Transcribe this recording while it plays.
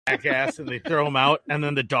jackass, and they throw him out, and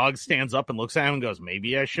then the dog stands up and looks at him and goes,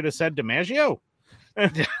 maybe I should have said DiMaggio.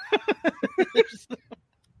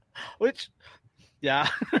 Which, yeah,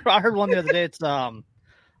 I heard one the other day. It's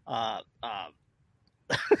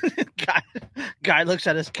guy looks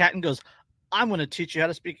at his cat and goes, I'm going to teach you how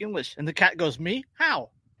to speak English. And the cat goes, me? How?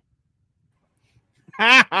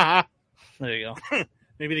 There you go.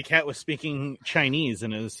 Maybe the cat was speaking Chinese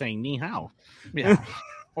and it was saying ni hao. Yeah.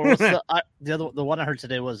 Or what's the one I heard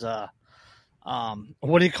today was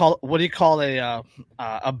what do you call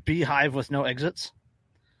a beehive with no exits?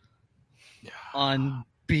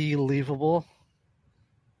 Unbelievable.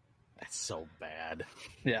 That's so bad.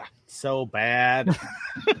 Yeah. So bad.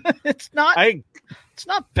 It's not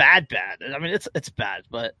bad. I mean, it's bad,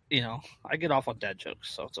 but I get off on dad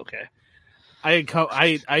jokes, so it's okay.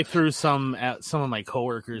 I threw some at some of my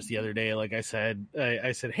coworkers the other day. Like I said,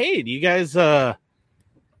 hey, do you guys know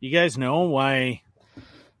why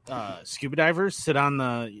scuba divers sit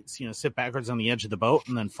backwards on the edge of the boat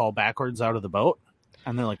and then fall backwards out of the boat?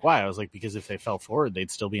 And they're like, why? I was like, because if they fell forward, they'd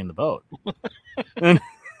still be in the boat.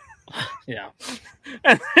 Yeah.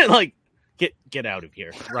 And they're like, get out of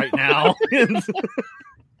here right now.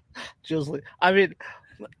 Julie, I mean,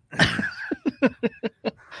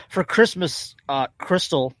 for Christmas,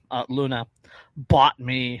 Crystal Luna bought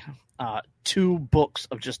me 2 books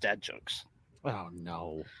of just dad jokes. Oh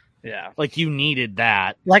no. Yeah. Like you needed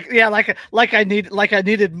that. Like I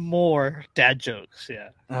needed more dad jokes. Yeah.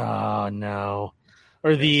 Oh no.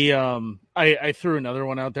 Or the I threw another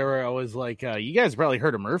one out there where I was like, you guys probably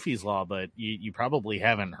heard of Murphy's Law, but you probably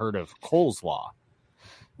haven't heard of Cole's Law.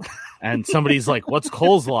 And somebody's like, what's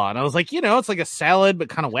Cole's Law? And I was like, it's like a salad but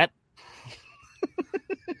kind of wet.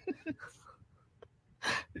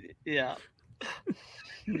 Yeah.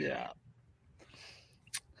 Yeah.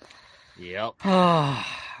 Yep.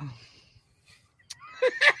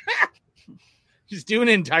 Just do an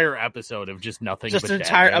entire episode of just nothing. Just but an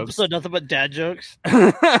entire dad jokes. episode, nothing but dad jokes.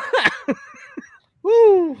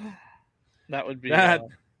 Woo! That would be that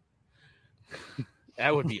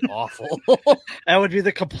would be awful. That would be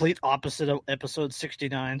the complete opposite of episode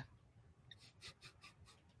 69.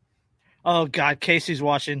 Oh God, Casey's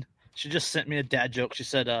watching. She just sent me a dad joke. She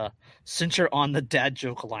said, "Since you're on the dad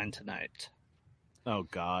joke line tonight." Oh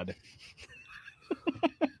God.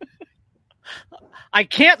 I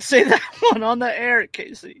can't say that one on the air,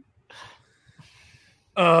 Casey.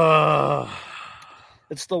 It's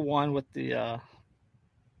the one with the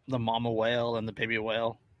mama whale and the baby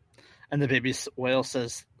whale. And the baby whale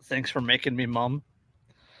says, "Thanks for making me mum."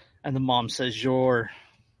 And the mom says, "Your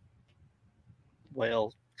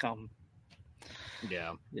whale come."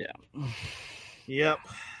 Yeah. Yeah. Yep.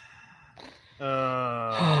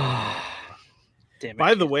 Damn it.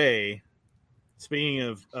 By the way, speaking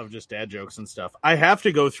of just dad jokes and stuff, I have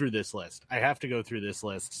to go through this list.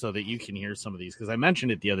 So that you can hear some of these, because I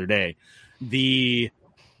mentioned it the other day. The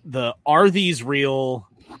are these real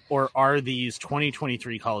or are these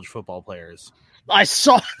 2023 college football players? I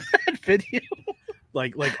saw that video.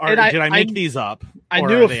 Did I make these up? I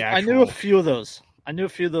knew a few of those. I knew a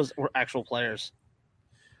few of those were actual players.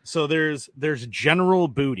 So there's General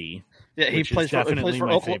Booty. Yeah, he plays for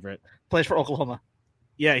my favorite. Plays for Oklahoma.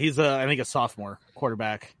 Yeah, he's I think a sophomore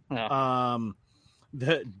quarterback. Yeah.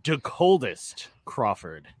 The coldest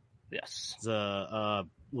Crawford. Yes. He's a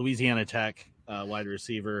Louisiana Tech wide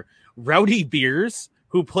receiver. Rowdy Beers,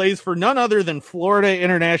 who plays for none other than Florida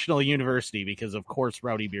International University, because of course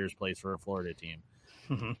Rowdy Beers plays for a Florida team.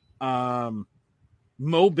 Mm-hmm.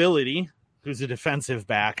 Mobility, who's a defensive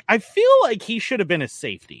back. I feel like he should have been a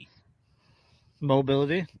safety.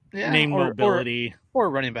 Mobility? Yeah. Name Mobility. Or a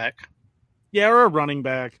running back. Yeah, or a running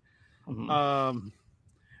back. Mm-hmm.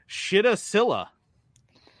 Shida Silla.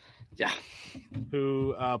 Yeah.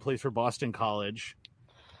 Who plays for Boston College.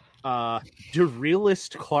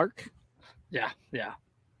 DeRealist Clark. Yeah.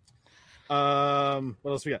 What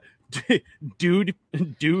else we got? Dude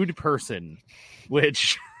person,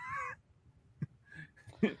 which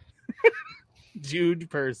dude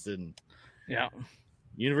person. Yeah.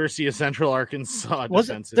 University of Central Arkansas.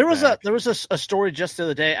 There was a story just the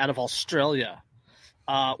other day out of Australia,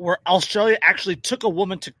 where Australia actually took a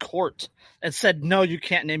woman to court and said, "No, you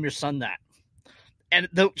can't name your son that." And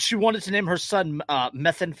she wanted to name her son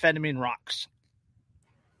Methamphetamine Rocks.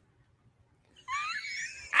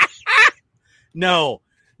 No.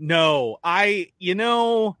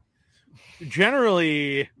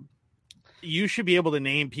 Generally, you should be able to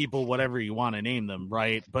name people whatever you want to name them,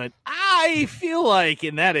 right? But I feel like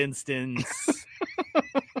in that instance,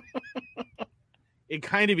 it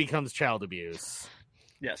kind of becomes child abuse.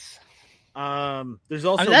 Yes. There's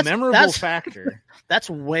also that's- memorable that's- factor. That's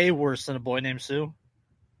way worse than a boy named Sue.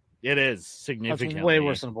 It is That's significantly way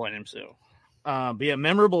worse than a boy named Sue. But yeah,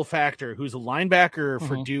 memorable factor, who's a linebacker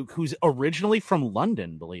for Mhm. Duke, who's originally from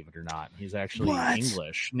London, believe it or not. He's actually What?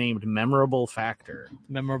 English, named Memorable Factor.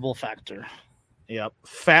 Memorable factor. Yep.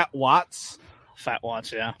 Fat Watts. Fat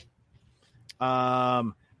Watts, yeah.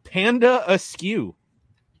 Panda Askew.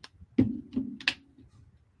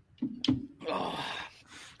 Oh.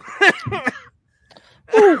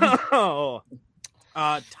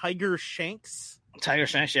 Tiger Shanks. Tiger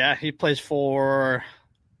Shanks, yeah. He plays for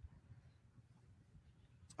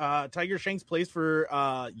Tiger Shanks plays for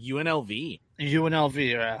UNLV.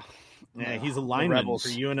 UNLV, yeah. Yeah, he's a lineman Rebels. for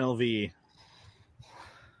UNLV.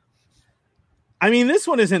 I mean, this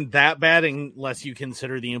one isn't that bad unless you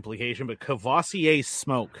consider the implication, but Cavassier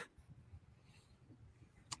Smoke.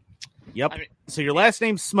 Yep. I mean- so your last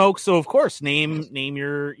name's Smoke, so of course name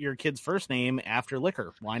your kid's first name after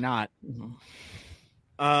liquor. Why not?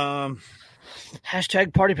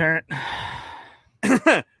 Hashtag party parent.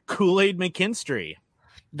 Kool-Aid McKinstry.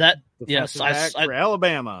 That yes, Defensive back for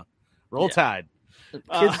Alabama. Roll Tide.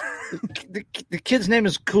 The kid's name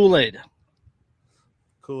is Kool-Aid.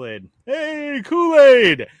 Kool-Aid. Hey,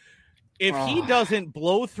 Kool-Aid. If he doesn't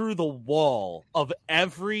blow through the wall of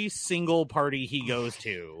every single party he goes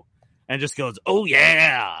to and just goes, oh,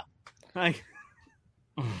 yeah. Like,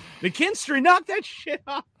 McKinstry, knock that shit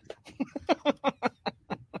off.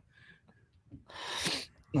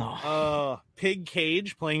 Pig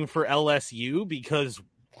Cage playing for LSU because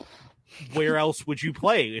where else would you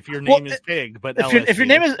play if your name is Pig? But if your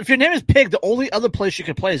name is Pig, the only other place you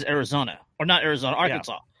could play is Arizona, or not Arizona,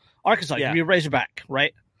 Arkansas. Arkansas, you'd be a Razorback,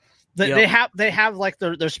 right? They have like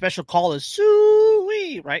their special call is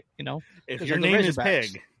Suey, right? You know, if your name is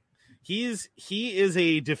Pig, he is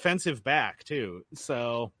a defensive back too,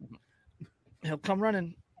 so he'll come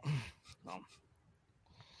running.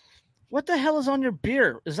 What the hell is on your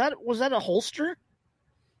beer? Was that a holster?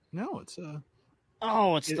 No, it's a.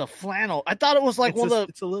 Oh, it's the flannel. I thought it was like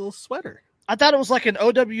It's a little sweater. I thought it was like an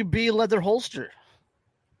OWB leather holster.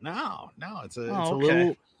 No, it's a okay.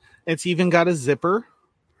 little. It's even got a zipper.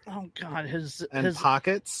 Oh God, his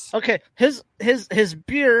pockets. Okay, his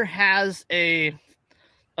beer has a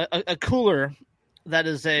cooler that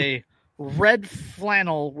is a red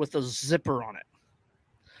flannel with a zipper on it.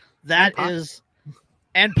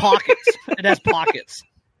 And pockets. It has pockets.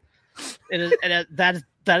 That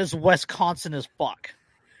is Wisconsin as fuck.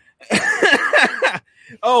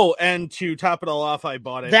 Oh, and to top it all off, I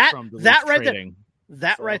bought it from Duluth Trading.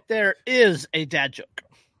 Right there is a dad joke.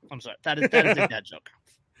 I'm sorry. That is a dad joke.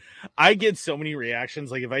 I get so many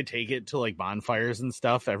reactions. Like if I take it to like bonfires and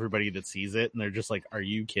stuff, everybody that sees it and they're just like, "Are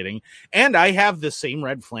you kidding?" And I have the same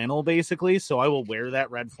red flannel basically, so I will wear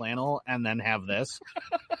that red flannel and then have this.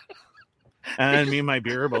 And me and my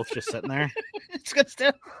beer are both just sitting there. It's gonna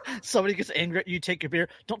stand. Somebody gets angry at you, take your beer.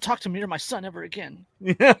 Don't talk to me or my son ever again.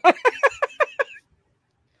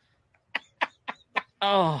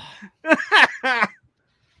 Oh.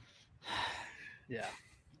 Yeah.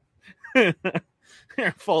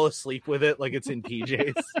 Fall asleep with it like it's in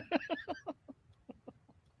PJs.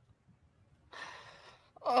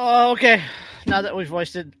 Oh, okay. Now that we've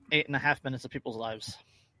wasted 8.5 minutes of people's lives.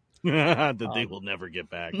 That they will never get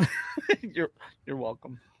back. You're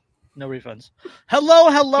welcome. No refunds.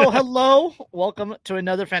 Hello. Welcome to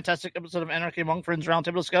another fantastic episode of Anarchy Among Friends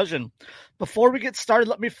Roundtable Discussion. Before we get started,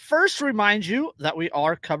 let me first remind you that we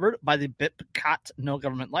are covered by the BIPCOT No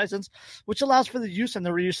Government License, which allows for the use and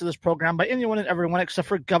the reuse of this program by anyone and everyone except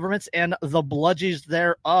for governments and the bludgies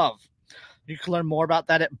thereof. You can learn more about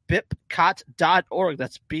that at bipcot.org.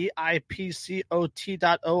 That's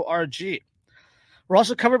BIPCOT.org. We're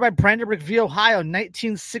also covered by Brandenburg v. Ohio,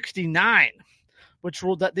 1969, which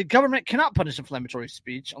ruled that the government cannot punish inflammatory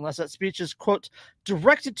speech unless that speech is, quote,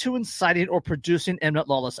 directed to inciting or producing imminent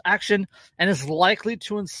lawless action and is likely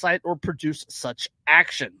to incite or produce such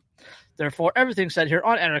action. Therefore, everything said here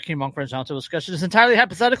on Anarchy Among Friends Roundtable Discussion is entirely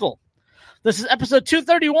hypothetical. This is episode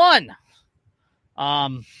 231.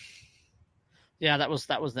 Yeah, that was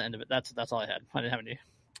the end of it. That's all I had. I didn't have any.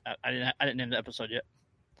 I didn't name the episode yet.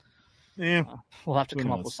 Yeah, we'll have to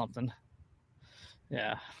come up with something.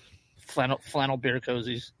 Yeah, flannel beer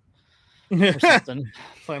cozies or something.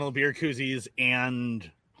 Flannel beer koozies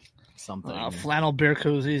and something. Flannel beer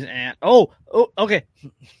cozies and okay.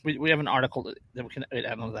 We have an article that we can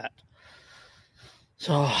add on that.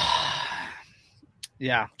 So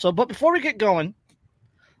yeah. So, but before we get going,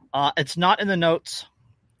 it's not in the notes.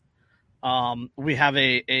 We have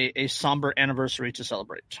a somber anniversary to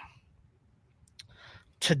celebrate.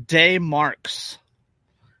 Today marks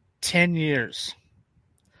 10 years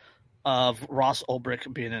of Ross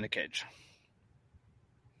Ulbricht being in a cage.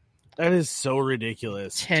 That is so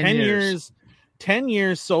ridiculous. 10 years. 10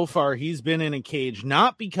 years so far he's been in a cage,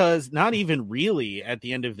 not even really at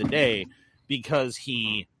the end of the day because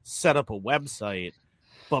he set up a website,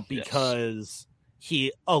 but because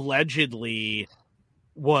he allegedly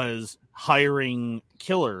was hiring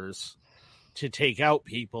killers to take out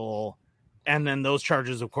people, and then those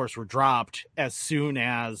charges of course were dropped as soon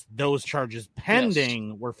as those charges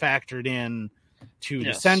pending were factored in to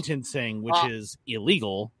the sentencing, which is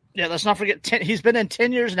illegal. Yeah, let's not forget he's been in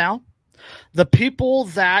 10 years now. The people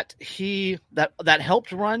that that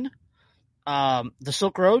helped run the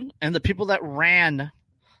Silk Road and the people that ran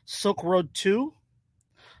Silk Road 2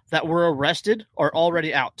 that were arrested are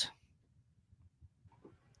already out.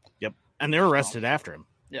 Yep. And they're arrested after him.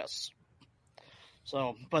 Yes.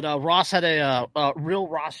 So, but Ross had a real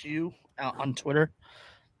Ross U on Twitter.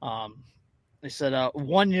 They said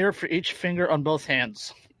 1 year for each finger on both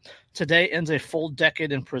hands. Today ends a full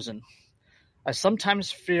decade in prison. I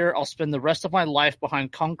sometimes fear I'll spend the rest of my life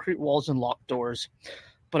behind concrete walls and locked doors,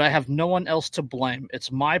 but I have no one else to blame.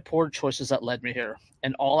 It's my poor choices that led me here,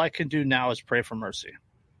 and all I can do now is pray for mercy.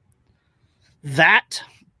 That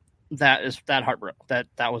heartbreak.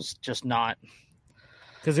 That was just not,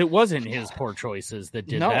 because it wasn't his poor choices that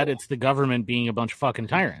did that. It's the government being a bunch of fucking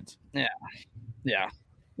tyrants. Yeah.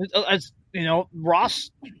 As you know,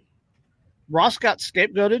 Ross got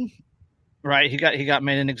scapegoated, right? He got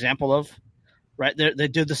made an example of. Right, they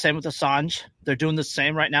did the same with Assange. They're doing the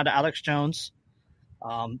same right now to Alex Jones.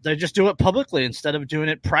 They just do it publicly instead of doing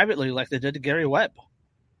it privately, like they did to Gary Webb.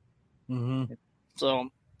 Mm-hmm. So,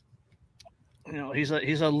 you know, he's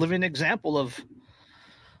a living example of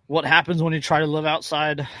what happens when you try to live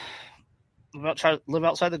outside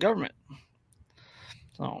the government.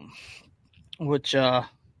 So, which kind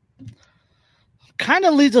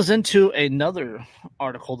of leads us into another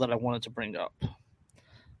article that I wanted to bring up.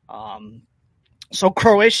 So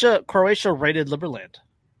Croatia raided Liberland.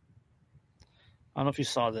 I don't know if you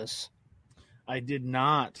saw this. I did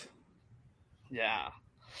not. Yeah.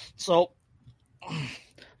 So,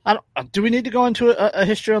 do we need to go into a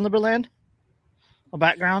history on Liberland? A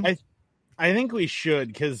background? I think we should,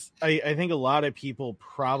 because I think a lot of people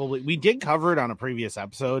probably... We did cover it on a previous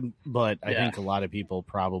episode, but I think a lot of people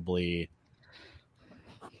probably...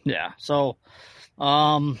 Yeah. So,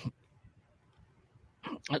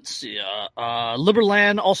 let's see.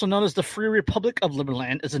 Liberland, also known as the Free Republic of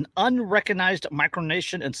Liberland, is an unrecognized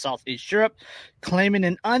micronation in Southeast Europe, claiming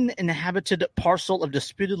an uninhabited parcel of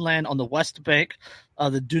disputed land on the west bank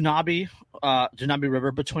of the Danube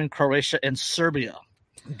River between Croatia and Serbia.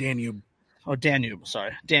 Danube.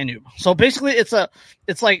 So basically, it's like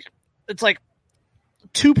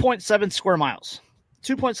 2.7 square miles.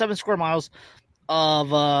 2.7 square miles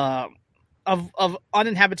of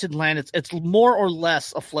uninhabited land. It's more or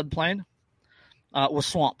less a floodplain with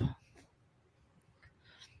swamp.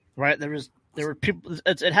 Right? There were people.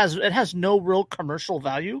 It has no real commercial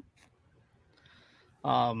value.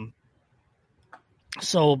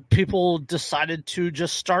 So people decided to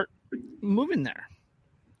just start moving there,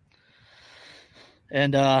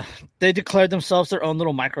 and they declared themselves their own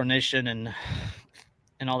little micronation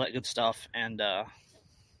and all that good stuff. And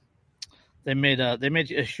they made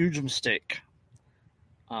a huge mistake,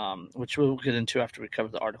 which we'll get into after we cover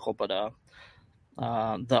the article. But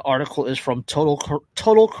the article is from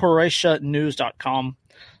TotalCroatiaNews.com.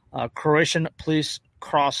 Croatian police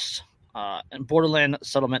crossed and borderland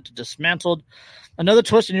settlement dismantled. Another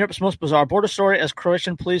twist in Europe's most bizarre border story as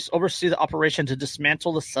Croatian police oversee the operation to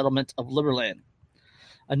dismantle the settlement of Liberland.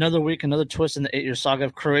 Another week, another twist in the 8-year saga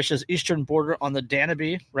of Croatia's eastern border on the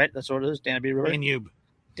Danube, right? That's what it is, Danube River? Danube.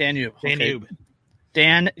 Okay.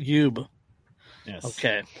 Danube. Yes.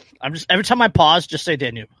 Okay. I'm just, every time I pause, just say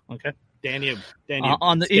Danube. Okay. Danube.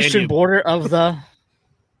 On the eastern border of the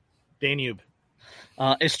Danube.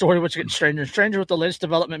 A story which gets stranger and stranger, with the latest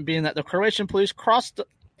development being that the Croatian police crossed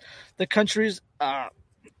the country's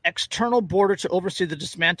external border to oversee the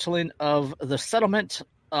dismantling of the settlement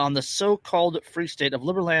on the so-called Free State of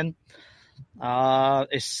Liberland, a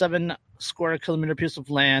 7 square kilometer piece of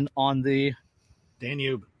land on the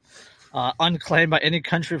Danube, unclaimed by any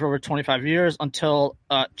country for over 25 years until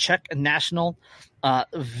Czech national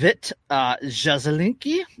Vít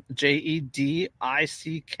Jedlička, Jedicka.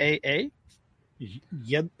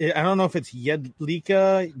 I don't know if it's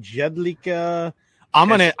Jedlička.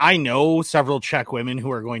 I know several Czech women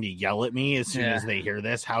who are going to yell at me as soon as they hear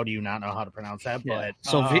this. How do you not know how to pronounce that? Yeah.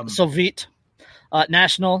 But So Vít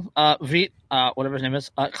national Vít, whatever his name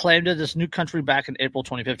is, claimed it this new country back in April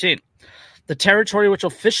 2015. The territory which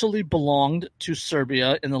officially belonged to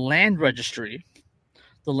Serbia in the land registry.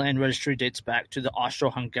 The land registry dates back to the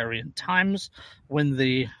Austro-Hungarian times when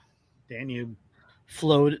the Danube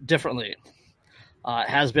flowed differently.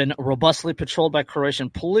 Has been robustly patrolled by Croatian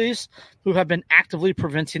police, who have been actively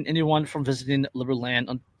preventing anyone from visiting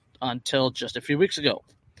Liberland until just a few weeks ago.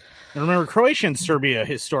 And remember, Croatia and Serbia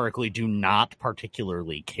historically do not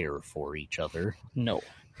particularly care for each other. No.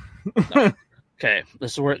 Okay,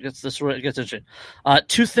 this is where it gets interesting.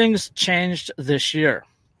 Two things changed this year.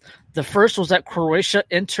 The first was that Croatia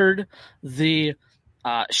entered the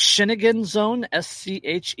Schengen zone,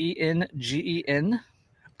 Schengen.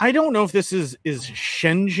 I don't know if this is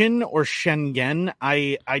Schengen or Schengen.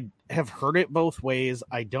 I have heard it both ways.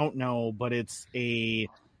 I don't know, but it's a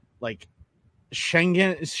like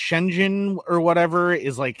Schengen or whatever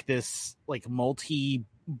is like this like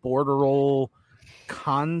multi-borderal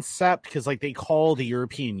concept, because like they call the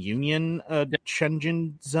European Union a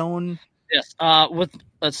Schengen zone. Yes.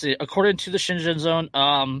 Let's see. According to the Schengen zone,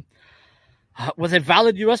 with a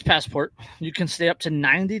valid U.S. passport, you can stay up to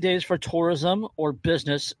 90 days for tourism or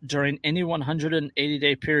business during any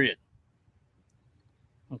 180-day period.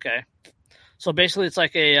 Okay. So basically, it's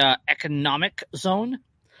like a economic zone.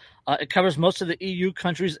 It covers most of the EU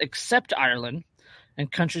countries except Ireland, and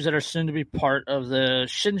countries that are soon to be part of the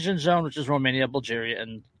Schengen zone, which is Romania, Bulgaria,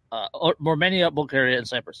 and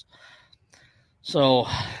Cyprus. So,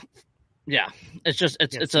 yeah,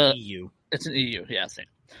 it's an EU. It's an EU, yeah, thing.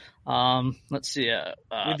 Let's see.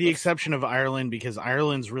 With the exception of Ireland, because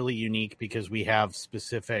Ireland's really unique because we have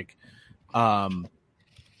specific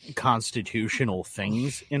constitutional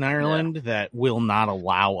things in Ireland that will not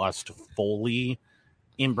allow us to fully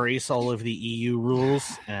embrace all of the EU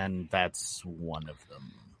rules, and that's one of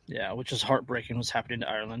them. Yeah, which is heartbreaking what's happening to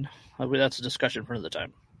Ireland. That's a discussion for another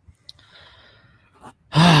time.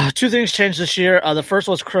 Two things changed this year. The first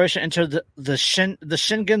was Croatia entered the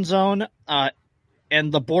Schengen zone,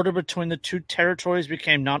 and the border between the two territories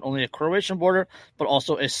became not only a Croatian border, but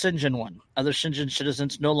also a Schengen one. Other Schengen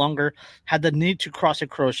citizens no longer had the need to cross a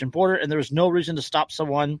Croatian border, and there was no reason to stop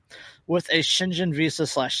someone with a Schengen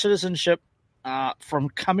visa/citizenship from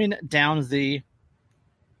coming down the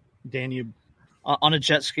Danube on a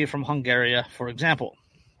jet ski from Hungary, for example.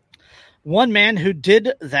 One man who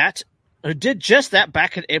did just that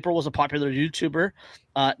back in April was a popular YouTuber,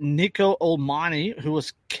 Nico Olmani, who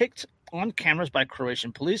was kicked on cameras by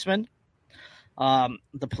Croatian policemen.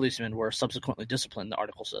 The policemen were subsequently disciplined, the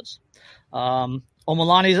article says.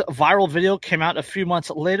 Olmani's viral video came out a few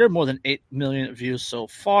months later, more than 8 million views so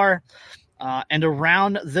far. And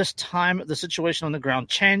around this time, the situation on the ground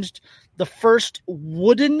changed. The first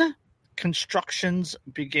wooden constructions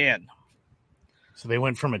began. So they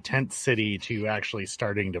went from a tent city to actually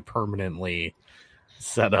starting to permanently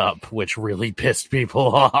set up, which really pissed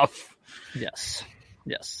people off. Yes.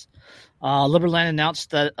 Liberland announced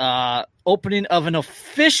that opening of an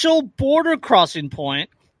official border crossing point,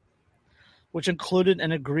 which included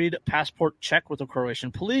an agreed passport check with the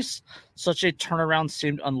Croatian police. Such a turnaround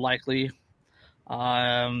seemed unlikely.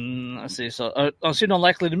 Let's see. So it seemed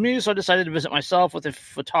unlikely to me, so I decided to visit myself with a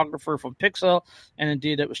photographer from Pixel, and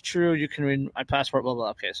indeed it was true. You can read my passport, blah, blah.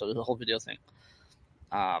 Okay, so there's a whole video thing.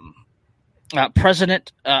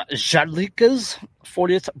 President Jadlika's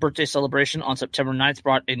 40th birthday celebration on September 9th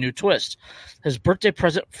brought a new twist. His birthday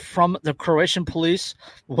present from the Croatian police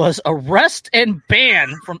was arrest and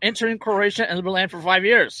ban from entering Croatia and Liberland for 5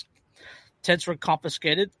 years. Tents were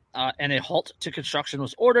confiscated, and a halt to construction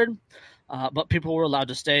was ordered. But people were allowed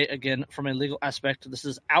to stay. Again, from a legal aspect, this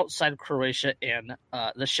is outside Croatia and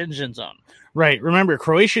the Schengen zone. Right. Remember,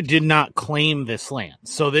 Croatia did not claim this land,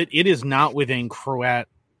 so that it is not within Croat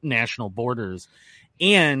national borders,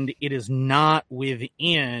 and it is not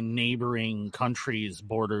within neighboring countries'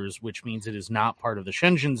 borders, which means it is not part of the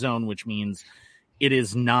Schengen zone, which means it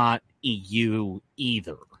is not EU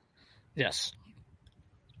either. Yes.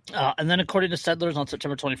 And then, according to settlers, on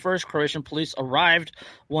September 21st, Croatian police arrived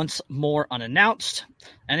once more unannounced,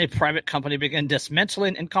 and a private company began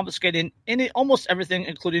dismantling and confiscating almost everything,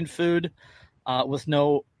 including food, with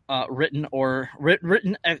no written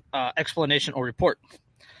explanation or report.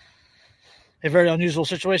 A very unusual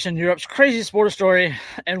situation. Europe's craziest border story,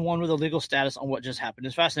 and one with a legal status on what just happened,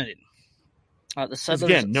 is fascinating. The settlers,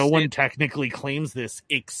 again, no one technically claims this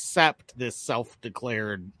except this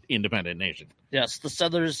self-declared independent nation. Yes, the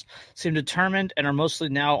settlers seem determined and are mostly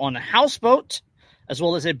now on a houseboat, as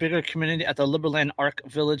well as a bigger community at the Liberland Ark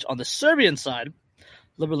village on the Serbian side.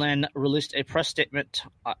 Liberland released a press statement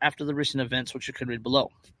after the recent events, which you can read below.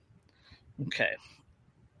 Okay.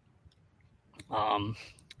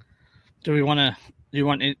 Do we want to you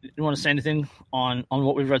want to say anything on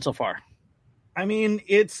what we've read so far? I mean,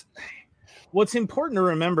 what's important to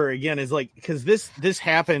remember again is like, because this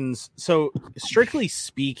happens. So strictly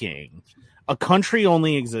speaking, a country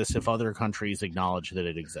only exists if other countries acknowledge that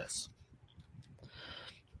it exists.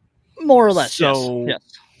 More or less, so, yes.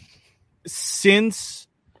 Since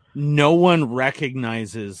no one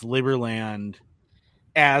recognizes Liberland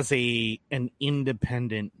as an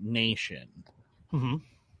independent nation, Mm-hmm.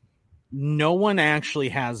 no one actually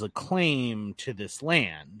has a claim to this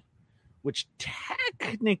land, which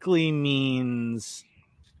technically means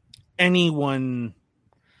anyone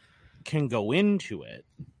can go into it.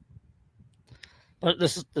 But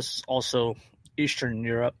this is also Eastern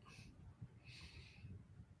Europe.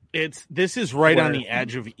 This is right on the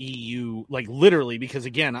edge of EU, like literally, because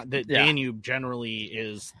again, the Danube generally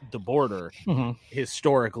is the border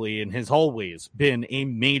historically, and has always been a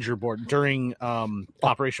major border during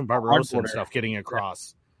Operation Barbarossa and stuff. Getting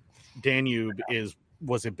across Danube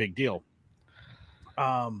was a big deal.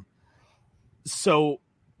 So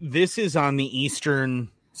this is on the eastern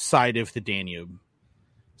side of the Danube.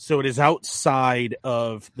 So it is outside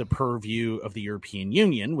of the purview of the European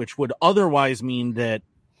Union, which would otherwise mean that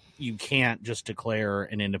you can't just declare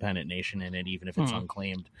an independent nation in it, even if it's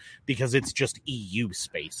unclaimed, because it's just EU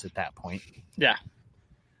space at that point. Yeah.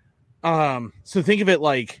 So think of it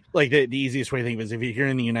like the easiest way to think of it is if you're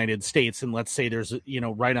in the United States and let's say there's,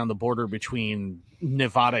 right on the border between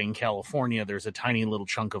Nevada and California, there's a tiny little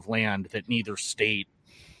chunk of land that neither state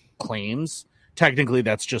claims. Technically,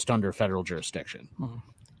 that's just under federal jurisdiction.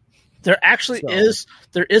 There actually is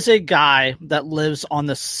a guy that lives on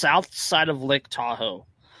the south side of Lake Tahoe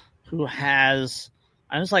who has,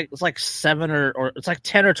 it's like 7 or it's like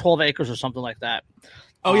 10 or 12 acres or something like that.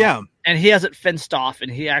 Oh, yeah. And he has it fenced off, and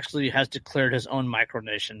he actually has declared his own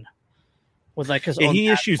micronation with like his own. He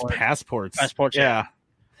issues passports. Yeah.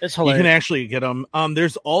 It's hilarious. You can actually get them.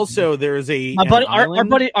 There's also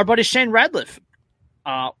our buddy Shane Radcliffe,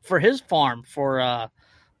 for his farm for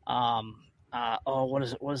what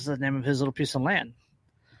is it? What is the name of his little piece of land?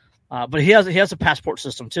 But he has a passport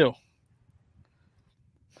system too.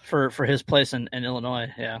 For his place in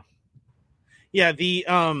Illinois, yeah. Yeah,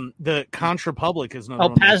 the Contra Public is another. Oh,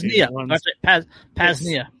 Paznia.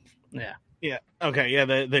 Paznia. Yeah. Yeah. Okay. Yeah.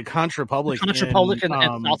 The Contra Public. Contra Public in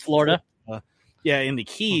South Florida. In the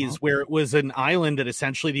Keys, where it was an island that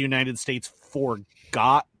essentially the United States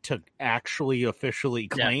forgot to actually officially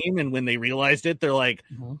claim, and when they realized it, they're like,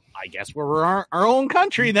 "I guess we're our own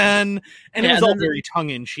country then." And it was all very tongue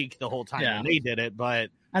in cheek the whole time when they did it, but.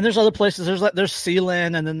 And there's other places. There's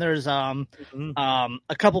Sealand, and then there's a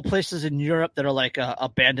couple places in Europe that are like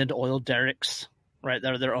abandoned oil derricks, right?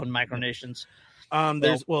 That are their own micronations.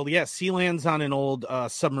 Sealand's on an old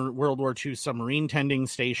World War II submarine tending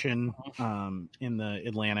station in the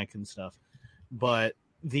Atlantic and stuff. But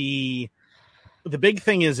the big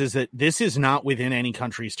thing is that this is not within any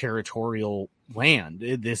country's territorial land.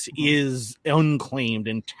 This is unclaimed,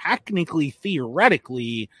 and technically,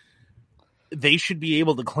 theoretically, they should be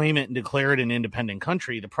able to claim it and declare it an independent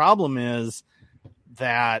country. The problem is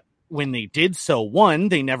that when they did so, one,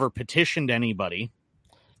 they never petitioned anybody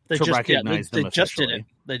to recognize them officially.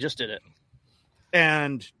 They just did it.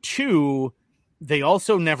 And two, they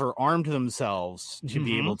also never armed themselves to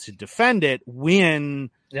be able to defend it when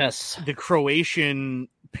the Croatian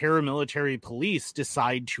paramilitary police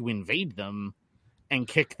decide to invade them and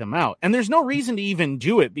kick them out. And there's no reason to even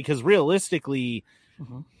do it because realistically,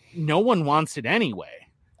 no one wants it anyway.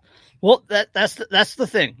 Well, that's the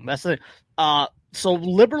thing. That's the so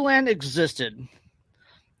Liberland existed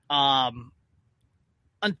until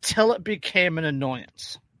it became an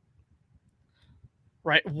annoyance.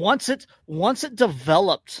 Right? Once it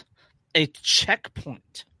developed a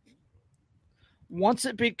checkpoint, once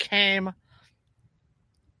it became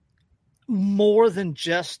more than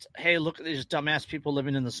just, hey, look at these dumbass people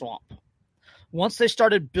living in the swamp. Once they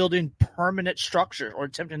started building permanent structures or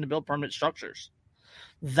attempting to build permanent structures,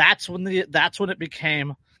 that's when it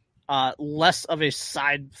became less of a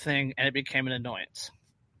side thing and it became an annoyance,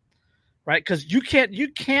 right? Because you can't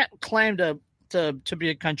claim to be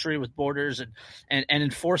a country with borders and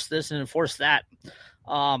enforce this and enforce that,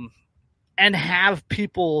 and have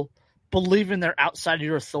people believing they're outside of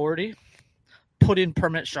your authority put in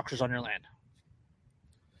permanent structures on your land.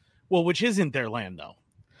 Well, which isn't their land though.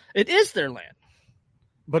 It is their land.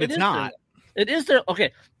 But it's not. It is their...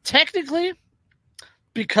 Okay, technically,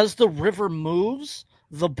 because the river moves,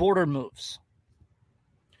 the border moves.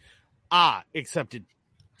 Except it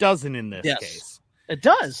doesn't in this case. It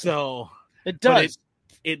does. So... It does.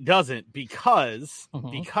 It doesn't because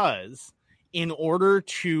in order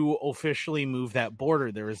to officially move that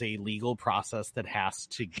border, there is a legal process that has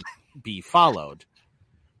to be followed.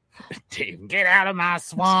 Dave, get out of my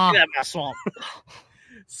swamp. Get out of my swamp.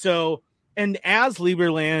 So, and as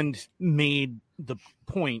Lieberland made the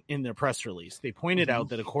point in their press release, they pointed out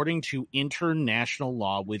that according to international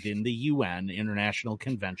law within the UN International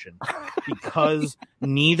Convention, because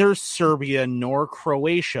neither Serbia nor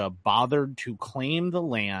Croatia bothered to claim the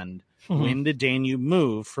land when the Danube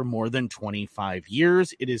moved for more than 25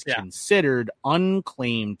 years, it is considered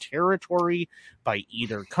unclaimed territory by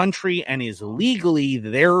either country and is legally,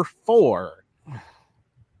 therefore,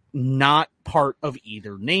 not part of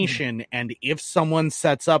either nation. And if someone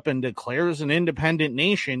sets up and declares an independent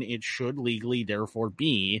nation, it should legally, therefore,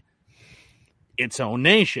 be its own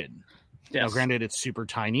nation. Now, granted, it's super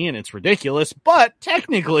tiny and it's ridiculous, but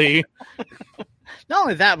technically... Not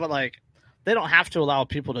only that, but like, they don't have to allow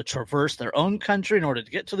people to traverse their own country in order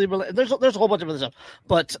to get to Lieberland. There's a whole bunch of other stuff.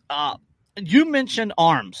 But you mentioned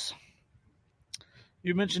arms.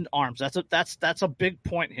 That's a big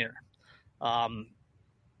point here.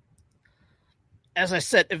 As I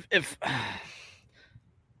said, if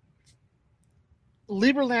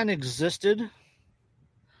Lieberland existed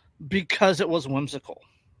because it was whimsical,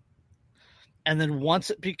 and then once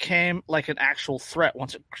it became like an actual threat,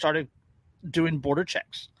 once it started doing border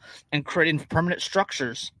checks and creating permanent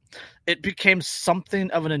structures, it became something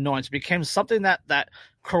of an annoyance. It became something that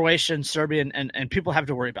Croatian, Serbian, and people have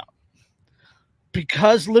to worry about.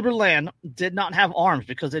 Because Lieberland did not have arms,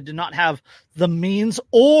 because they did not have the means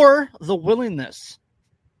or the willingness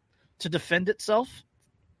to defend itself,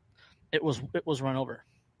 it was run over.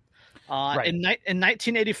 In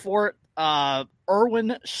 1984,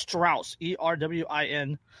 Erwin Strauss,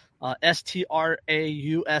 Erwin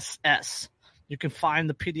Strauss. You can find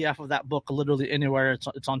the PDF of that book literally anywhere.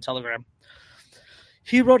 It's on Telegram.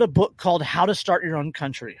 He wrote a book called How to Start Your Own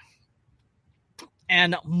Country.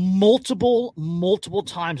 And multiple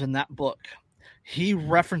times in that book, he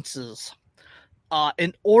references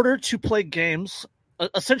in order to play games,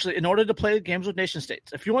 essentially in order to play games with nation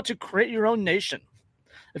states, if you want to create your own nation,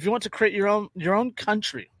 if you want to create your own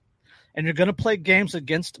country, and you're going to play games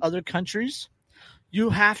against other countries, you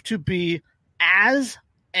have to be as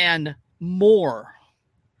and more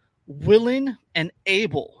willing and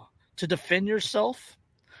able to defend yourself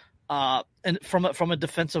and from a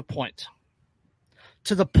defensive point,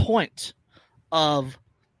 to the point of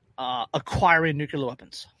acquiring nuclear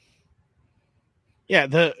weapons.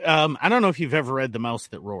 Yeah, I don't know if you've ever read The Mouse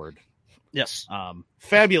That Roared. Yes.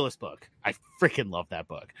 Fabulous book. I freaking love that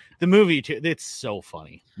book. The movie, too, it's so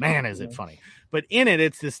funny. Man, is it funny. But in it,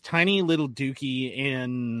 it's this tiny little dookie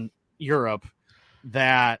in Europe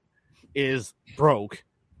that is broke.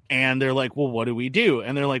 And they're like, well, what do we do?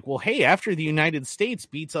 And they're like, well, hey, after the United States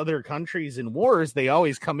beats other countries in wars, they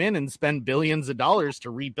always come in and spend billions of dollars to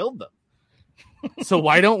rebuild them. So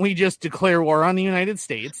why don't we just declare war on the United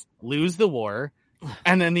States, lose the war,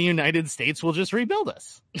 and then the United States will just rebuild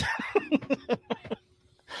us?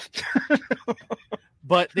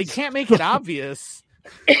 But they can't make it obvious.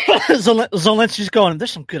 Zelensky's going,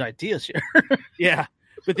 there's some good ideas here. Yeah,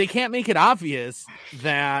 but they can't make it obvious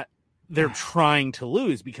that they're trying to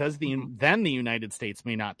lose, because then the United States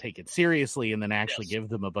may not take it seriously and then actually give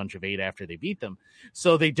them a bunch of aid after they beat them.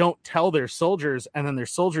 So they don't tell their soldiers, and then their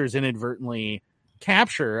soldiers inadvertently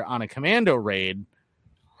capture on a commando raid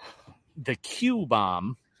the Q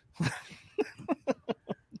bomb,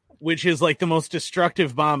 which is like the most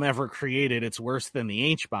destructive bomb ever created. It's worse than the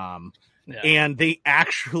H bomb. Yeah. And they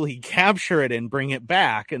actually capture it and bring it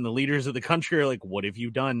back. And the leaders of the country are like, what have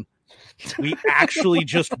you done? We actually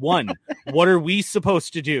just won. What are we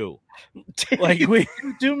supposed to do? Like we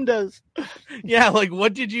doomed us. Yeah, like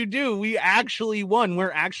what did you do? We actually won.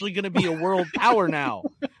 We're actually going to be a world power now.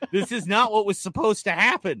 This is not what was supposed to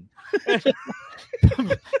happen.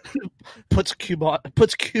 Puts Q bomb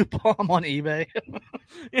on eBay.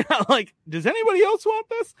 Yeah, like, does anybody else want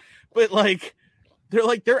this? But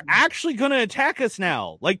they're actually going to attack us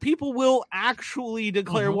now. Like, people will actually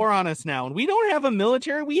declare war on us now. And we don't have a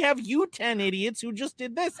military. We have you 10 idiots who just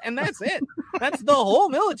did this. And that's it. That's the whole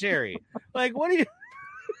military. Like, what do you...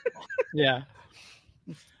 Yeah.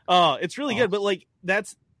 Oh, it's really good. But, like,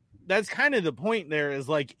 that's kind of the point there, is,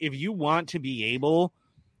 like, if you want to be able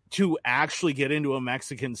to actually get into a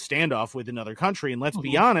Mexican standoff with another country, and let's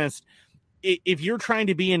be honest, if you're trying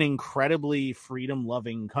to be an incredibly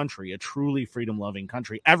freedom-loving country, a truly freedom-loving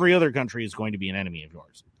country, every other country is going to be an enemy of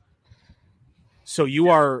yours. So you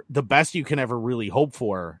are, the best you can ever really hope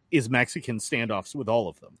for is Mexican standoffs with all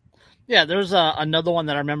of them. Yeah, there's another one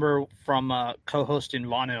that I remember from co-hosting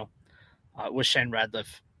Vanu with Shane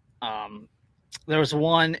Radcliffe. There was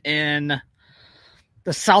one in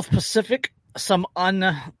the South Pacific, some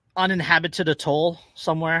uninhabited atoll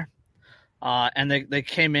somewhere. And they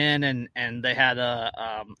came in and they had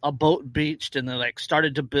a boat beached, and they like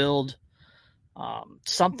started to build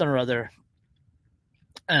something or other.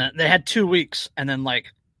 And they had 2 weeks, and then like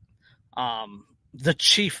the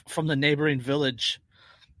chief from the neighboring village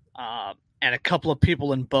and a couple of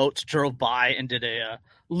people in boats drove by and did a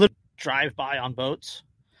little drive-by on boats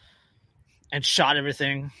and shot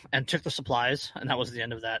everything and took the supplies, and that was the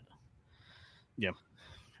end of that. Yeah.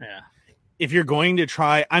 Yeah. If you're going to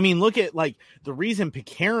try, I mean, look at like the reason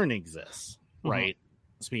Pitcairn exists, right?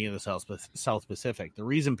 Mm-hmm. Speaking of the South Pacific, the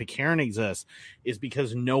reason Pitcairn exists is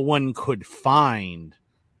because no one could find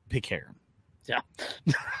Pitcairn. Yeah.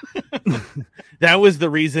 That was the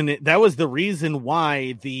reason. That was the reason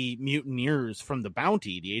why the mutineers from the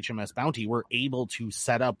Bounty, the HMS Bounty, were able to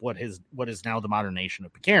set up what is now the modern nation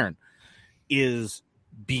of Pitcairn, is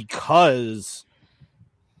because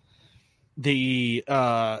the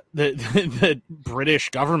British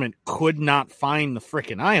government could not find the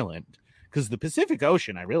frickin' island, because the Pacific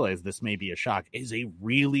Ocean, I realize this may be a shock, is a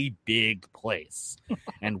really big place.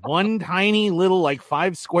 And one tiny little like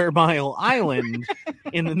 5 square mile island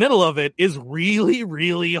in the middle of it is really,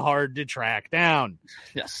 really hard to track down.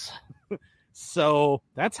 Yes. So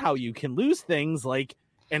that's how you can lose things like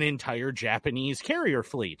an entire Japanese carrier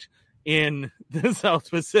fleet in the South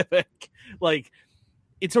Pacific. Like,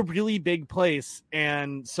 it's a really big place,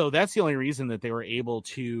 and so that's the only reason that they were able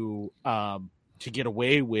to get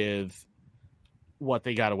away with what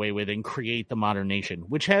they got away with and create the modern nation,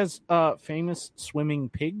 which has famous swimming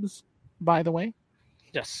pigs, by the way.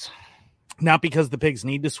 Yes. Not because the pigs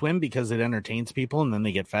need to swim, because it entertains people and then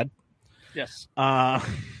they get fed. Yes. But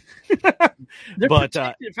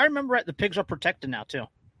if I remember right, the pigs are protected now too.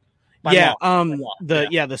 Yeah,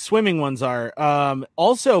 the swimming ones are.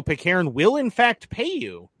 Also, Pitcairn will in fact pay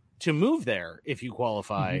you to move there if you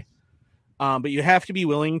qualify, but you have to be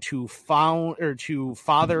willing to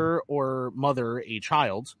father or mother a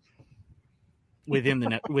child within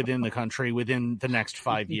the country within the next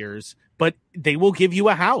 5 years. But they will give you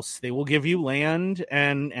a house, they will give you land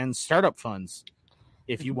and startup funds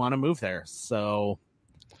if you want to move there. So,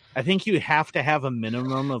 I think you have to have a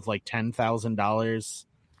minimum of like $10,000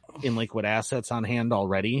 in liquid assets on hand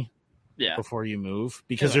already before you move,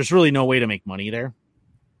 because there's really no way to make money there.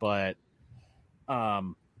 But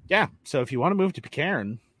so if you want to move to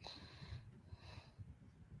Pitcairn,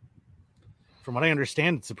 from what I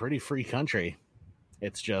understand, it's a pretty free country.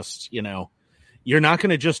 It's just, you're not going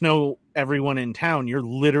to just know everyone in town. You're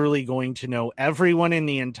literally going to know everyone in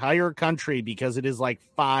the entire country, because it is like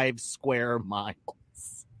 5 square miles.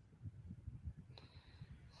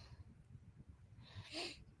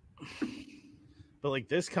 But like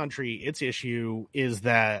this country, its issue is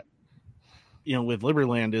that, with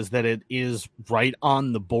Liberland, is that it is right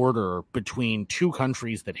on the border between 2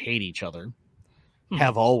 countries that hate each other,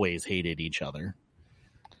 have always hated each other.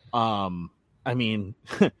 I mean,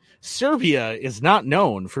 Serbia is not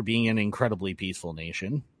known for being an incredibly peaceful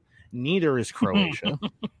nation. Neither is Croatia.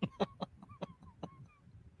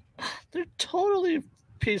 They're totally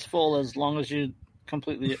peaceful as long as you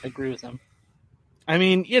completely agree with them. I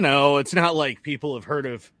mean, it's not like people have heard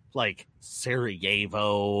of like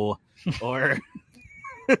Sarajevo or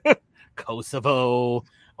Kosovo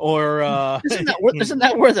or isn't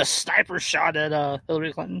that where the sniper shot at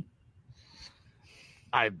Hillary Clinton?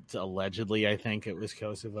 Allegedly, I think it was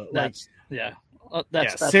Kosovo. That's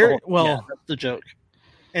that's the joke.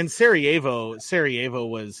 And Sarajevo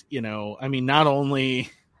was, I mean, not only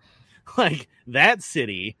like that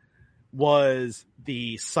city was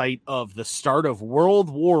the site of the start of World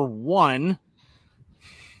War I,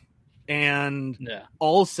 and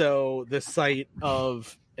also the site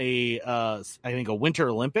of I think a Winter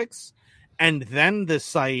Olympics, and then the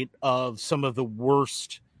site of some of the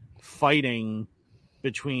worst fighting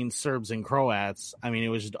between Serbs and Croats. I mean, it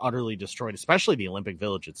was just utterly destroyed, especially the Olympic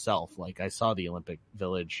Village itself. Like, I saw the Olympic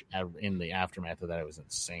Village in the aftermath of that. It was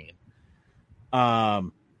insane.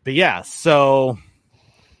 But yeah, so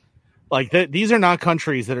like these are not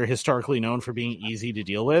countries that are historically known for being easy to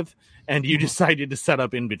deal with, and you decided to set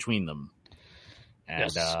up in between them. And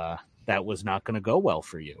that was not going to go well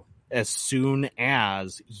for you as soon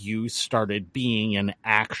as you started being an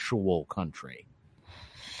actual country.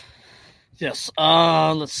 Yes.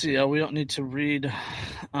 Let's see. We don't need to read.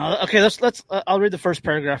 Okay. Let's. I'll read the first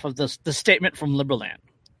paragraph of this. The statement from Liberland,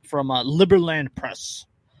 from Liberland Press.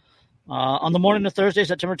 On the morning of Thursday,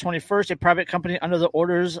 September 21st, a private company under the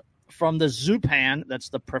orders from the Zupan, that's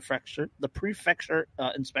the prefecture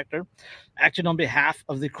inspector, acting on behalf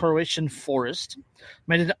of the Croatian forest,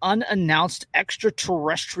 made an unannounced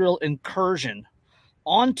extraterrestrial incursion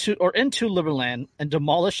into Liberland and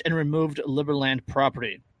demolished and removed Liberland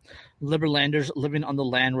property. Liberlanders living on the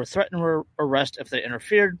land were threatened with arrest if they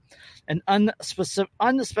interfered. An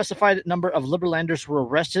unspecified number of Liberlanders were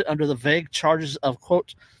arrested under the vague charges of,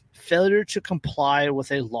 quote, failure to comply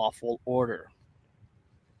with a lawful order.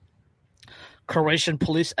 Croatian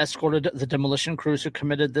police escorted the demolition crews who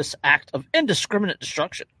committed this act of indiscriminate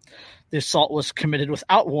destruction. The assault was committed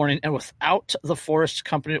without warning and without the forest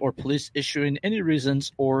company or police issuing any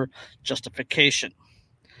reasons or justification.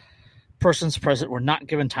 Persons present were not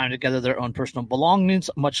given time to gather their own personal belongings,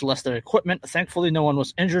 much less their equipment. Thankfully, no one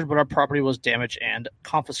was injured, but our property was damaged and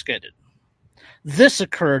confiscated. This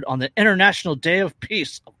occurred on the International Day of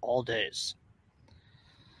Peace of all days.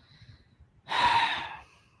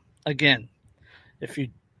 Again, if you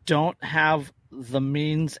don't have the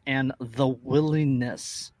means and the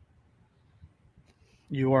willingness,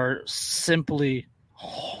 you are simply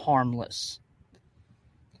harmless.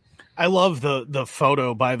 I love the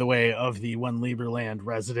photo, by the way, of the one Lieberland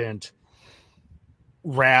resident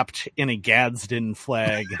wrapped in a Gadsden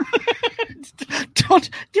flag. Don't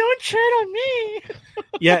tread on me.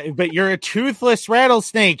 Yeah, but you're a toothless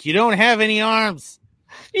rattlesnake. You don't have any arms.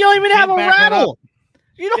 You don't even have a rattle.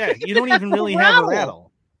 You don't even really have a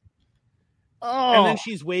rattle. Oh. And then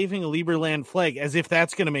she's waving a Lieberland flag as if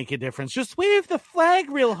that's going to make a difference. Just wave the flag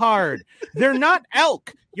real hard. They're not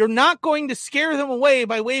elk. You're not going to scare them away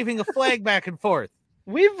by waving a flag back and forth.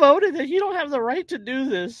 We voted that you don't have the right to do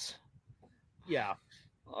this. Yeah.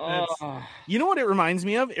 You know what it reminds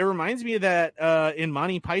me of? It reminds me of that in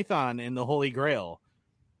Monty Python and the Holy Grail.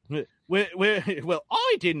 Well,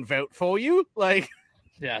 I didn't vote for you. Like,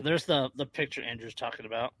 yeah, there's the picture Andrew's talking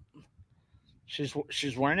about.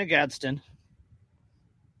 She's wearing a Gadsden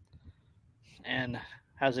and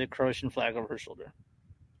has a Croatian flag over her shoulder.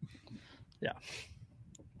 Yeah.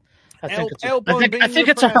 I think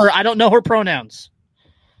it's a her. I don't know her pronouns.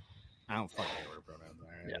 I don't fucking know her pronouns.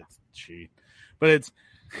 Right? Yeah. It's she. But it's,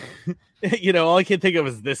 all I can think of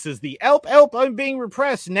is this is the help, I'm being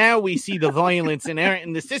repressed. Now we see the violence inherent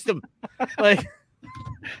in the system. Like,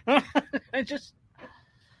 I don't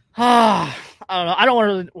know. I don't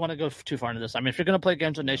really want to go too far into this. I mean, if you're going to play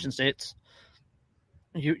games with nation states,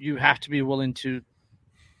 you have to be willing to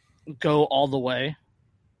go all the way,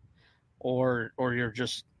 or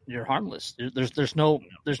you're harmless. There's no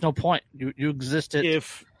point. You exist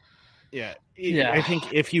I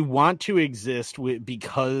think if you want to exist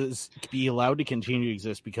be allowed to continue to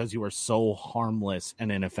exist because you are so harmless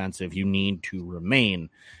and inoffensive, you need to remain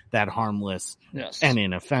that harmless and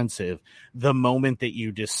inoffensive. The moment that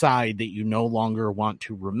you decide that you no longer want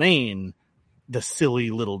to remain the silly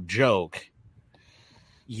little joke,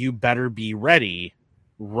 you better be ready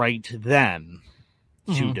right then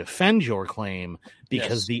to defend your claim,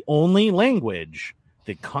 because the only language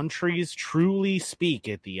that countries truly speak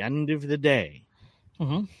at the end of the day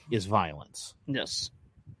is violence. Yes.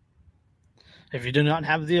 If you do not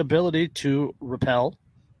have the ability to repel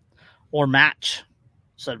or match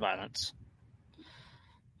said violence,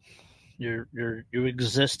 you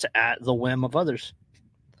exist at the whim of others.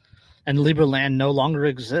 And Lieberland no longer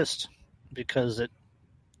exists because it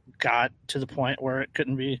got to the point where it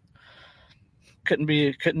couldn't be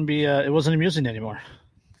it wasn't amusing anymore.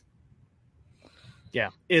 Yeah,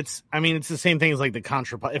 it's the same thing as like the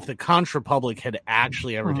if the Contrapublic had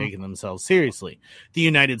actually ever taken themselves seriously, the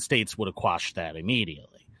United States would have quashed that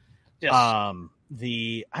immediately. Yes.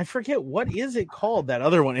 I forget, what is it called, that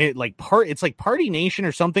other one? It's like Party Nation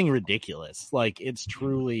or something ridiculous. Like, it's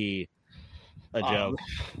truly a joke.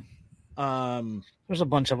 There's a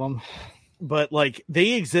bunch of them, but like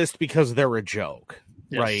they exist because they're a joke,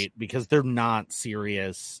 yes. Right? Because they're not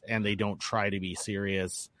serious and they don't try to be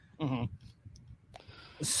serious.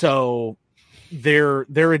 So they're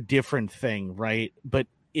a different thing, right? But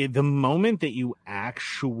the moment that you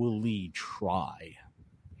actually try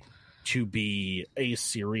to be a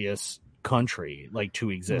serious country, like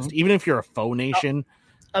to exist, even if you're a faux nation.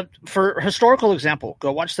 For historical example,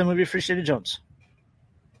 go watch the movie Free State of Jones.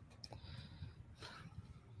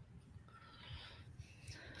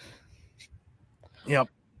 Yep.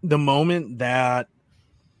 The moment that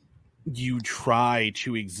you try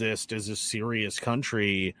to exist as a serious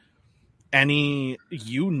country,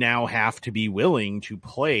 you now have to be willing to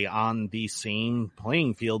play on the same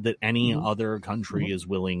playing field that any other country is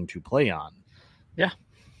willing to play on. Yeah.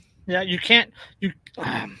 Yeah. You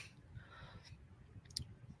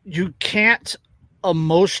can't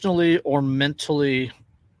emotionally or mentally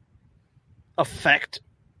affect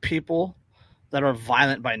people that are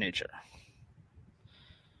violent by nature.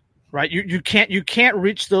 Right? You can't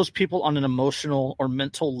reach those people on an emotional or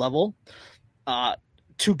mental level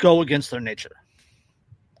to go against their nature.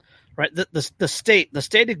 Right? The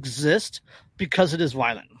state exists because it is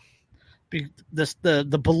violent.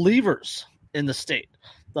 The believers in the state,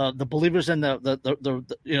 the believers in the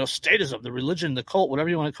statism, the religion, the cult, whatever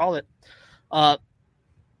you want to call it,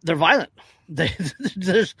 they're violent.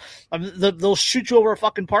 They'll shoot you over a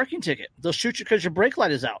fucking parking ticket. They'll shoot you because your brake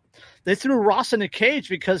light is out. They threw Ross in a cage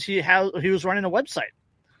because he was running a website.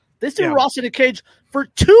 They threw Ross in a cage for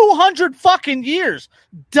 200 fucking years.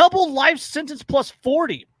 Double life sentence plus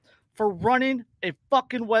 40 for running a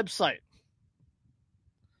fucking website.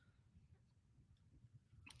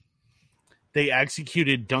 They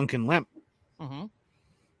executed Duncan Lemp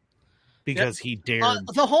because he dared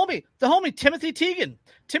the homie Timothy Teagan.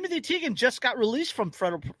 Timothy Teagan just got released from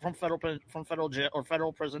federal jail or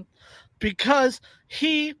federal prison because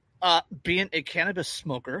he, being a cannabis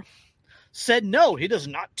smoker, said no, he does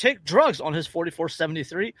not take drugs on his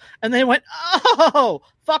 4473, and they went, oh,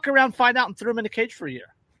 fuck around, find out, and threw him in a cage for a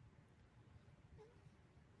year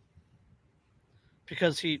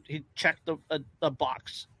because he checked the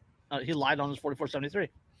box. He lied on his 4473.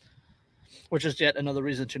 Which is yet another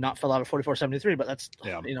reason to not fill out a 4473, but that's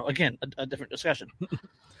again a different discussion.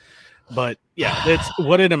 But yeah, that's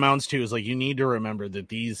what it amounts to. Is like you need to remember that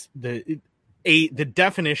the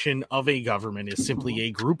definition of a government is simply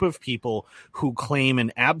a group of people who claim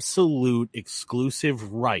an absolute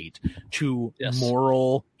exclusive right to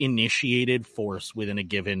moral initiated force within a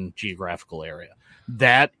given geographical area.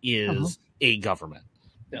 That is a government.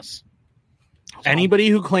 Yes. Anybody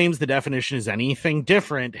who claims the definition is anything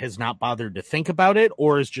different has not bothered to think about it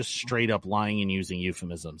or is just straight up lying and using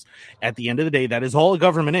euphemisms. At the end of the day, that is all a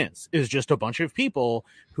government is just a bunch of people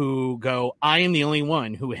who go, I am the only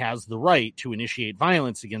one who has the right to initiate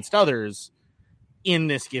violence against others in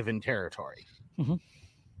this given territory. Mm-hmm.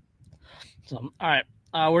 So, all right.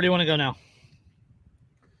 Where do you want to go now?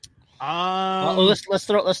 Let's go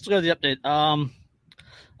to the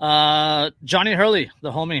update. Johnny Hurley,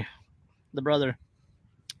 the homie. The brother,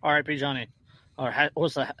 R.I.P. Johnny, or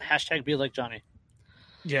what's the hashtag? Be like Johnny.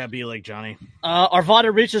 Yeah, be like Johnny.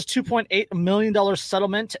 Arvada reaches $2.8 million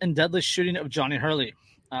settlement in deadly shooting of Johnny Hurley.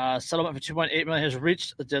 Settlement for $2.8 million has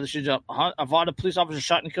reached the deadly shooting of Arvada police officer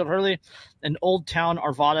shot and killed Hurley in Old Town,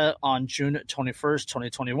 Arvada on June 21st,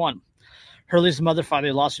 2021. Hurley's mother filed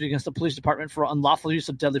a lawsuit against the police department for unlawful use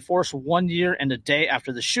of deadly force 1 year and a day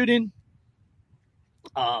after the shooting.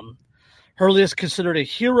 Hurley is considered a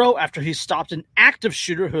hero after he stopped an active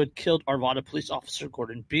shooter who had killed Arvada police officer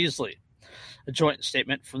Gordon Beasley. A joint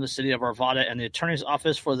statement from the city of Arvada and the attorney's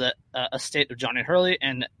office for the estate of Johnny Hurley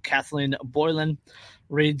and Kathleen Boylan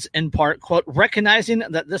reads in part, quote, recognizing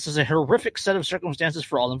that this is a horrific set of circumstances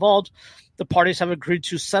for all involved, the parties have agreed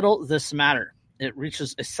to settle this matter. It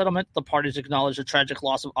reaches a settlement. The parties acknowledge the tragic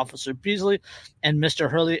loss of Officer Beasley and Mr.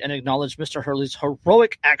 Hurley and acknowledge Mr. Hurley's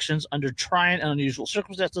heroic actions under trying and unusual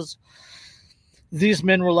circumstances. These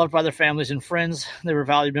men were loved by their families and friends. They were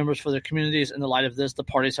valued members for their communities. In the light of this, the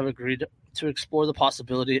parties have agreed to explore the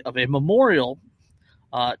possibility of a memorial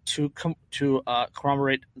to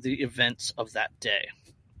commemorate the events of that day.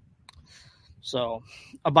 So,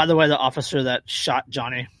 by the way, the officer that shot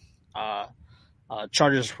Johnny,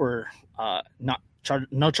 charges were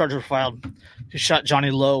no charges were filed. He shot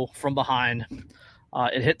Johnny low from behind.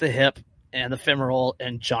 It hit the hip and the femoral,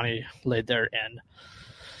 and Johnny laid there and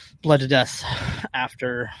bled to death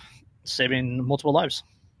after saving multiple lives.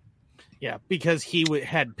 Yeah, because he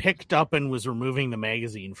had picked up and was removing the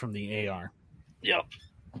magazine from the AR. Yep.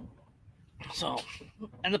 So,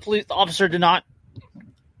 and the officer did not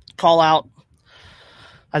call out.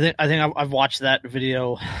 I think I've watched that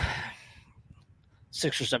video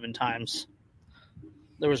 6 or 7 times.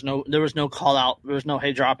 There was no call out. There was no,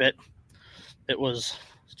 hey, drop it. It was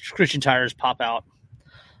screeching tires, pop out,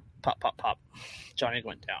 pop, pop, pop. Johnny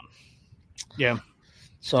went down. Yeah.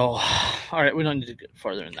 So, all right, we don't need to get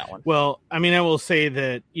further in that one. Well, I mean, I will say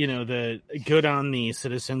that, the good on the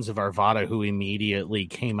citizens of Arvada who immediately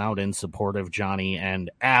came out in support of Johnny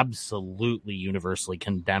and absolutely universally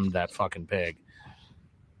condemned that fucking pig.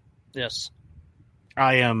 Yes.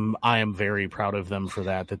 I am very proud of them for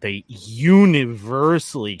that they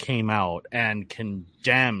universally came out and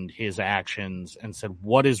condemned his actions and said,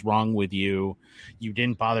 what is wrong with you? You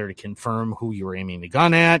didn't bother to confirm who you were aiming the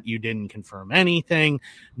gun at. You didn't confirm anything,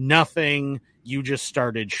 nothing. You just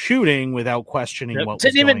started shooting without questioning what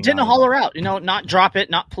was going on. Didn't holler out, not drop it,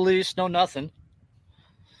 not police, no nothing.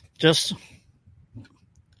 Just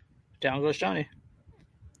down goes Johnny.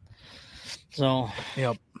 So,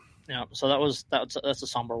 Yep. yeah. So that's a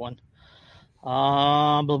somber one.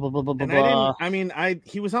 Blah, blah, blah, blah, And blah.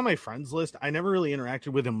 he was on my friends list. I never really interacted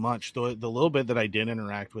with him much. The little bit that I did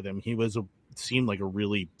interact with him, he seemed like a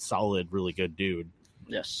really solid, really good dude.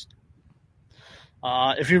 Yes.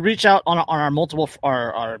 If you reach out on our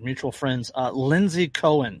mutual friends, Lindsay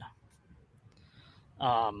Cohen,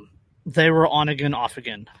 they were on again, off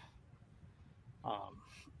again.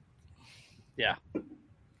 Yeah.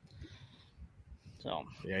 So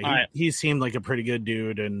yeah, he seemed like a pretty good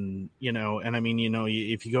dude, and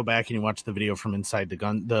if you go back and you watch the video from inside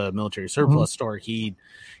the military surplus store, he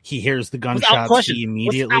hears the gunshots, he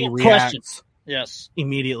immediately reacts. Yes.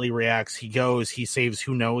 Immediately reacts. He goes, he saves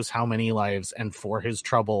who knows how many lives, and for his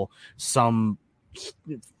trouble, some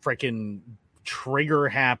freaking trigger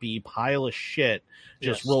happy pile of shit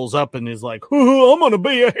just rolls up and is like, I'm gonna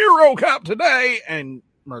be a hero cop today, and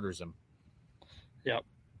murders him. Yep.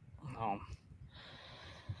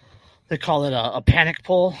 They call it a panic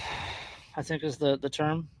pull, I think is the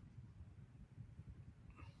term.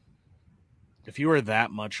 If you are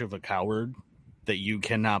that much of a coward that you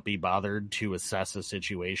cannot be bothered to assess a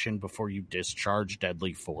situation before you discharge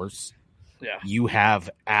deadly force, you have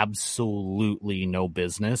absolutely no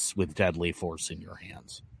business with deadly force in your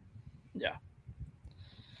hands. Yeah.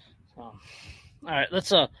 All right, let's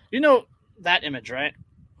that image, right?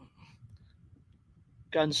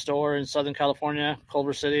 Gun store in Southern California,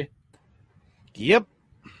 Culver City. Yep.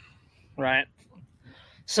 Right.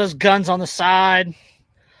 Says guns on the side.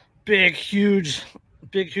 Big, huge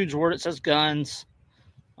word. It says guns.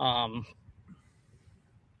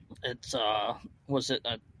 It's the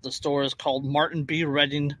store is called Martin B.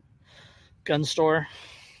 Redding Gun Store.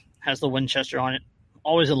 Has the Winchester on it.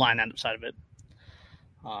 Always a line outside of it.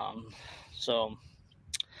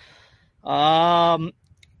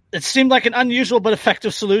 It seemed like an unusual but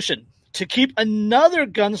effective solution. To keep another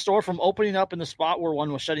gun store from opening up in the spot where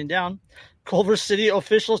one was shutting down, Culver City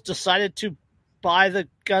officials decided to buy the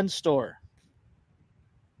gun store.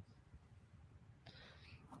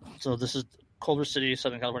 So this is Culver City,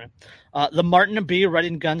 Southern California. The Martin B.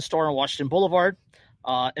 Redding Gun Store on Washington Boulevard,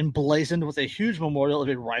 emblazoned with a huge memorial of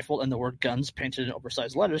a rifle and the word guns painted in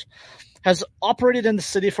oversized letters, has operated in the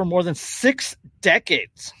city for more than 6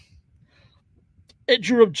 decades. It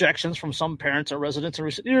drew objections from some parents and residents in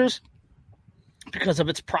recent years because of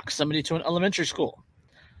its proximity to an elementary school.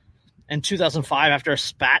 In 2005, after a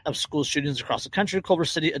spat of school shootings across the country, Culver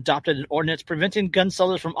City adopted an ordinance preventing gun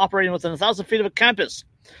sellers from operating within 1,000 feet of a campus.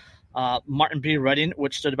 Martin B. Redding,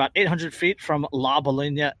 which stood about 800 feet from La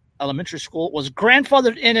Bolena Elementary School, was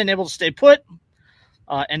grandfathered in and able to stay put,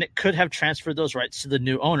 and it could have transferred those rights to the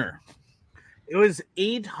new owner. It was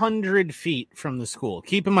 800 feet from the school.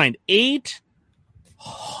 Keep in mind,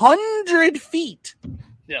 800 feet.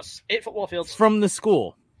 Yes, 8 football fields from the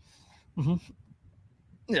school. Mm-hmm.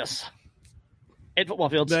 Yes, 8 football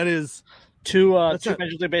fields. That is two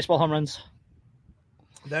Major League Baseball home runs.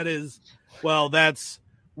 That is, that's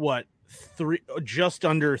what, just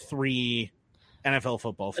under 3 NFL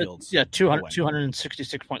football fields.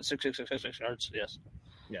 266.666 yards. Yes.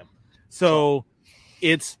 Yeah. So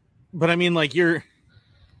it's, but I mean, like you're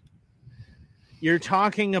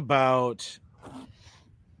talking about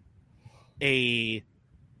a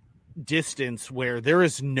distance where there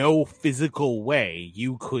is no physical way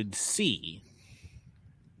you could see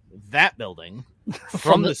that building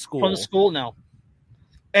from the school. From the school now.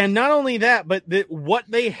 And not only that, but what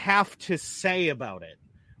they have to say about it,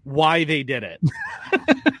 why they did it.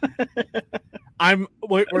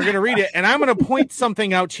 We're going to read it, and I'm going to point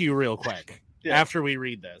something out to you real quick after we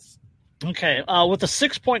read this. Okay. With a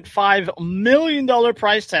 $6.5 million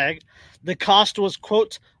price tag, the cost was,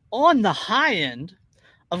 quote, on the high end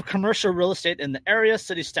of commercial real estate in the area,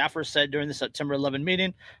 city staffers said during the September 11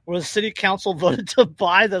 meeting, where the city council voted to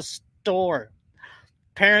buy the store.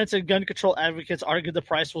 Parents and gun control advocates argued the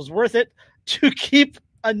price was worth it to keep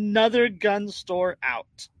another gun store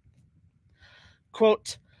out.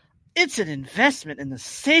 Quote, it's an investment in the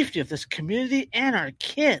safety of this community and our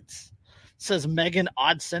kids, says Megan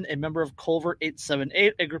Odson, a member of Culver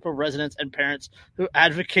 878, a group of residents and parents who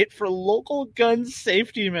advocate for local gun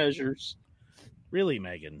safety measures. Really,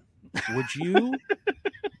 Megan,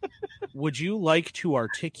 would you like to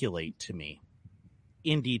articulate to me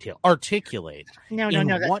in detail? Articulate. No.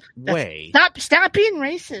 What way? Stop being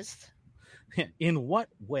racist. In what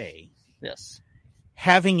way? Yes.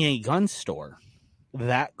 Having a gun store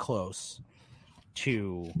that close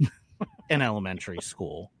to an elementary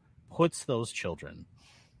school puts those children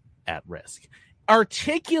at risk.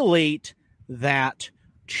 Articulate that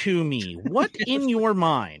to me. What in your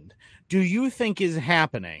mind do you think is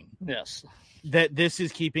happening? Yes. That this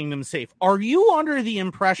is keeping them safe. Are you under the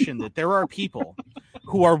impression that there are people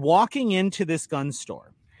who are walking into this gun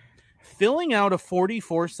store, filling out a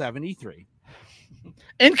 4473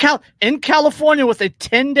 in California with a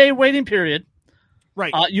 10-day waiting period?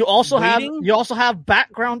 Right. You also have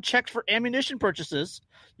background checks for ammunition purchases.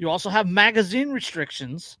 You also have magazine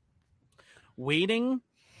restrictions. Waiting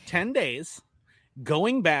 10 days,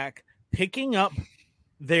 going back, picking up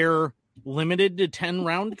their limited to 10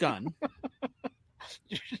 round gun,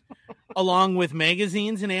 along with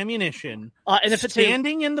magazines and ammunition, and if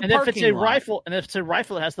standing in the parking lot. If it's a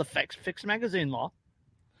rifle, it has the fixed magazine law.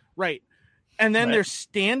 Right. And then they're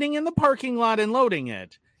standing in the parking lot and loading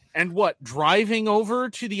it. And driving over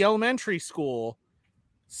to the elementary school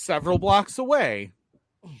several blocks away.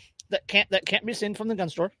 That can't be seen from the gun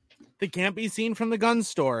store. That can't be seen from the gun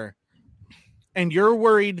store. And you're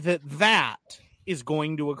worried that is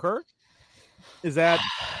going to occur? Is that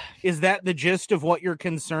the gist of what your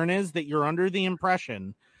concern is? That you're under the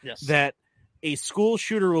impression that a school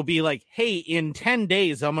shooter will be like, hey, in 10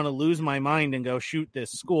 days, I'm going to lose my mind and go shoot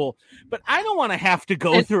this school. But I don't want to have to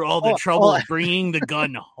go through all the trouble of bringing the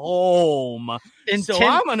gun home. I'm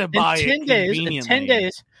going to buy it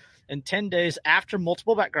conveniently. In 10 days after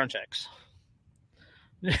multiple background checks.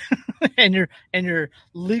 and your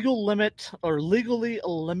legal limit or legally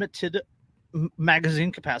limited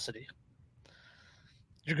magazine capacity.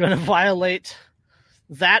 You're going to violate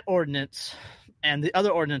that ordinance and the other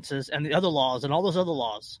ordinances and the other laws and all those other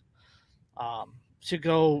laws to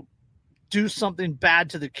go do something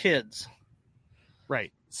bad to the kids.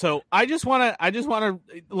 Right. So I just want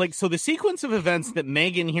to so the sequence of events that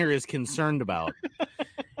Megan here is concerned about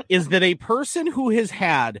is that a person who has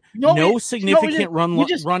had significant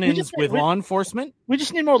run-ins with law enforcement. We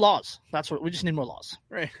just need more laws. We just need more laws.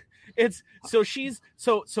 Right. So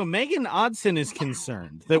Megan Odson is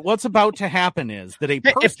concerned that what's about to happen is that a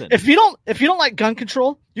person, if you don't like gun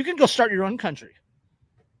control, you can go start your own country.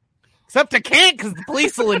 Except I can't because the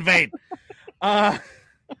police will invade. But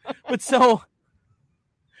so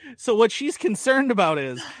what she's concerned about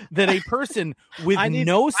is that a person with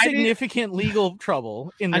significant legal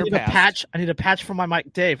trouble in their past. I need a patch for my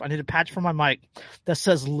mic, Dave. I need a patch for my mic that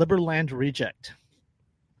says Liberland Reject.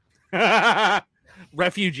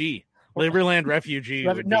 Refugee. Liberland refugee.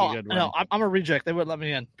 No, I'm a reject. They wouldn't let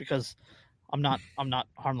me in because I'm not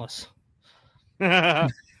harmless.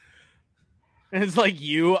 It's like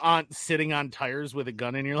you sitting on tires with a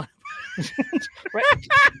gun in your lap. Right.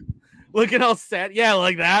 Looking all sad. Yeah,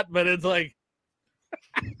 like that, but it's like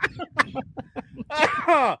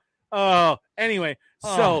anyway.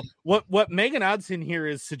 So what Megan Odson here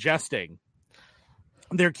is suggesting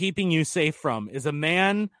they're keeping you safe from is a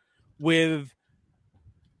man with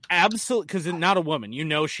absolute, because not a woman.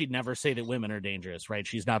 She'd never say that women are dangerous, right?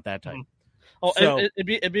 She's not that type.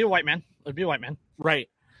 It'd be a white man. It'd be a white man, right?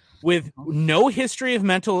 With no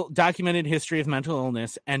documented history of mental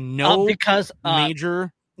illness and no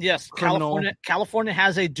major. Yes, criminal. California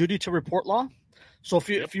has a duty to report law. So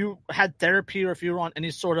if you had therapy or if you were on any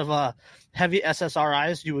sort of heavy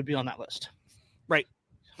SSRIs, you would be on that list. Right.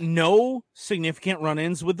 No significant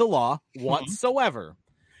run-ins with the law whatsoever.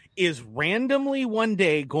 Is randomly one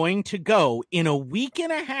day going to go in a week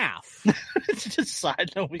and a half.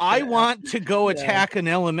 I want to go attack an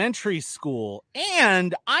elementary school,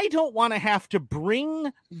 and I don't want to have to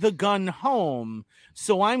bring the gun home,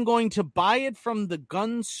 so I'm going to buy it from the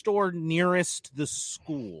gun store nearest the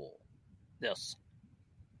school. Yes.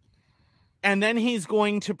 And then he's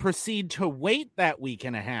going to proceed to wait that week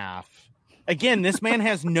and a half. Again, this man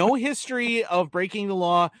has no history of breaking the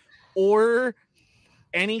law or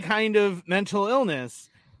any kind of mental illness,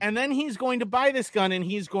 and then he's going to buy this gun and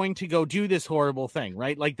he's going to go do this horrible thing,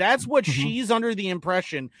 right? Like that's what she's under the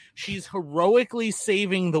impression she's heroically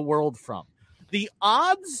saving the world from. The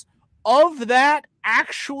odds of that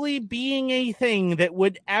actually being a thing that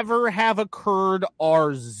would ever have occurred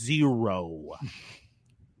are 0.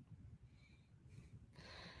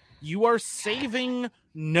 You are saving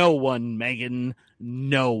no one, Megan.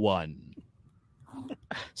 No one.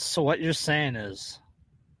 So what you're saying is,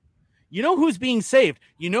 you know who's being saved?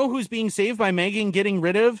 You know who's being saved by Megan getting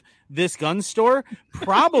rid of this gun store?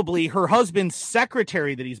 Probably her husband's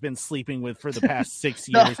secretary that he's been sleeping with for the past 6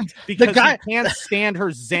 years because he can't stand her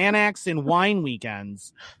Xanax and wine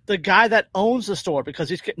weekends. The guy that owns the store because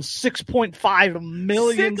he's getting $6.5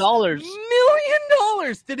 million. $6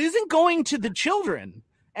 million that isn't going to the children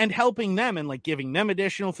and helping them and like giving them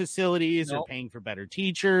additional facilities or paying for better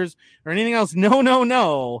teachers or anything else.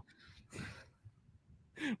 No.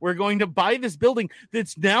 We're going to buy this building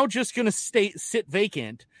that's now just going to sit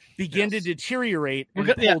vacant, begin to deteriorate, and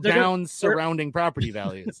pull down surrounding property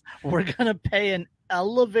values. We're going to pay an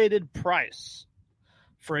elevated price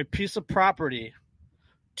for a piece of property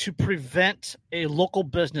to prevent a local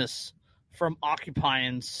business from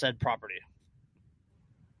occupying said property.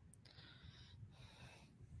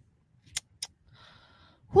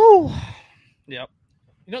 Whew. Yep.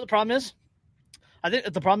 You know what the problem is? I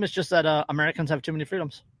think the problem is just that Americans have too many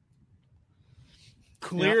freedoms.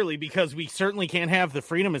 Clearly, because we certainly can't have the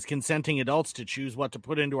freedom as consenting adults to choose what to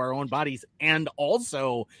put into our own bodies and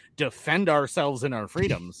also defend ourselves and our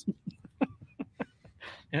freedoms.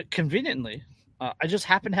 Conveniently, I just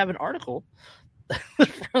happen to have an article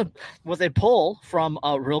with a poll from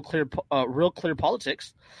Real Clear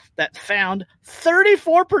Politics that found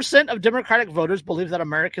 34% of Democratic voters believe that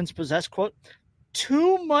Americans possess, quote,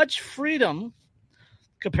 too much freedom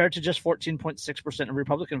compared to just 14.6% of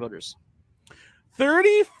Republican voters.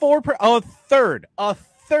 34%, a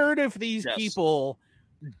third of these people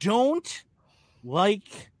don't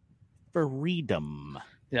like freedom.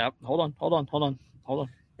 Yeah, hold on.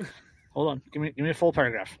 Give me a full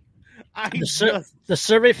paragraph. The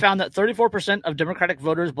survey found that 34% of Democratic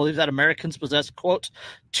voters believe that Americans possess, quote,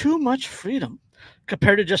 too much freedom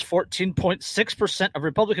compared to just 14.6% of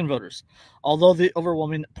Republican voters. Although the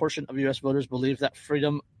overwhelming portion of U.S. voters believe that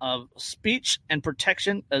freedom of speech and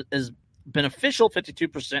protection is beneficial,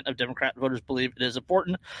 52% of Democrat voters believe it is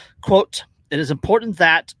important, quote, it is important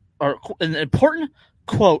that, or an important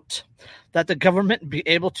quote, that the government be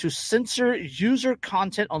able to censor user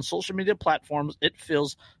content on social media platforms it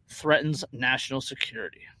feels threatens national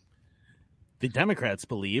security. The Democrats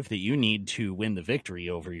believe that you need to win the victory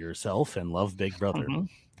over yourself and love Big Brother. Mm-hmm.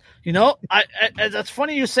 You know, I that's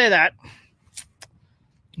funny you say that,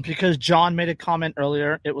 because John made a comment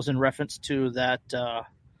earlier. It was in reference to that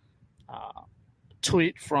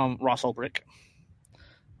tweet from Ross Ulbricht.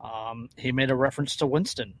 He made a reference to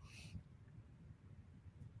Winston.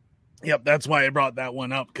 Yep, that's why I brought that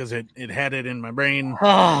one up, because it had it in my brain.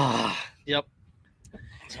 Yep.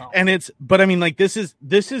 And but I mean, like, this is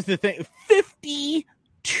the thing.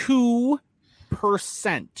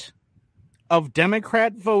 52% of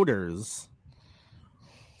Democrat voters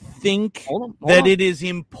think that it is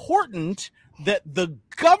important that the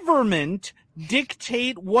government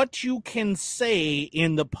dictate what you can say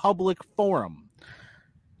in the public forum.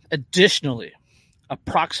 Additionally,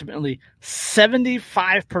 approximately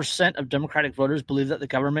 75% of Democratic voters believe that the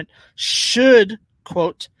government should,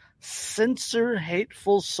 quote, censor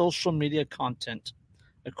hateful social media content,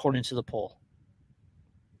 according to the poll.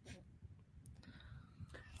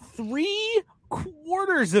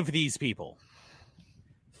 3/4 of these people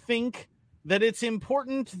think that it's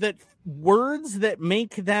important that words that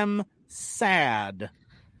make them sad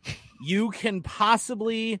you can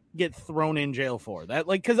possibly get thrown in jail for. That,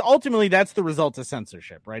 like, because ultimately that's the result of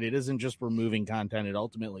censorship, right? It isn't just removing content. It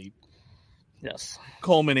ultimately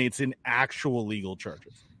culminates in actual legal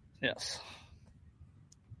charges. Yes.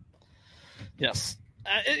 You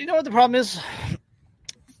know what the problem is?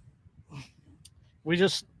 We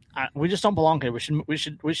just don't belong here. We should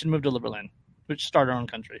move to Liberland. We should start our own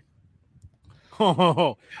country.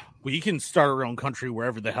 Oh, we can start our own country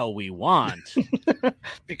wherever the hell we want.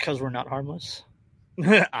 Because we're not harmless.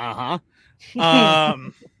 And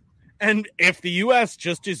if the U.S.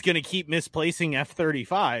 just is going to keep misplacing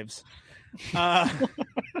F-35s.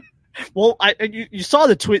 Well, you saw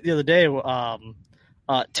the tweet the other day,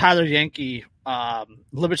 Tyler Yankee,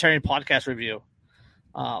 Libertarian Podcast Review.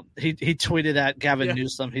 He tweeted at Gavin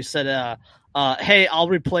Newsom. He said, "Hey, I'll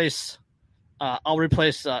replace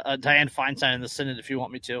Dianne Feinstein in the Senate if you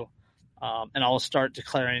want me to, and I'll start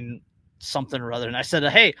declaring something or other." And I said,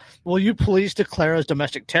 "Hey, will you please declare us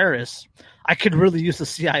domestic terrorists? I could really use the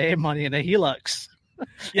CIA money in a helix."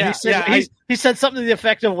 He said something to the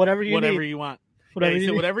effect of whatever you want.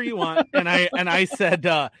 Whatever you want. And I said,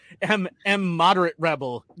 M moderate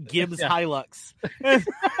rebel Gibbs Hilux.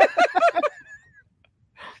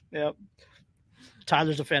 Yep.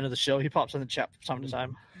 Tyler's a fan of the show. He pops in the chat from time to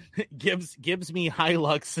time. Gives me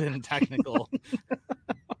Hilux and technical.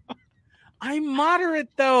 I'm moderate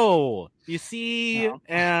though, you see,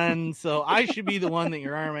 and so I should be the one that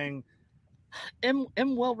you're arming.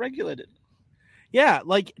 I'm well regulated. Yeah,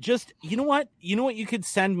 like, just, you know what you could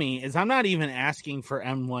send me is, I'm not even asking for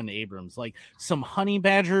M1 Abrams, like some honey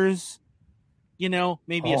badgers,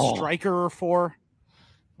 maybe a Striker or 4,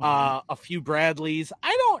 a few Bradleys.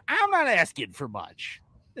 I'm not asking for much.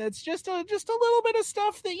 It's just a little bit of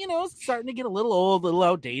stuff that, is starting to get a little old, a little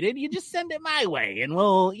outdated. You just send it my way and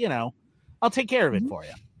we'll, I'll take care of it for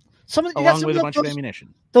you. Some of along with a bunch of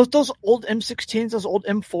ammunition. Those old M16s, those old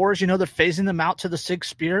M4s, they're phasing them out to the SIG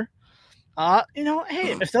Spear. Hey,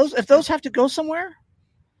 if those have to go somewhere,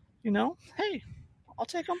 hey, I'll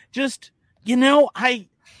take them. Just, I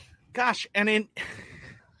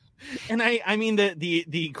mean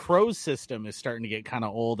the Crows system is starting to get kind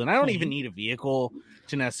of old, and I don't even need a vehicle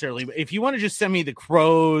to necessarily. But if you want to just send me the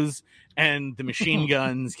Crows and the machine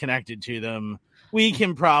guns connected to them, we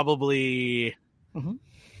can probably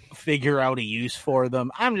figure out a use for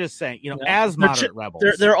them. I'm just saying, as moderate rebels,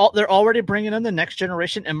 they're already bringing in the next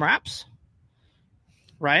generation MRAPs,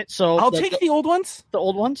 right? So I'll take the old ones. The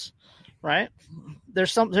old ones, right?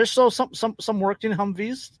 There's some working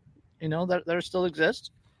Humvees, that still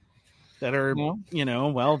exist. That are, well,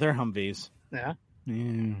 they're Humvees. Yeah.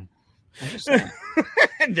 They're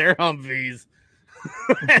Humvees.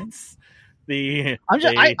 That's the.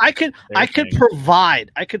 I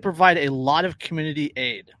could provide a lot of community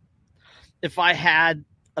aid if I had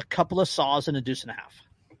a couple of saws and a deuce and a half.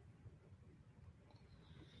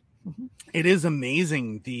 It is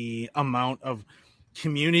amazing the amount of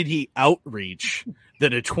community outreach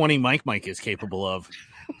that a 20 mic is capable of.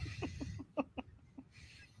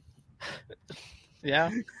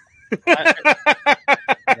 Yeah.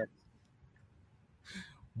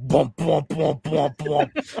 Bump, bump, bump, bump,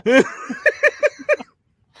 bump.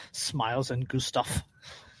 Smiles and Gustav.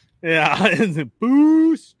 Yeah.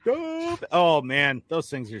 Gustav. Oh, man. Those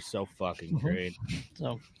things are so fucking great. So,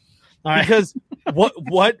 all right. Because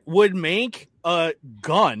what would make a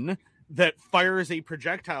gun that fires a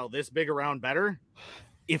projectile this big around better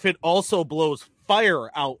if it also blows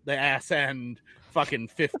fire out the ass end fucking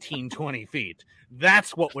 15, 20 feet?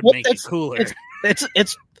 That's what would make it cooler.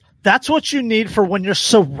 That's what you need for when you're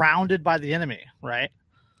surrounded by the enemy, right?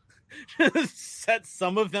 Set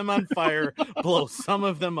some of them on fire, blow some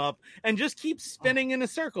of them up, and just keep spinning in a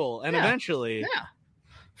circle. And eventually,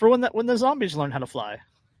 for when the zombies learn how to fly.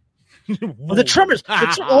 Well, the Tremors.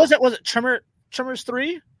 Was it Tremors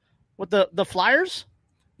 3 with the flyers?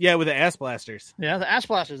 Yeah, with the ass blasters. Yeah, the ass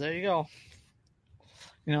blasters. There you go.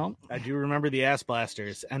 I do remember the ass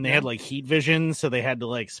blasters, and they had like heat vision, so they had to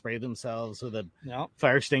like spray themselves with a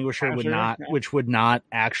fire extinguisher. Which would not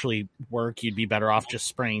actually work. You'd be better off just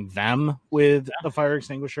spraying them with a fire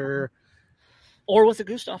extinguisher, or with a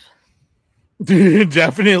Gustav.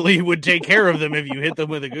 Definitely would take care of them if you hit them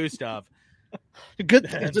with a Gustav. It's a good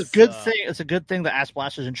thing. It's a good thing that ass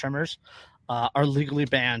blasters and Tremors are legally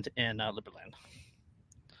banned in Liberland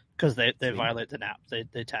because they violate the NAP.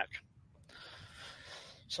 They tack.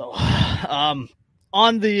 So,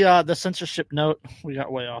 on the censorship note, we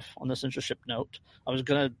got way off on the censorship note. I was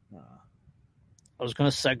gonna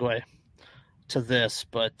segue to this,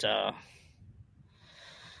 but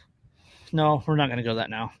no, we're not gonna go that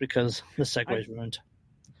now because the segue is ruined.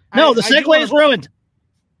 No, the segue is ruined.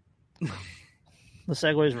 The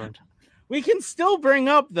segue is ruined. We can still bring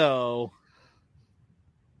up though.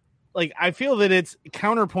 Like, I feel that it's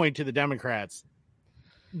counterpoint to the Democrats.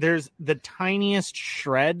 There's the tiniest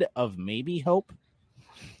shred of maybe hope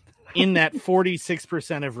in that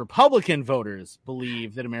 46% of Republican voters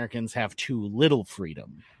believe that Americans have too little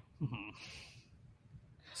freedom. Mm-hmm.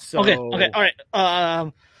 So, okay, all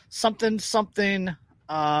right. Something.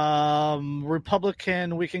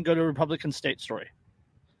 Republican. We can go to Republican state story.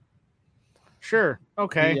 Sure.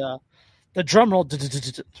 Okay. The drum roll.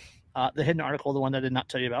 The hidden article, the one that I did not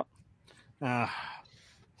tell you about.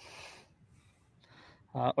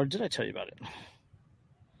 Or did I tell you about it?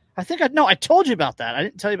 I think I told you about that. I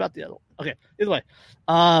didn't tell you about the other one. Okay, either way.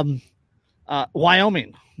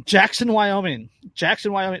 Wyoming. Jackson, Wyoming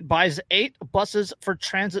buys 8 buses for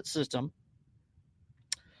transit system.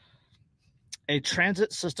 A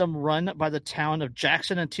transit system run by the town of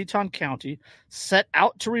Jackson in Teton County set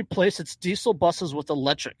out to replace its diesel buses with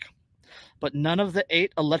electric. But none of the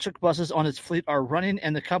 8 electric buses on its fleet are running,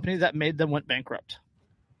 and the company that made them went bankrupt.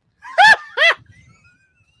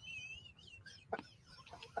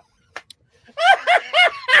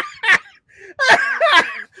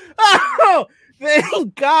 Oh,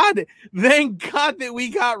 thank God that we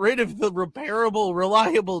got rid of the repairable,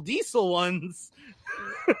 reliable diesel ones.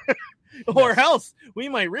 Or else we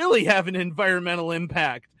might really have an environmental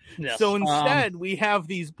impact. Yes. So instead, we have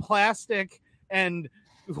these plastic and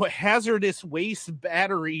hazardous waste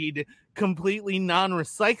batteried, completely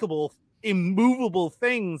non-recyclable, immovable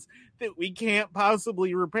things that we can't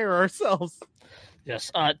possibly repair ourselves.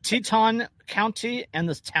 Yes. Teton County and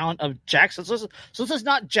the town of Jackson. So this is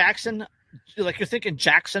not Jackson, like you're thinking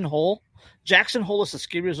Jackson Hole. Jackson Hole is a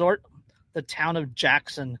ski resort. The town of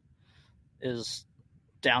Jackson is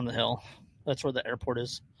down the hill. That's where the airport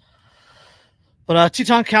is. But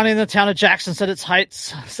Teton County and the town of Jackson set its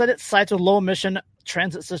sights a low emission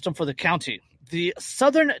transit system for the county. The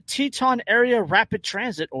Southern Teton Area Rapid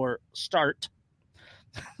Transit, or START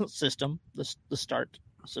system, the START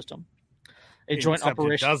system, a joint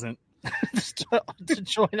operation. It doesn't. The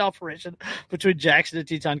joint operation between Jackson and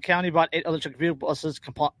Teton County bought 8 electric vehicle buses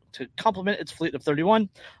to complement its fleet of 31,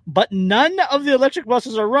 but none of the electric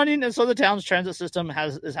buses are running, and so the town's transit system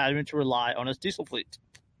is having to rely on its diesel fleet.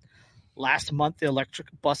 Last month, the electric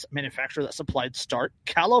bus manufacturer that supplied START,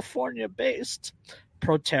 California-based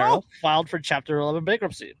Proterra, filed for Chapter 11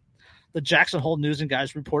 bankruptcy. The Jackson Hole News and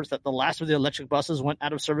Guys reports that the last of the electric buses went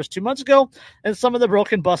out of service 2 months ago, and some of the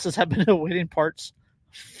broken buses have been awaiting parts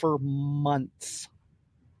for months.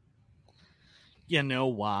 You know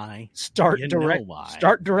why? START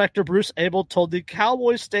director Bruce Abel told the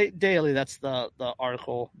Cowboy State Daily, that's the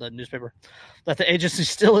article, the newspaper, that the agency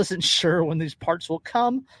still isn't sure when these parts will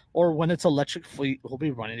come or when its electric fleet will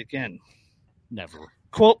be running again. Never.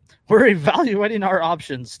 Quote, we're evaluating our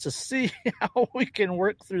options to see how we can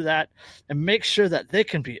work through that and make sure that they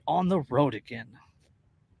can be on the road again.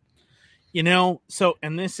 You know, so,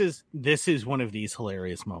 and this is one of these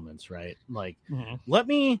hilarious moments, right? Like, let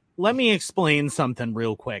me explain something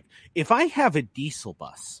real quick. If I have a diesel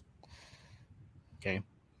bus, okay,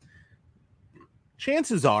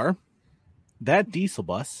 chances are that diesel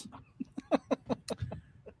bus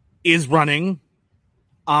is running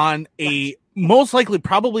on a most likely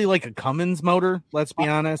probably like a Cummins motor. Let's be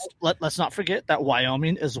honest. Let's not forget that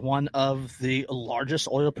Wyoming is one of the largest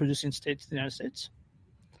oil producing states in the United States.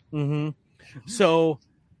 So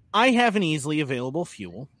I have an easily available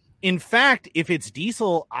fuel. In fact, if it's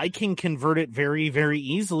diesel, I can convert it very, very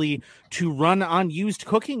easily to run on used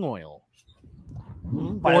cooking oil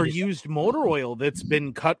or used motor oil that's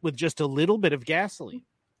been cut with just a little bit of gasoline.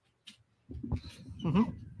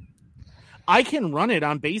 I can run it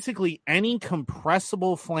on basically any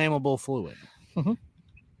compressible, flammable fluid.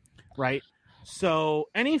 Right? So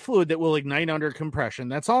any fluid that will ignite under compression,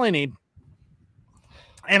 that's all I need.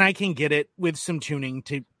 And I can get it with some tuning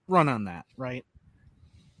to run on that, right?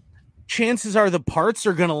 Chances are the parts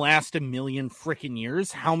are going to last 1 million freaking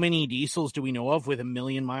years. How many diesels do we know of with 1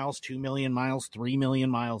 million miles, 2 million miles, 3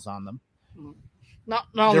 million miles on them? Not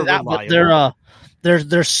only that, reliable. But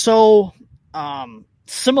they're so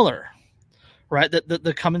similar, right?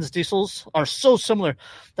 The Cummins diesels are so similar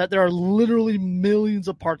that there are literally millions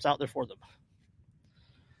of parts out there for them.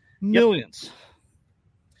 Millions. Yep.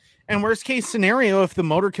 And worst case scenario, if the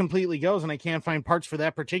motor completely goes and I can't find parts for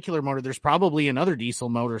that particular motor, there's probably another diesel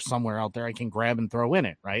motor somewhere out there I can grab and throw in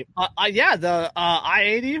it, right? The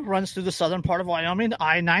I-80 runs through the southern part of Wyoming.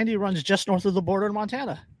 I-90 runs just north of the border in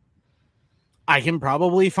Montana. I can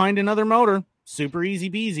probably find another motor. Super easy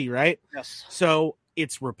peasy, right? Yes. So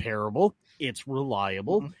it's repairable. It's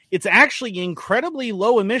reliable. It's actually incredibly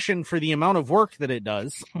low emission for the amount of work that it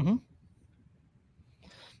does.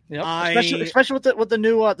 Yep. Especially with the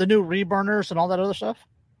new reburners and all that other stuff.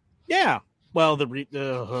 Yeah. Well, don't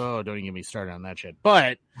even get me started on that shit.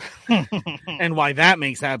 But and why that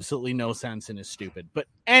makes absolutely no sense and is stupid. But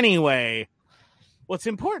anyway, what's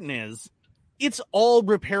important is it's all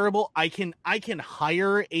repairable. I can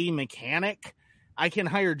hire a mechanic. I can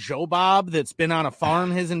hire Joe Bob that's been on a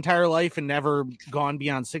farm his entire life and never gone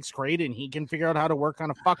beyond 6th grade, and he can figure out how to work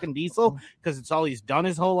on a fucking diesel because it's all he's done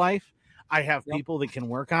his whole life. I have people that can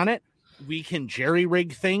work on it. We can jerry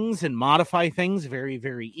rig things and modify things very,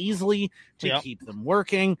 very easily to keep them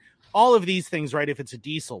working. All of these things, right? If it's a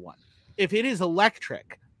diesel one. If it is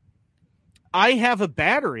electric, I have a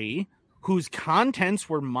battery whose contents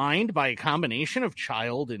were mined by a combination of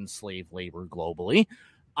child and slave labor globally.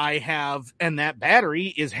 And that battery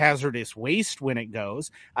is hazardous waste when it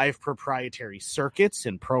goes. I have proprietary circuits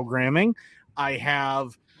and programming. I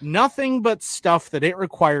have nothing but stuff that it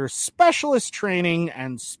requires specialist training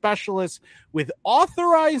and specialists with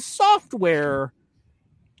authorized software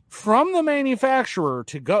from the manufacturer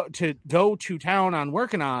to go to town on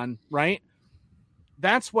working on, right?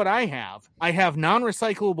 That's what I have. I have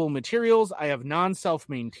non-recyclable materials. I have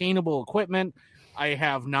non-self-maintainable equipment. I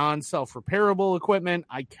have non-self-repairable equipment.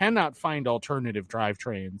 I cannot find alternative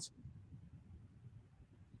drivetrains.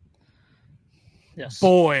 Yes.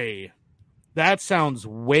 Boy, that sounds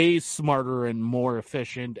way smarter and more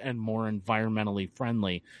efficient and more environmentally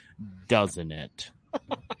friendly, doesn't it?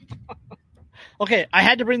 Okay, I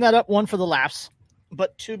had to bring that up, one, for the laughs,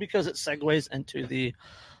 but two, because it segues into the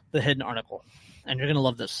hidden article. And you're going to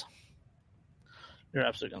love this. You're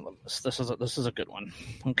absolutely going to love this. This is a good one.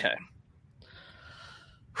 Okay.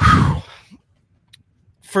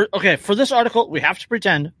 For this article, we have to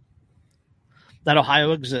pretend that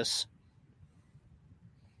Ohio exists.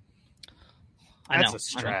 That's a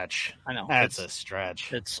stretch. I know. That's a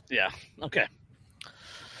stretch. It's okay.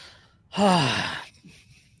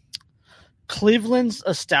 Cleveland's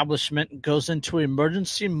establishment goes into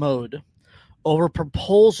emergency mode over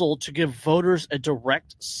proposal to give voters a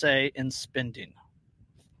direct say in spending.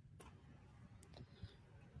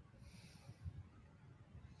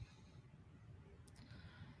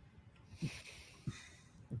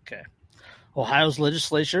 Okay. Ohio's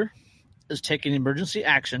legislature is taking emergency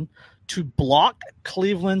action to block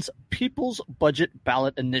Cleveland's People's Budget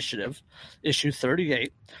Ballot Initiative, Issue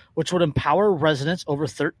 38, which would empower residents over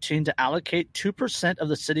 13 to allocate 2% of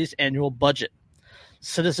the city's annual budget.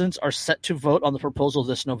 Citizens are set to vote on the proposal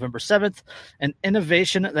this November 7th, an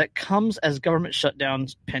innovation that comes as government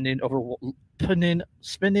shutdowns pending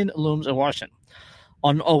spending looms in Washington.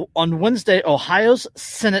 On Wednesday, Ohio's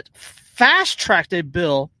Senate fast-tracked a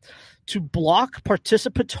bill to block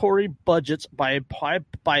participatory budgets by a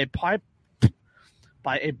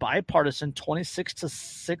bipartisan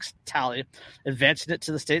 26-6 tally, advancing it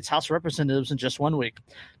to the state's House of Representatives in just 1 week.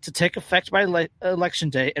 To take effect by Election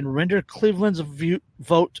Day and render Cleveland's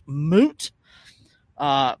vote moot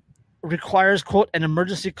requires, quote, an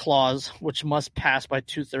emergency clause, which must pass by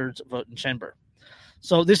 2/3 vote in chamber.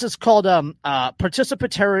 So this is called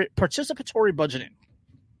participatory budgeting.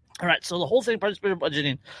 All right, so the whole thing, participatory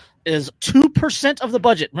budgeting, is 2% of the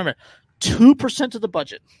budget. Remember, 2% of the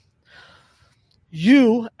budget.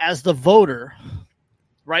 You, as the voter,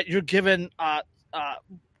 right, you're given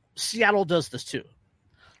Seattle does this too.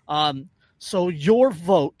 So your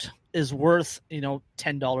vote is worth,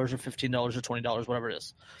 $10 or $15 or $20, whatever it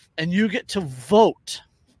is. And you get to vote.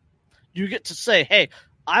 You get to say, hey,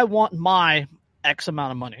 I want my X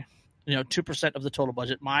amount of money, 2% of the total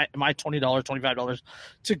budget, my $20, $25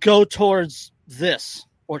 to go towards this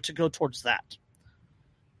or to go towards that.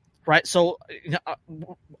 Right. So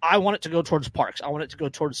I want it to go towards parks. I want it to go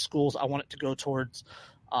towards schools. I want it to go towards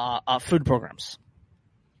food programs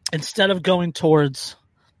instead of going towards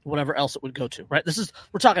whatever else it would go to. Right.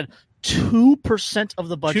 We're talking 2% of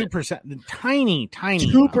the budget, 2%, tiny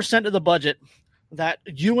 2% of the budget that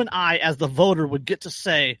you and I, as the voter, would get to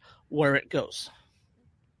say where it goes.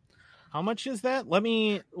 How much is that?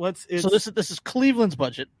 So this is Cleveland's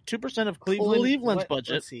budget. 2% of Cleveland's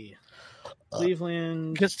budget. Let's see.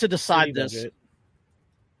 Cleveland gets to decide this. Budget.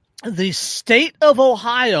 The state of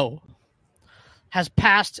Ohio has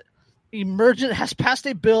passed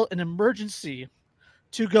a bill in emergency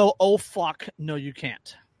to go, oh fuck, no you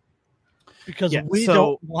can't. Because we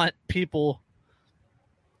don't want people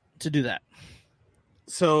to do that.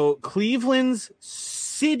 So Cleveland's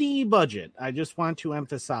city budget, I just want to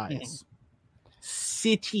emphasize,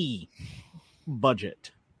 city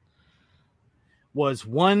budget was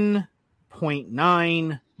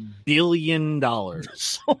 $1.9 billion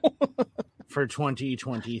for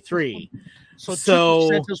 2023. So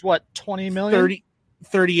 2% is what, 20 million?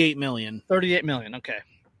 38 million. 38 million, okay.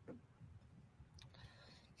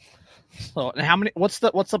 So how many? What's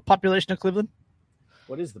the population of Cleveland?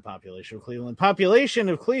 What is the population of Cleveland? Population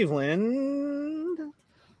of Cleveland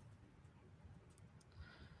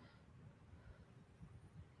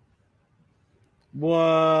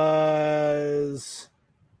was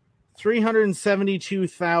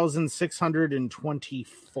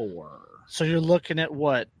 372,624. So you're looking at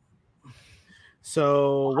what?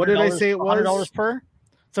 So what did I say it was? $100 per?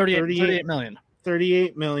 38 million.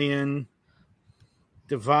 38 million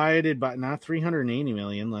divided by not 380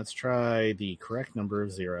 million. Let's try the correct number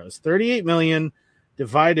of zeros. 38 million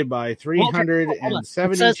divided by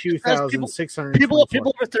 372,600 people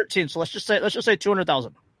over 13. So let's just say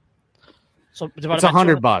 200,000. So divided by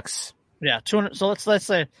 $100. Yeah, 200. So let's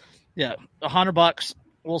say, yeah, $100.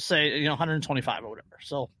 We'll say 125 or whatever.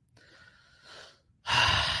 So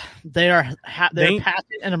they're passing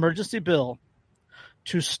an emergency bill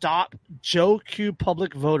to stop Joe Q.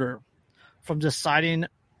 Public Voter from deciding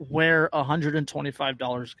where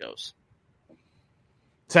 $125 goes.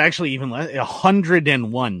 It's actually even less,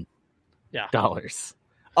 $101. Yeah.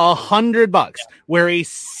 $100, where a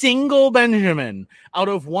single Benjamin out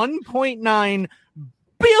of 1.9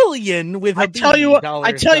 billion with I tell you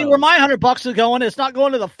where my $100 is going. It's not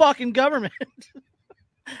going to the fucking government.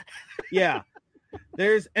 Yeah.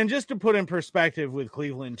 And just to put in perspective with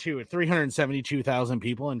Cleveland too, at 372,000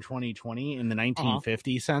 people in 2020 in the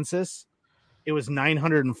 1950 census, it was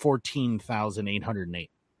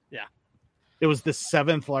 914,808. Yeah. It was the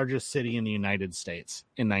 7th largest city in the United States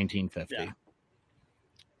in 1950.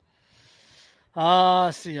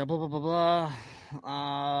 Yeah. See, blah, blah, blah,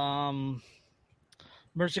 blah.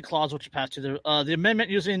 mercy clause, which passed to the amendment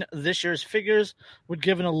using this year's figures would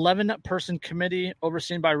give an 11-person committee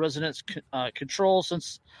overseen by residents control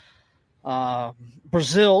since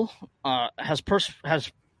Brazil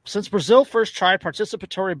since Brazil first tried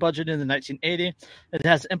participatory budgeting in the 1980, it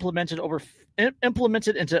has implemented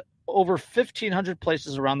into over 1,500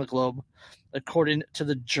 places around the globe, according to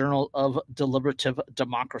the Journal of Deliberative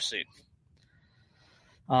Democracy.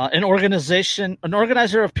 An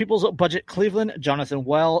organizer of People's Budget Cleveland, Jonathan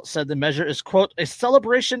Well, said the measure is, quote, a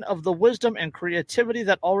celebration of the wisdom and creativity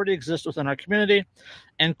that already exists within our community,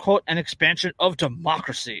 and, quote, an expansion of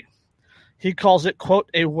democracy. He calls it, quote,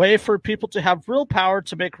 a way for people to have real power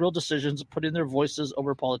to make real decisions, putting their voices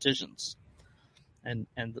over politicians. And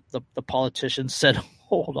the politicians said,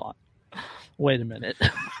 hold on, wait a minute.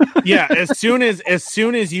 Yeah, as soon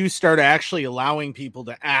as you start actually allowing people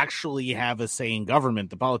to actually have a say in government,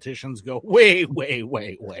 the politicians go, wait.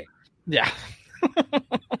 Yeah.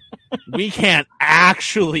 We can't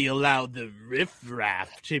actually allow the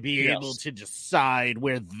riffraff to be able to decide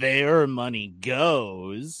where their money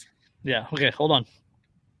goes. Yeah. Okay. Hold on.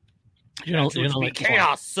 You're gonna like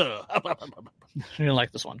chaos, sir. You're gonna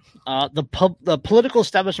like this one. The political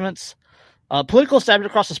establishment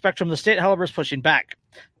across the spectrum of the state, however, is pushing back.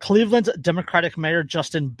 Cleveland's Democratic Mayor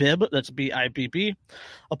Justin Bibb, that's B-I-B-B,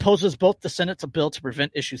 opposes both the Senate's bill to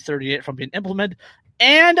prevent Issue 38 from being implemented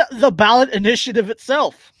and the ballot initiative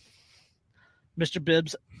itself. Mr.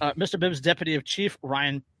 Bibb's deputy of chief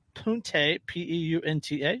Ryan Punte,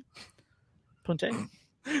 P-E-U-N-T-A, Punte.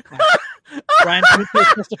 Ryan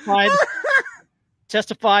Punte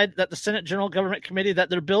testified that the Senate General Government Committee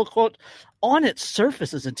that their bill, quote, on its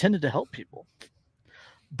surface is intended to help people,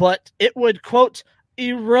 but it would, quote,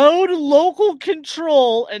 erode local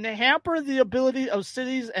control and hamper the ability of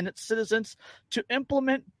cities and its citizens to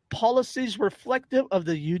implement policies reflective of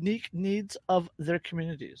the unique needs of their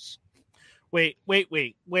communities. Wait,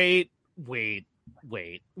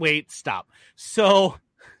 stop. So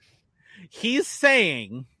he's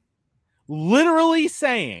literally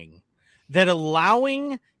saying that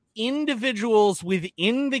allowing individuals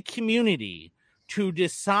within the community to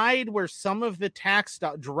decide where some of the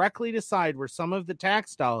directly decide where some of the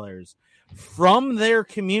tax dollars from their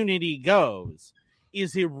community goes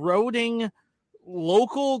is eroding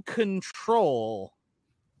local control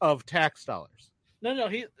of tax dollars. No,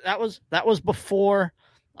 that was before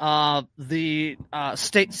the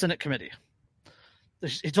state Senate committee.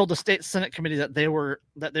 He told the state Senate committee that they were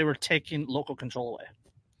taking local control away.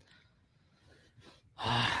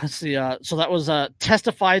 Let's see. So that was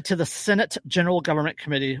testified to the Senate General Government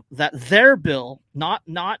Committee that their bill, not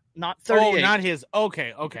 38. Oh, not his.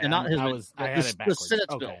 Okay. Not his. I had it backwards. The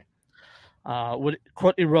Senate's bill would,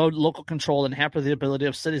 quote, erode local control and hamper the ability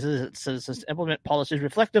of citizens to implement policies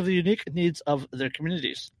reflective of the unique needs of their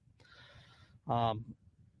communities.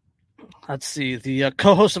 Let's see. The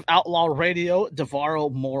co-host of Outlaw Radio,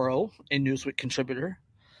 Devarro Moro, a Newsweek contributor,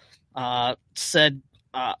 said,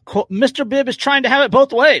 quote, Mr. Bibb is trying to have it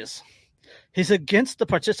both ways. He's against the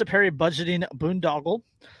participatory budgeting boondoggle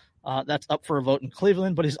that's up for a vote in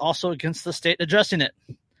Cleveland, but he's also against the state addressing it.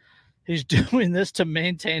 He's doing this to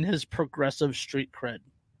maintain his progressive street cred.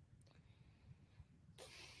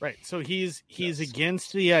 Right. So he's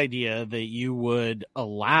against the idea that you would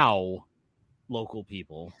allow local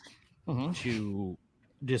people to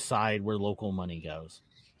decide where local money goes.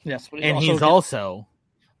 Yes. But he's also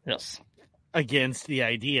yes, against the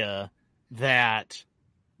idea that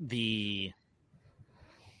the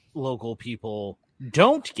local people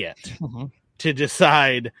don't get to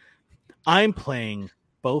decide. I'm playing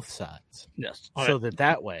both sides. Yes. So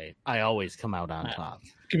that way I always come out on top.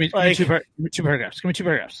 Give me two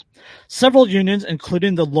paragraphs. Several unions,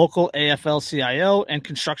 including the local AFL-CIO and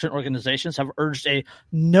construction organizations, have urged a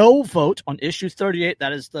no vote on issue 38.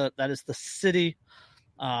 That is the city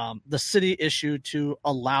issue to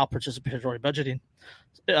allow participatory budgeting.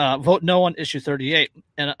 Vote no on issue 38.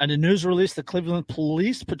 And in a news release, the Cleveland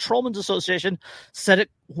Police Patrolmen's Association said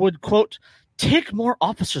it would, quote, take more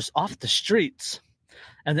officers off the streets.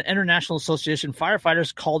 And the International Association of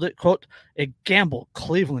Firefighters called it, quote, a gamble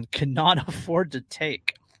Cleveland cannot afford to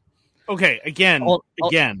take. Okay, again,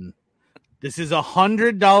 this is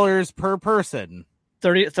 $100 per person.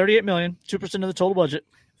 38 million, 2% of the total budget.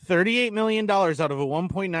 $38 million out of a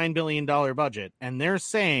 $1.9 billion budget. And they're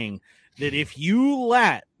saying that if you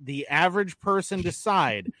let the average person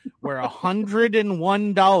decide where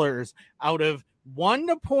 $101 out of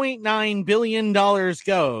 $1.9 billion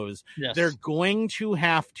goes, Yes. they're going to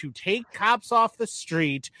have to take cops off the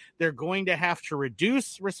street. They're going to have to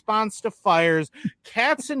reduce response to fires.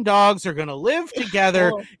 Cats and dogs are going to live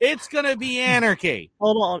together. It's going to be anarchy.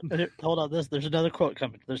 Hold on. There's another quote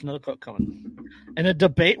coming. In a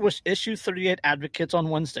debate with Issue 38 advocates on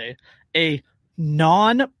Wednesday, a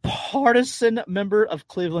nonpartisan member of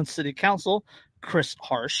Cleveland City Council, Chris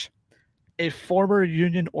Harsh, a former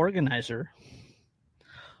union organizer,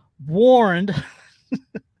 warned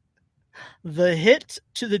the hit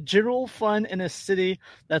to the general fund in a city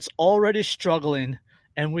that's already struggling,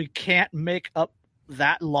 and we can't make up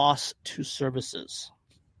that loss to services.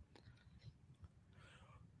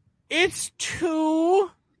 It's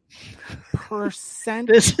 2%.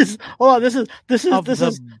 This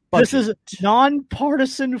is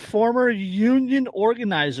nonpartisan former union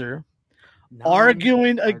organizer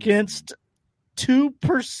arguing against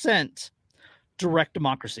 2% direct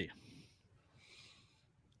democracy.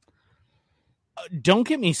 Don't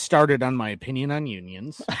get me started on my opinion on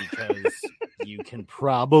unions, because you can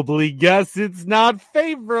probably guess it's not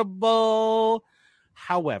favorable.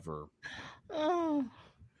 However,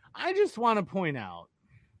 I just want to point out,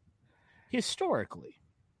 historically,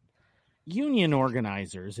 union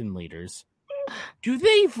organizers and leaders, do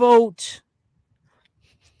they vote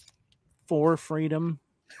for freedom?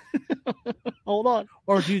 Hold on.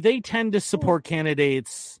 Or do they tend to support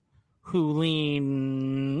candidates who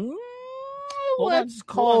lean, let's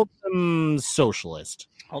call them socialist?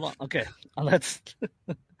 Hold on. Okay. Let's,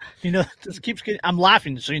 this keeps getting, I'm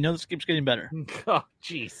laughing, so this keeps getting better. Oh,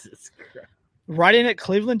 Jesus Christ. Writing at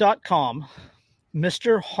Cleveland.com,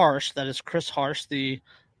 Mr. Harsh, that is Chris Harsh, the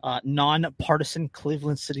nonpartisan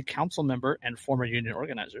Cleveland City Council member and former union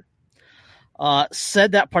organizer,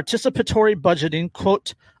 said that participatory budgeting,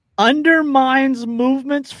 quote, undermines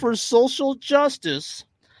movements for social justice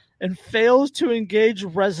and fails to engage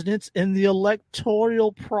residents in the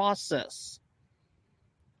electoral process.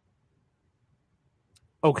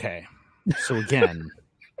 Okay. So again,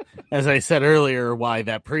 as I said earlier, why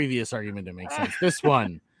that previous argument didn't make sense. This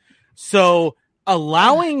one. So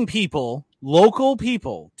allowing local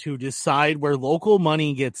people, to decide where local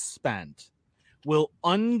money gets spent will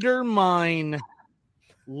undermine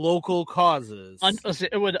local causes.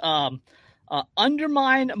 It would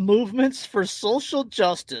undermine movements for social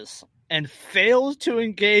justice and fails to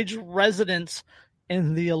engage residents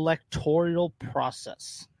in the electoral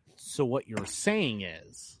process. So what you're saying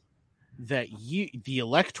is that the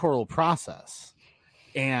electoral process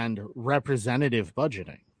and representative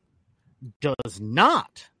budgeting does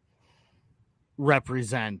not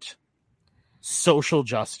represent social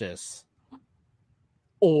justice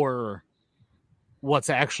or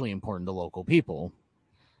what's actually important to local people,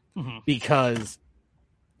 because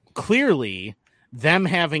clearly them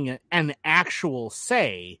having an actual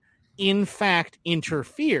say, in fact,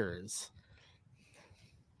 interferes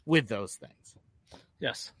with those things.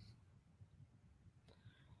 Yes.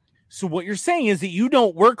 So what you're saying is that you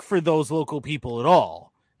don't work for those local people at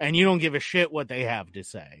all, and you don't give a shit what they have to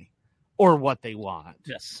say or what they want.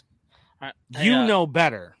 Yes. All right. You know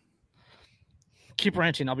better. Keep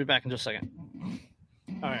ranting. I'll be back in just a second.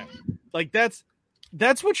 All right. Like that's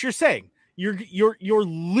what you're saying. You're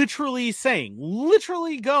literally saying,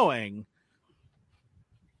 going,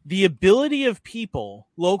 the ability of people,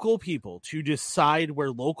 local people, to decide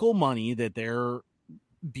where local money that they're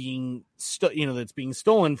being that's being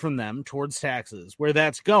stolen from them towards taxes, where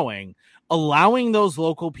that's going, allowing those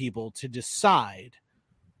local people to decide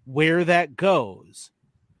where that goes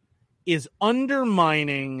is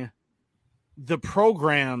undermining the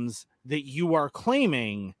programs that you are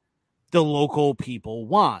claiming the local people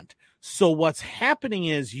want. So what's happening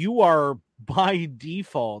is you are by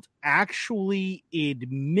default actually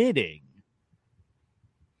admitting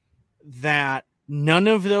that none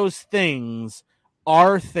of those things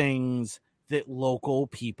are things that local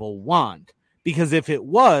people want. Because if it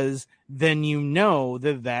was, then you know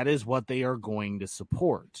that that is what they are going to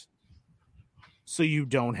support. So you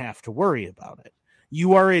don't have to worry about it.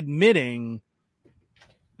 You are admitting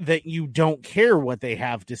that you don't care what they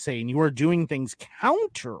have to say, and you are doing things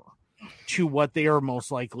counter to what they are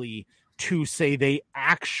most likely to say they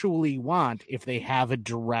actually want if they have a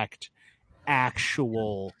direct,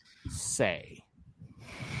 actual say.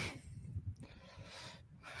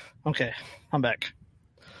 Okay, I'm back.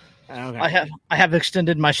 Okay. I have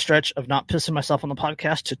extended my stretch of not pissing myself on the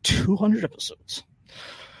podcast to 200 episodes.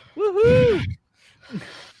 Woohoo!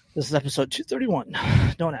 This is episode 231.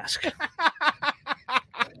 Don't ask.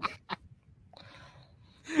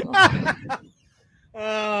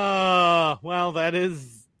 Well, that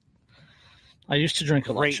is I used to drink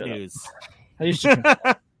a lot. Great news. I used to drink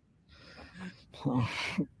a lot.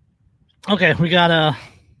 Okay, we got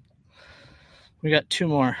two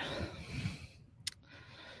more.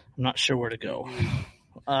 I'm not sure where to go.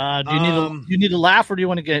 Do you need to laugh, or do we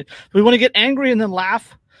want to get angry and then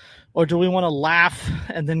laugh, or do we want to laugh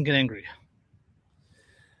and then get angry?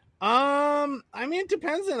 I mean, it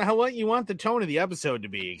depends on what you want the tone of the episode to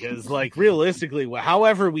be, because, like, realistically,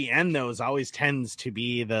 however we end those always tends to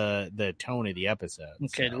be the tone of the episode.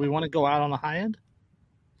 Okay, so. Do we want to go out on the high end?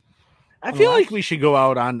 I feel like we should go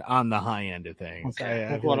out on the high end of things. Okay,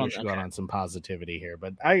 I feel like we should go out on some positivity here,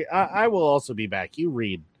 but I will also be back. You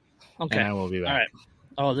read. Okay. And I will be back. All right.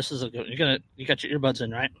 Oh, this is a good. You got your earbuds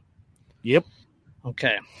in, right? Yep.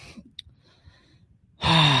 Okay.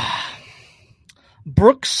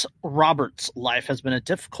 Brooks Roberts' life has been a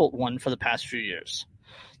difficult one for the past few years.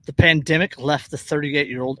 The pandemic left the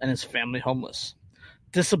 38-year-old and his family homeless.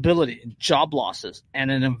 Disability, job losses,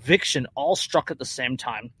 and an eviction all struck at the same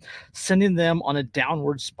time, sending them on a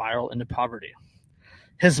downward spiral into poverty.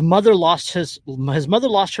 His mother lost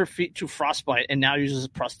her feet to frostbite and now uses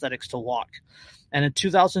prosthetics to walk. And in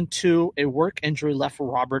 2002, a work injury left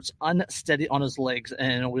Roberts unsteady on his legs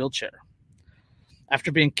and in a wheelchair.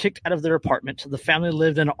 After being kicked out of their apartment, the family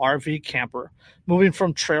lived in an RV camper, moving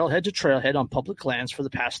from trailhead to trailhead on public lands for the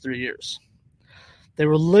past 3 years. They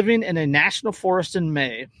were living in a national forest in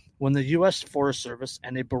May when the U.S. Forest Service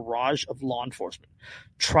and a barrage of law enforcement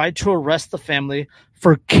tried to arrest the family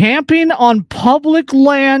for camping on public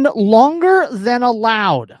land longer than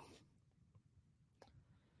allowed.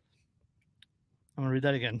 I'm going to read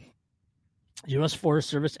that again. U.S. Forest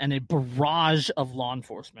Service and a barrage of law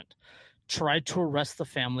enforcement tried to arrest the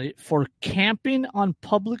family for camping on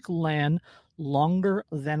public land longer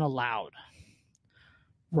than allowed.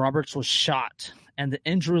 Roberts was shot, and the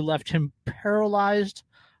injury left him paralyzed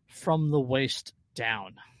from the waist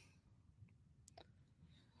down.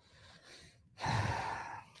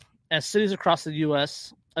 As cities across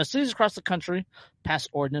the country pass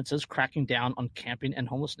ordinances cracking down on camping and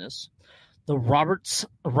homelessness, the Roberts'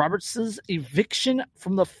 eviction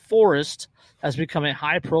from the forest has become a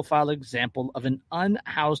high-profile example of an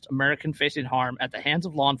unhoused American facing harm at the hands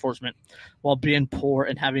of law enforcement while being poor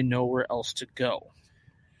and having nowhere else to go.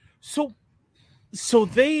 So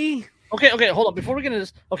they... Okay, hold on. Before we get into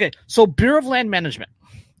this, okay, so Bureau of Land Management,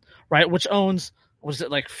 right, which owns, was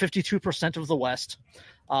it like 52% of the West,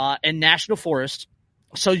 and National Forest,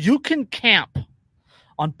 so you can camp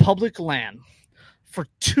on public land for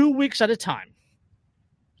 2 weeks at a time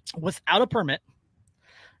without a permit,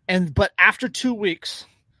 but after 2 weeks,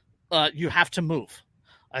 you have to move.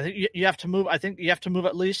 I think you have to move. I think you have to move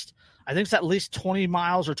at least. I think it's at least 20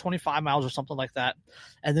 miles or 25 miles or something like that,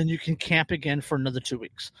 and then you can camp again for another 2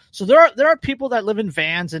 weeks. So there are people that live in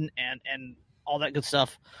vans and all that good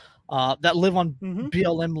stuff that live on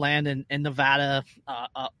BLM land in Nevada,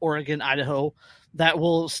 Oregon, Idaho, that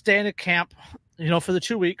will stay in a camp, for the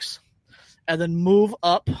 2 weeks, and then move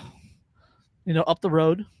up the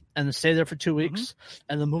road and then stay there for 2 weeks,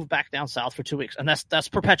 and then move back down south for 2 weeks, and that's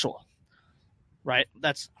perpetual, right?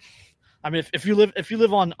 If you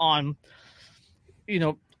live on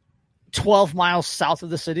 12 miles south of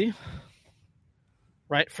the city,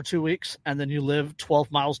 right, for 2 weeks, and then you live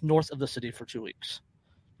 12 miles north of the city for 2 weeks,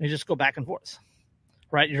 you just go back and forth,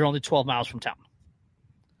 right? You're only 12 miles from town.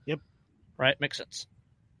 Yep. Right, makes sense.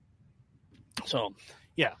 So.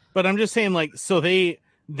 Yeah, but I'm just saying, like, so they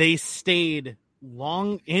stayed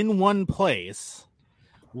long in one place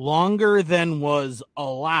longer than was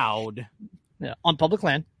allowed. Yeah, on public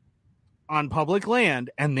land. On public land,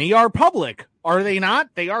 and they are public, are they not?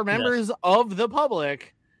 They are members of the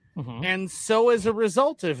public, and so as a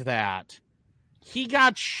result of that, he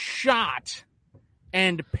got shot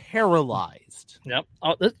and paralyzed. Yep.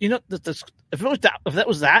 Oh, if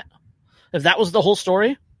that was the whole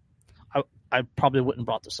story, I probably wouldn't have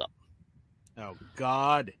brought this up. Oh,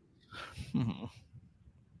 God.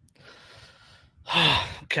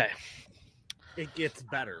 Okay. It gets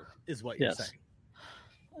better, is what you're saying.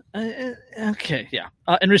 Okay, yeah.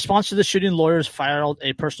 In response to the shooting, lawyers filed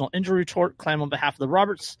a personal injury tort claim on behalf of the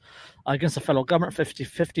Roberts against the federal government for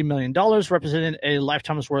 $50 million, representing a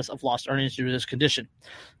lifetime's worth of lost earnings due to this condition.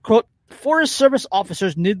 Quote, Forest Service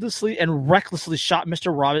officers needlessly and recklessly shot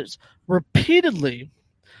Mr. Roberts repeatedly,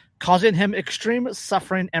 causing him extreme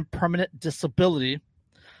suffering and permanent disability.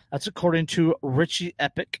 That's according to Richie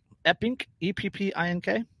Epink,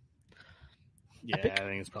 E-P-P-I-N-K. Yeah, Epic? I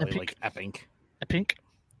think it's probably like Epink.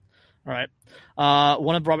 All right.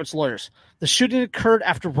 One of Roberts' lawyers. The shooting occurred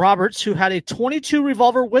after Roberts, who had a .22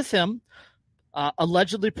 revolver with him,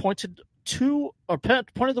 allegedly pointed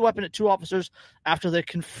pointed the weapon at two officers after they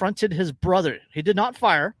confronted his brother. He did not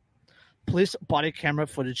fire. Police body camera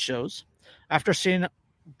footage shows. After seeing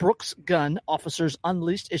Brooks' gun, officers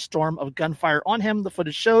unleashed a storm of gunfire on him. The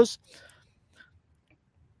footage shows.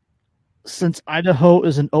 Since Idaho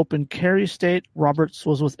is an open carry state, Roberts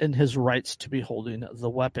was within his rights to be holding the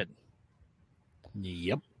weapon.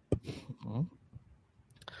 Yep.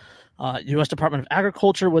 U.S. Department of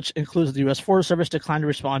Agriculture, which includes the U.S. Forest Service, declined to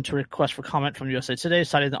respond to a request for comment from USA Today,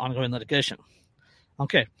 citing the ongoing litigation.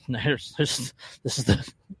 Okay, now this is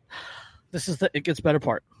the it gets better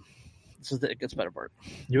part. This is the it gets better part.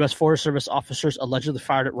 U.S. Forest Service officers allegedly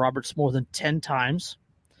fired at Roberts more than 10 times,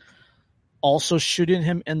 also shooting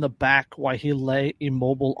him in the back while he lay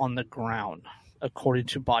immobile on the ground, according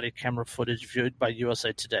to body camera footage viewed by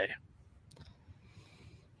USA Today.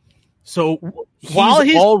 So while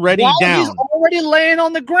he's already down. He's already laying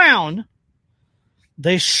on the ground,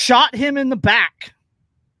 they shot him in the back.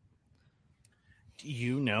 Do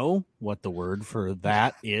you know what the word for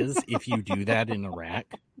that is if you do that in Iraq?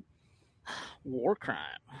 War crime.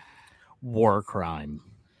 War crime.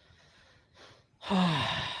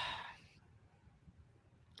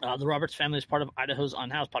 The Roberts family is part of Idaho's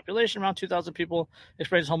unhoused population. Around 2,000 people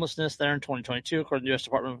experienced homelessness there in 2022, according to the U.S.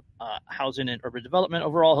 Department of Housing and Urban Development.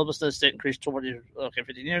 Overall, homelessness state increased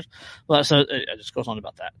 15 years. Well, so it just goes on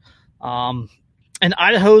about that. In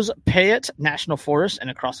Idaho's Payette National Forest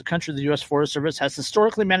and across the country, the U.S. Forest Service has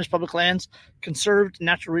historically managed public lands, conserved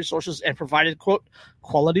natural resources, and provided, quote,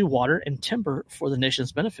 quality water and timber for the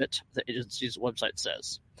nation's benefit, the agency's website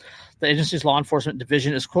says. The agency's law enforcement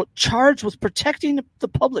division is, quote, charged with protecting the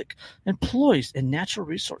public, employees, and natural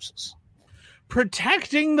resources.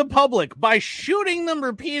 Protecting the public by shooting them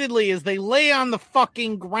repeatedly as they lay on the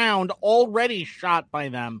fucking ground, already shot by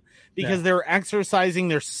them because they're exercising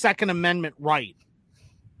their Second Amendment right.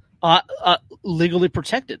 Legally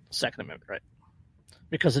protected Second Amendment right,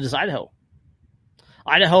 because it is Idaho.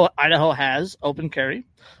 Idaho has open carry.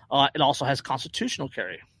 It also has constitutional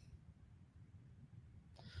carry.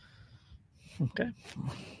 Okay.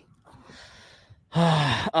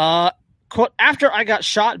 Quote, after I got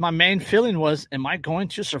shot, my main feeling was, am I going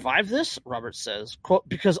to survive this? Roberts says, quote,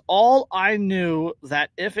 because all I knew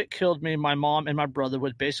that if it killed me, my mom and my brother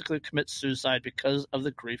would basically commit suicide because of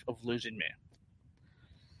the grief of losing me.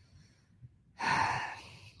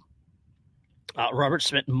 Robert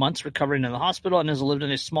spent months recovering in the hospital and has lived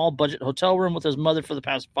in a small budget hotel room with his mother for the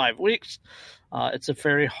past 5 weeks. It's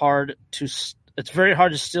very hard to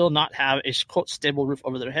still not have a, quote, stable roof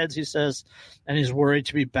over their heads, he says, and he's worried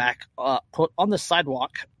to be back, quote, on the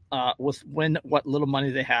sidewalk when what little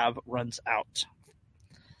money they have runs out.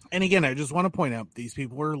 And again, I just want to point out these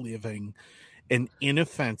people are living an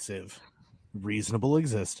inoffensive, reasonable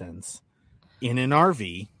existence in an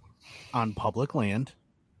RV on public land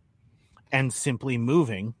and simply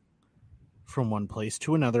moving from one place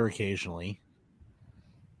to another occasionally.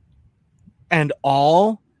 And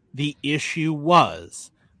all the issue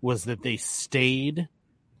was that they stayed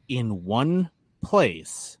in one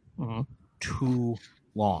place too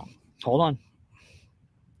long. Hold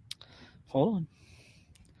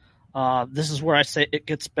on. This is where I say it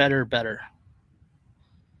gets better. Betterist.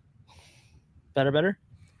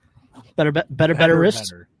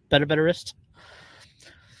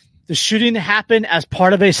 The shooting happened as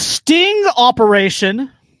part of a sting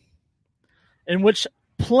operation in which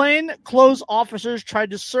plainclothes officers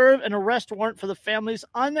tried to serve an arrest warrant for the family's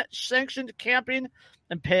unsanctioned camping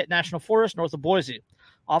in Payette National Forest north of Boise.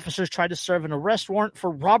 Officers tried to serve an arrest warrant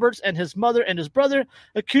for Roberts and his mother and his brother,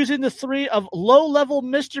 accusing the three of low-level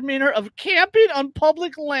misdemeanor of camping on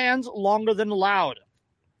public lands longer than allowed.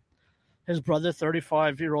 His brother,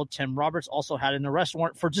 35-year-old Tim Roberts, also had an arrest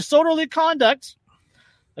warrant for disorderly conduct.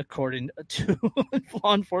 According to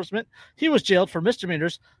law enforcement, he was jailed for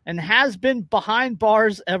misdemeanors and has been behind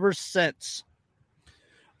bars ever since.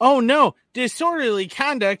 Oh, no. Disorderly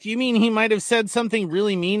conduct? You mean he might have said something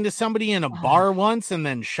really mean to somebody in a bar once and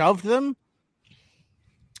then shoved them?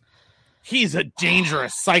 He's a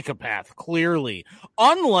dangerous psychopath, clearly.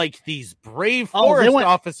 Unlike these brave forest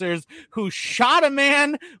officers who shot a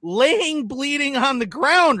man laying bleeding on the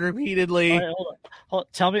ground repeatedly. Right, hold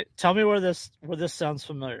on. Tell me where this sounds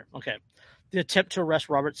familiar. Okay. The attempt to arrest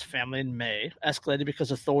Roberts' family in May escalated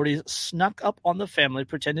because authorities snuck up on the family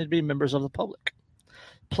pretending to be members of the public.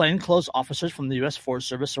 Plainclothes officers from the U.S. Forest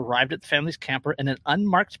Service arrived at the family's camper in an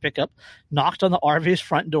unmarked pickup, knocked on the RV's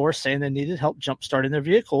front door saying they needed help jump-starting their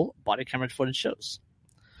vehicle, body camera footage shows.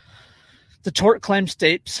 The tort claim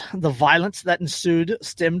states the violence that ensued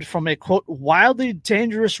stemmed from a, quote, wildly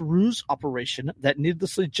dangerous ruse operation that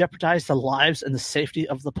needlessly jeopardized the lives and the safety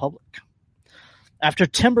of the public. After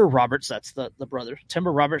Timber Roberts, that's the brother,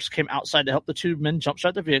 Timber Roberts came outside to help the two men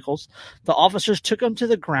jumpstart their vehicles, the officers took him to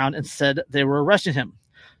the ground and said they were arresting him.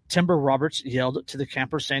 Timber Roberts yelled to the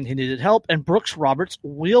camper saying he needed help, and Brooks Roberts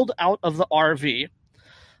wheeled out of the RV,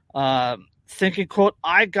 thinking, quote,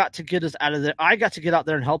 I got to get us out of there. I got to get out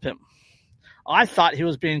there and help him. I thought he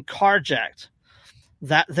was being carjacked,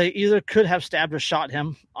 that they either could have stabbed or shot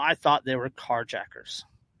him. I thought they were carjackers.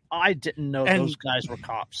 I didn't know those guys were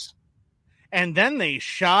cops. And then they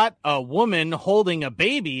shot a woman holding a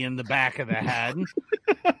baby in the back of the head.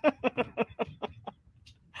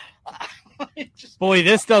 Boy,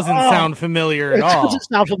 this doesn't sound familiar at all. It doesn't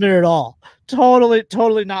sound familiar at all.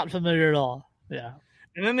 Totally not familiar at all. Yeah.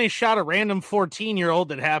 And then they shot a random 14-year-old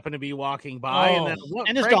that happened to be walking by, and then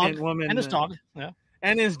his dog, and his dog,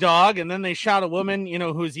 and his dog, and then they shot a woman,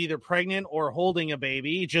 who's either pregnant or holding a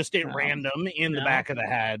baby, just at random in the back of the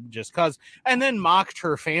head, just cause, and then mocked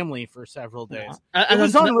her family for several days. It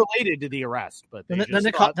was unrelated to the arrest, but they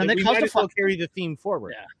caused a fire. Carry the theme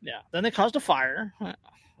forward. Yeah. Then they caused a fire.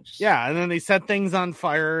 Yeah, and then they set things on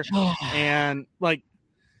fire and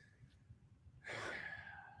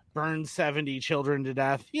burned 70 children to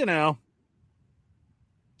death.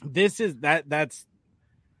 This is that's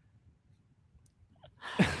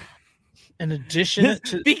in addition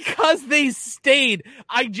to because they stayed.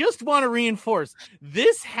 I just want to reinforce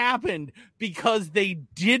this happened because they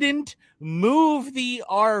didn't move the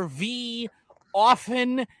RV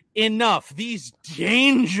often enough. These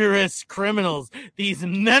dangerous criminals, these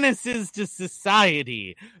menaces to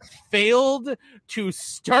society, failed to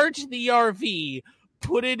start the RV,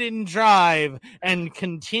 put it in drive, and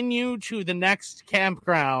continue to the next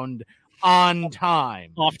campground on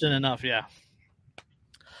time. Often enough, yeah.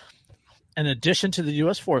 In addition to the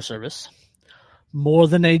U.S. Forest Service, more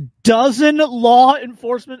than a dozen law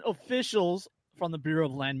enforcement officials from the Bureau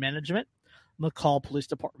of Land Management, McCall Police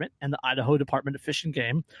Department, and the Idaho Department of Fish and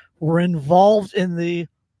Game were involved in the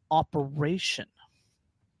operation.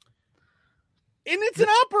 And it's an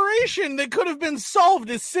operation that could have been solved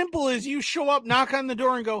as simple as you show up, knock on the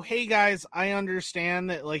door, and go, hey, guys, I understand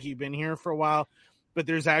that you've been here for a while, but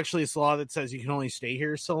there's actually this law that says you can only stay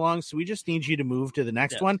here so long, so we just need you to move to the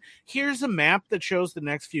next one. Here's a map that shows the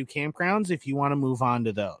next few campgrounds if you want to move on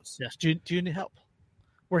to those. Yes. Do you need help?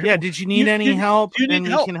 Did you need any help? We can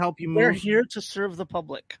help you move. We're here to serve the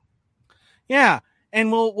public. Yeah, and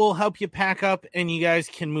we'll help you pack up, and you guys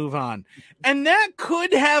can move on. And that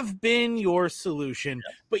could have been your solution,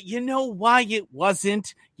 but you know why it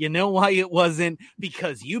wasn't?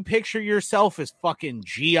 Because you picture yourself as fucking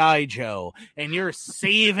G.I. Joe, and you're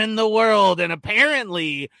saving the world, and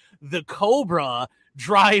apparently the Cobra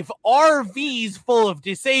drive RVs full of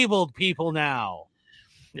disabled people now.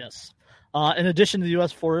 Yes. In addition to the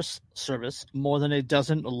U.S. Forest Service, more than a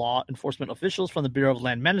dozen law enforcement officials from the Bureau of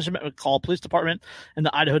Land Management, McCall Police Department, and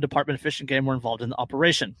the Idaho Department of Fish and Game were involved in the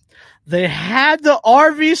operation. They had the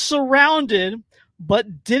RV surrounded,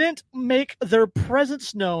 but didn't make their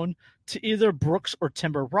presence known to either Brooks or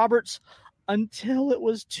Timber Roberts until it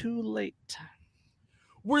was too late.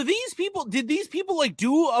 Did these people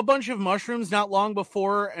do a bunch of mushrooms not long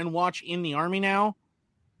before and watch In the Army Now?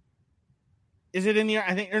 Is it in the,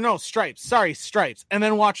 I think, or no, Stripes. Sorry, Stripes. And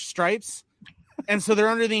then watch Stripes. And so they're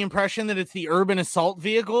under the impression that it's the urban assault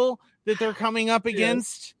vehicle that they're coming up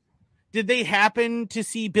against. Did they happen to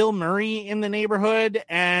see Bill Murray in the neighborhood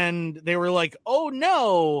and they were like, oh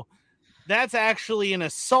no, that's actually an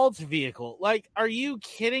assault vehicle? Are you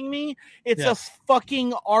kidding me? It's a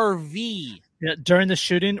fucking RV. Yeah, during the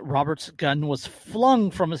shooting, Robert's gun was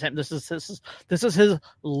flung from his hand. This is his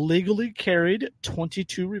legally carried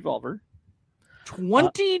 .22 revolver.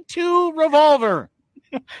 22 revolver,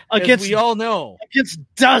 against, we all know, against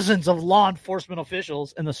dozens of law enforcement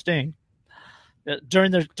officials in the sting.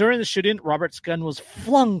 During the shooting, Roberts' gun was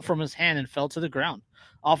flung from his hand and fell to the ground.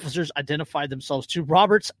 Officers identified themselves to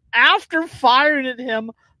Roberts after firing at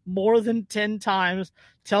him more than 10 times,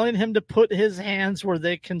 telling him to put his hands where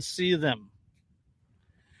they can see them.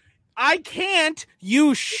 I can't.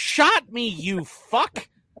 You shot me, you fuck.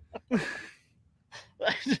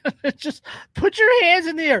 Just put your hands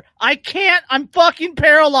in the air. I can't. I'm fucking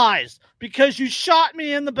paralyzed because you shot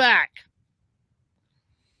me in the back.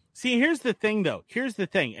 See, here's the thing, though.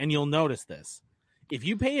 And you'll notice this. If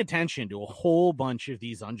you pay attention to a whole bunch of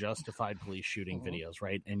these unjustified police shooting videos,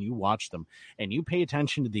 right, and you watch them, and you pay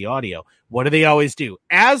attention to the audio, what do they always do?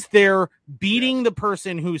 As they're beating the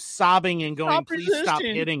person who's sobbing and going, please stop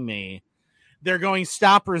hitting me, they're going,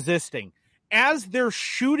 stop resisting. As they're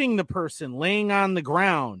shooting the person laying on the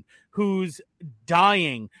ground who's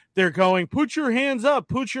dying, they're going, put your hands up,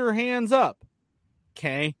 put your hands up.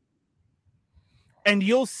 Okay? And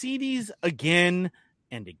you'll see these again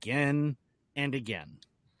and again and again,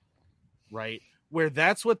 right? Where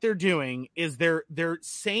that's what they're doing is they're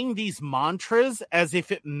saying these mantras as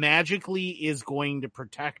if it magically is going to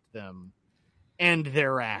protect them and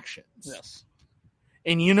their actions. Yes.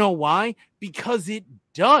 And you know why? Because it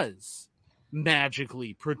does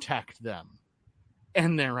magically protect them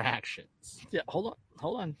and their actions. Yeah, hold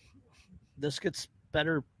on. This gets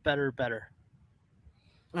better.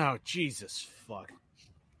 Oh, Jesus fuck.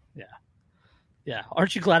 Yeah.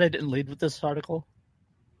 Aren't you glad I didn't lead with this article?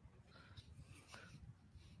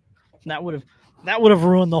 That would have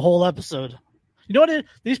ruined the whole episode. You know what?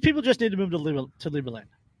 These people just need to move to Lieberland.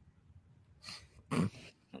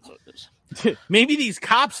 That's what it is. Maybe these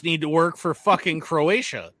cops need to work for fucking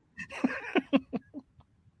Croatia.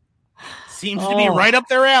 Seems to be right up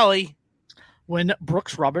their alley. When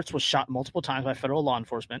Brooks Roberts was shot multiple times by federal law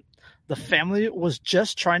enforcement, the family was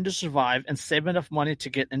just trying to survive and save enough money to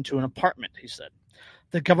get into an apartment, he said.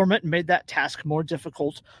 The government made that task more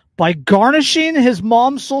difficult by garnishing his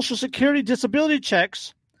mom's Social Security disability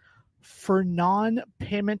checks for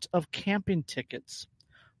non-payment of camping tickets,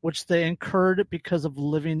 which they incurred because of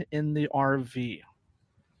living in the RV.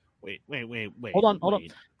 Wait. Hold on.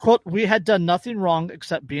 Quote, we had done nothing wrong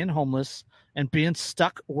except being homeless and being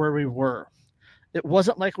stuck where we were. It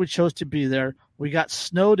wasn't like we chose to be there. We got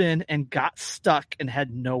snowed in and got stuck and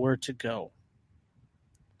had nowhere to go.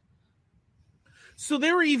 So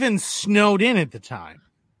they were even snowed in at the time.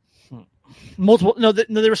 Multiple. No,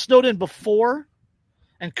 they were snowed in before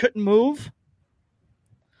and couldn't move,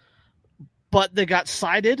 but they got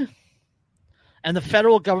cited, and the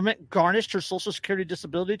federal government garnished her Social Security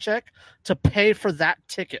disability check to pay for that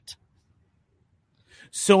ticket.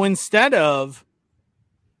 So instead of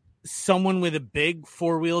someone with a big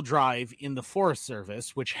four-wheel drive in the Forest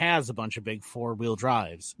Service, which has a bunch of big four-wheel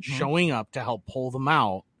drives, showing up to help pull them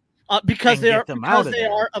out, because they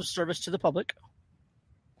are of service to the public.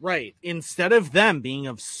 Right. Instead of them being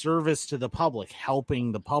of service to the public,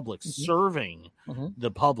 helping the public, serving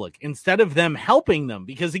the public, instead of them helping them,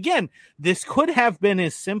 because again, this could have been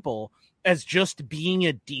as simple as just being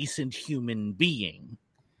a decent human being.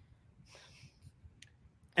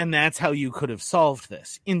 And that's how you could have solved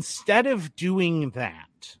this. Instead of doing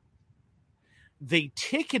that, they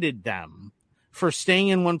ticketed them for staying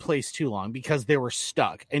in one place too long because they were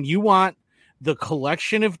stuck. And you want the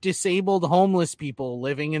collection of disabled homeless people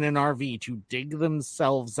living in an RV to dig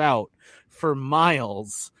themselves out for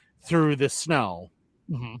miles through the snow.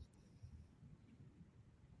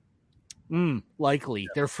 Likely.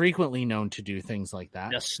 They're frequently known to do things like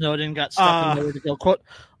that. Yes, Snowden got stuck and nowhere to go. Quote,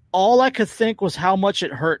 all I could think was how much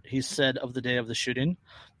it hurt, he said of the day of the shooting.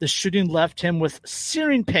 The shooting left him with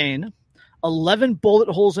searing pain, 11 bullet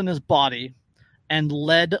holes in his body, and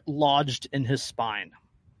lead lodged in his spine.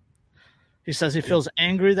 He says he feels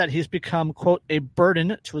angry that he's become, quote, a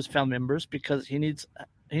burden to his family members because he needs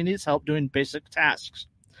help doing basic tasks.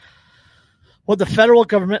 What the federal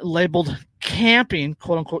government labeled camping,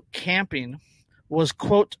 quote unquote, camping, was,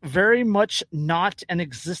 quote, very much not an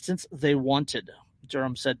existence they wanted,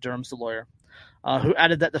 Durham said. Durham's the lawyer, who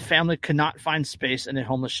added that the family could not find space in a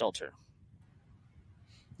homeless shelter.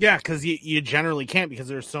 Yeah, because you generally can't because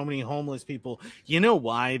there's so many homeless people. You know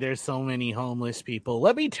why there's so many homeless people?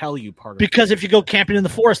 Let me tell you part of it. Because if you go camping in the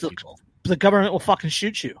forest, the government will fucking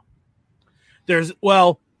shoot you.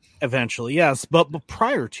 Eventually, yes. But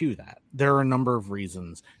prior to that, there are a number of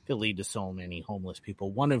reasons that lead to so many homeless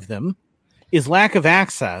people. One of them is lack of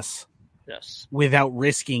access without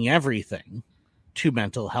risking everything to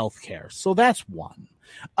mental health care. So that's one.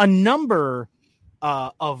 A number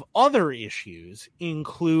of other issues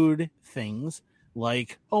include things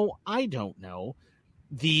like, I don't know,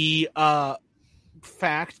 the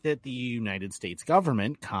fact that the United States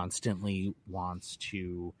government constantly wants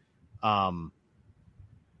to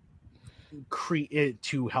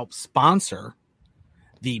to help sponsor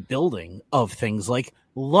the building of things like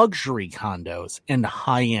luxury condos and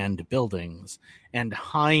high-end buildings and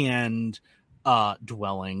high-end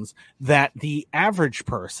dwellings that the average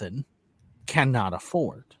person cannot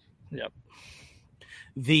afford. Yep.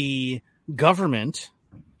 The government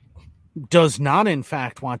does not, in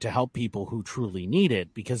fact, want to help people who truly need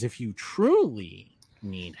it, because if you truly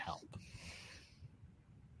need help,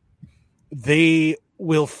 they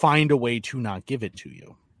will find a way to not give it to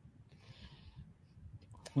you.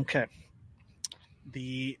 Okay.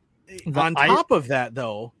 On top of that,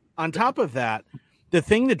 the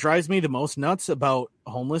thing that drives me the most nuts about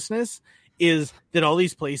homelessness is that all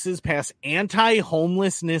these places pass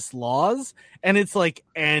anti-homelessness laws, and it's like,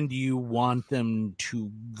 and you want them to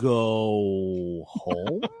go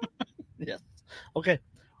home? Yes. Okay.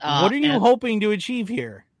 What are you hoping to achieve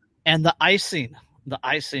here? And the icing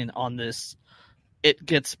on this, it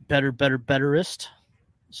gets betterest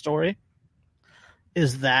story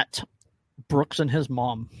is that Brooks and his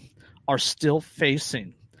mom are still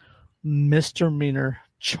facing misdemeanor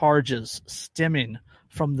charges stemming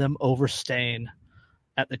from them overstaying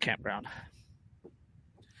at the campground.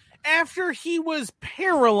 After he was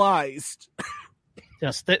paralyzed.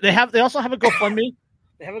 Yes, they also have a GoFundMe.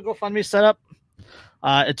 They have a GoFundMe set up.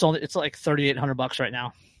 It's like $3,800 right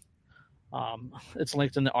now. It's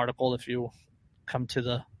linked in the article. If you come to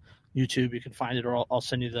the YouTube, you can find it, or I'll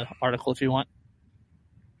send you the article if you want.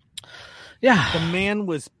 Yeah, the man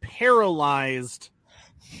was paralyzed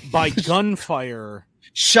by gunfire.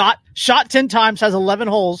 Shot 10 times, has 11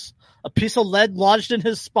 holes, a piece of lead lodged in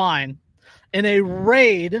his spine, in a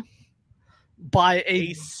raid by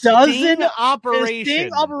a dozen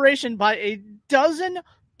operation by a dozen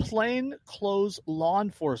plainclothes law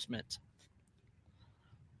enforcement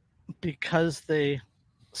because they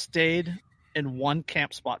stayed in one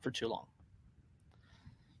camp spot for too long.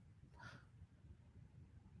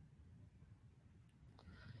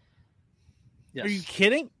 Yes. Are you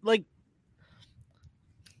kidding? Like,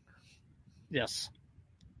 yes.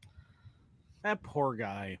 That poor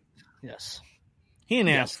guy. Yes. He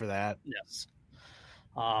didn't ask for that. Yes.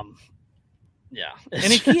 Yeah.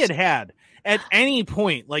 And if he had at any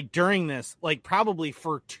point, like during this, like probably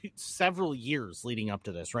for several years leading up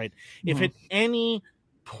to this, right? Mm-hmm. If at any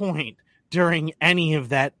point during any of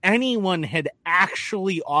that, anyone had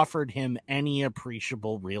actually offered him any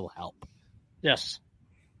appreciable real help. Yes.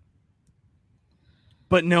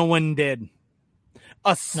 But no one did.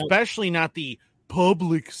 Especially not the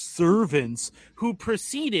public servants who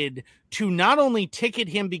proceeded to not only ticket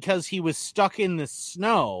him because he was stuck in the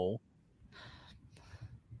snow,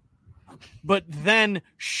 but then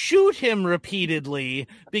shoot him repeatedly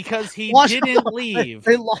because he didn't leave.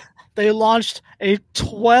 They launched a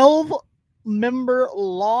 12-member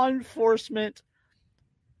law enforcement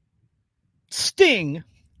sting,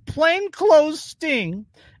 plainclothes sting,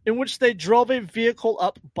 in which they drove a vehicle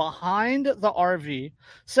up behind the RV,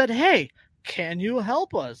 said, "Hey, can you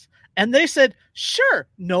help us?" And they said, "Sure,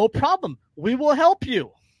 no problem. We will help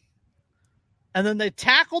you." And then they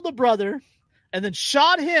tackled the brother and then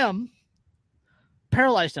shot him,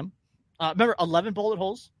 paralyzed him. Remember, 11 bullet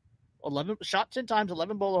holes, 11 shot 10 times,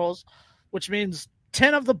 11 bullet holes, which means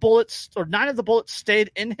 10 of the bullets or 9 of the bullets stayed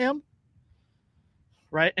in him,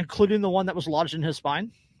 right? Including the one that was lodged in his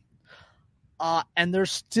spine. And they're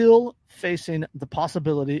still facing the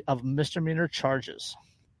possibility of misdemeanor charges.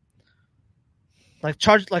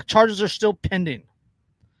 Charges are still pending.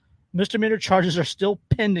 Misdemeanor charges are still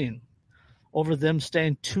pending over them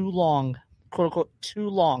staying too long, quote unquote, too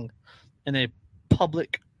long in a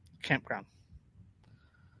public campground.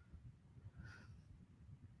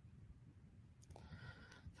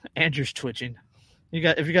 Andrew's twitching.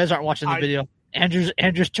 If you guys aren't watching the video,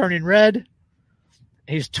 Andrew's turning red.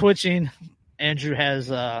 He's twitching. Andrew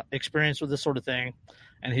has experience with this sort of thing,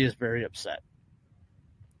 and he is very upset.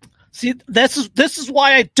 See, this is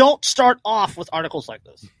why I don't start off with articles like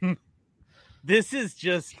this. This is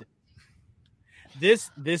just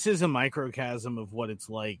this is a microcosm of what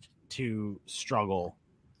it's like to struggle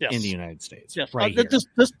in the United States. Yes. Right.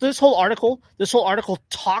 This whole article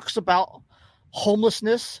talks about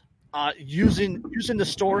homelessness, using the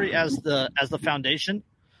story as the foundation,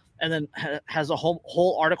 and then has a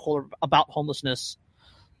whole article about homelessness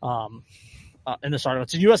in this article.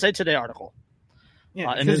 It's a USA Today article.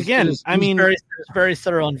 Yeah, because it's very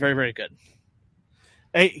thorough and very, very good.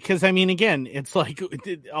 Because again, it's like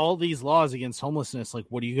all these laws against homelessness. Like,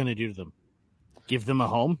 what are you going to do to them? Give them a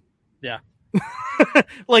home? Yeah.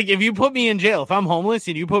 Like, if you put me in jail, if I'm homeless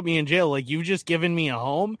and you put me in jail, like, you've just given me a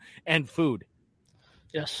home and food.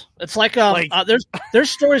 Yes, it's like there's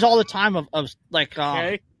stories all the time of like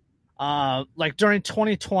during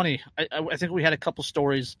 2020, I think we had a couple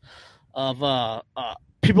stories of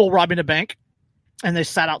people robbing a bank, and they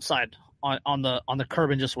sat outside on the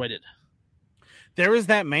curb and just waited. There was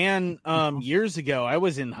that man years ago. I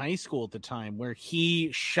was in high school at the time where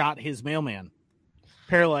he shot his mailman,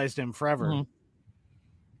 paralyzed him forever. Mm-hmm.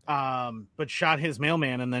 But shot his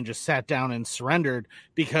mailman and then just sat down and surrendered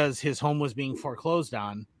because his home was being foreclosed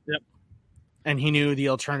on. Yep. And he knew the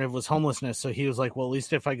alternative was homelessness. So he was like, well, at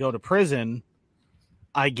least if I go to prison,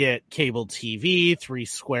 I get cable TV,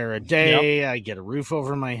 $3 a day. Yep. I get a roof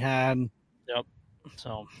over my head. Yep.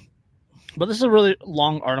 So, but this is a really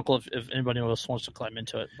long article if anybody else wants to climb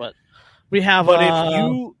into it. But we have. But if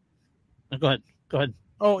you go ahead.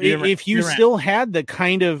 Oh, if you still had the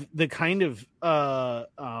kind of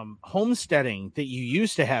homesteading that you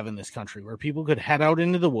used to have in this country, where people could head out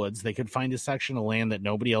into the woods, they could find a section of land that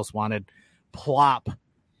nobody else wanted, plop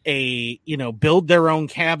build their own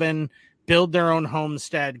cabin, build their own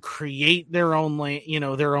homestead, create their own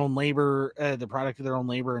their own labor, the product of their own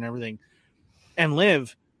labor and everything, and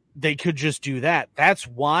live. They could just do that. That's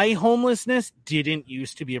why homelessness didn't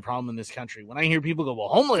used to be a problem in this country. When I hear people go, well,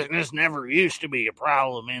 homelessness never used to be a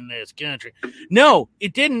problem in this country. No,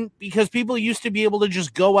 it didn't, because people used to be able to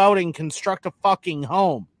just go out and construct a fucking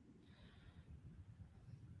home.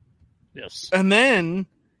 Yes. And then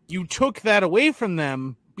you took that away from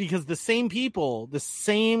them, because the same people, the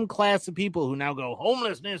same class of people who now go,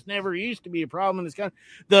 homelessness never used to be a problem in this country,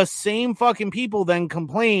 the same fucking people then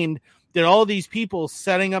complained that all these people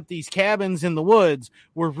setting up these cabins in the woods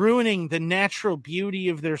were ruining the natural beauty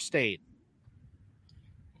of their state.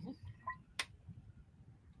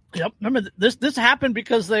 Yep. Remember, this happened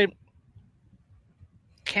because they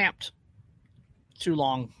camped too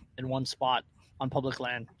long in one spot on public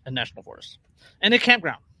land and national forest. And a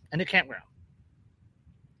campground. I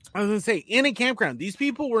was going to say, in a campground. These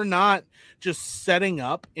people were not just setting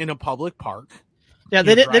up in a public park. Yeah,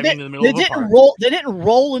 they didn't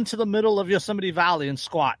roll into the middle of Yosemite Valley and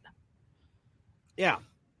squat. Yeah.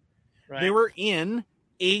 Right. They were in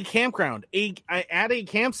a campground, at a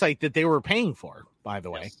campsite that they were paying for, by the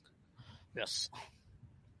way. Yes.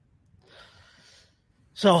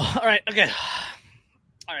 So, all right, okay.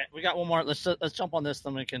 All right, we got one more. Let's jump on this,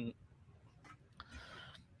 then we can.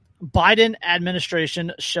 Biden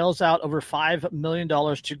administration shells out over $5 million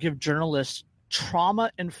to give journalists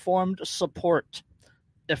trauma-informed support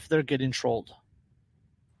if they're getting trolled.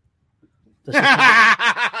 This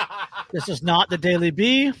is not the Daily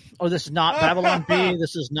Bee, or this is not Babylon Bee.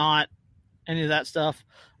 This is not any of that stuff.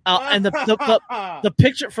 And the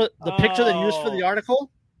picture that used for the article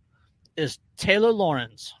is Taylor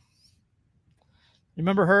Lorenz. You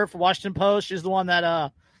remember her from Washington Post? She's the one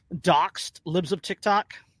that doxed libs of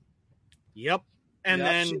TikTok. Yep. And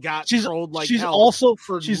then got trolled like she's hell also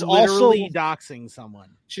for literally doxing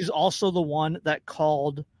someone. She's also the one that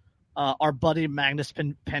called our buddy Magnus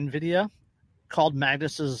Penvidia, called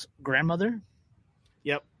Magnus's grandmother.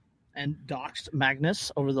 Yep. And doxed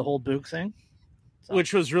Magnus over the whole Boog thing. So.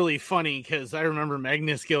 Which was really funny, because I remember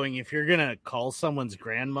Magnus going, if you're going to call someone's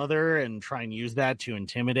grandmother and try and use that to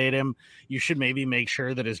intimidate him, you should maybe make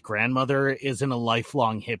sure that his grandmother isn't a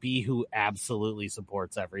lifelong hippie who absolutely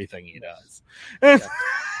supports everything he does. Okay.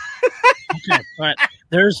 Okay. All right.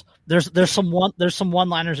 There's some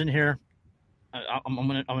one-liners in here. I'm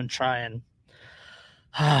gonna try and.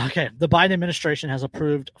 Okay, the Biden administration has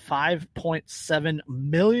approved $5.7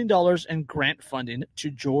 million in grant funding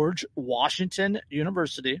to George Washington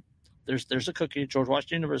University. There's a cookie, George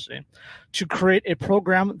Washington University, to create a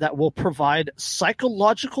program that will provide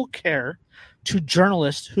psychological care to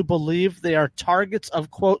journalists who believe they are targets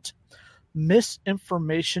of, quote,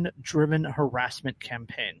 misinformation-driven harassment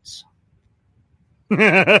campaigns.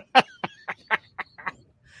 I'm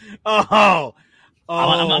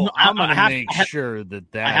going to make sure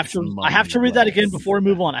that I have to read that again before we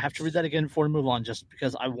move on. Just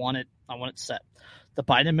because I want it set. The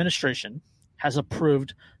Biden administration has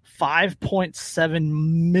approved $5.7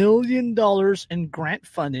 million in grant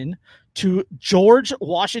funding to George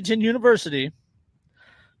Washington University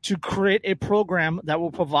to create a program that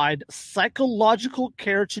will provide psychological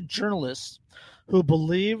care to journalists who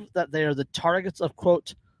believe that they are the targets of,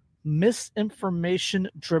 quote,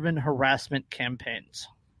 misinformation-driven harassment campaigns.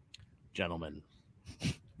 Gentlemen,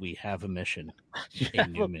 we have a mission, a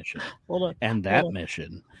new mission. And that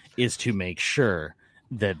mission is to make sure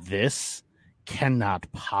that this cannot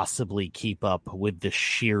possibly keep up with the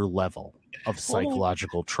sheer level of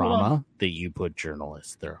psychological trauma that you put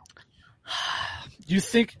journalists through. You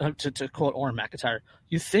think, to quote Orrin McIntyre,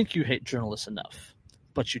 you think you hate journalists enough,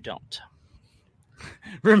 but you don't.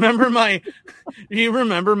 Remember my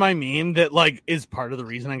meme that like is part of the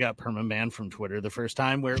reason I got permabanned from Twitter the first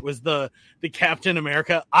time, where it was the Captain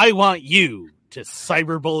America, I want you to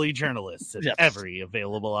cyberbully journalists at every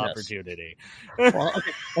available opportunity. Well,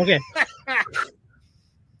 okay.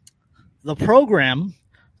 The program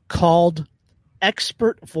called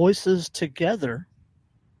Expert Voices Together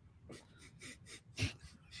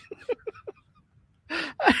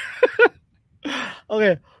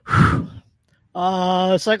okay.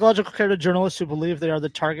 Psychological care to journalists who believe they are the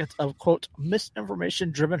targets of, quote,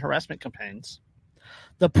 misinformation-driven harassment campaigns.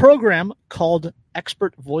 The program, called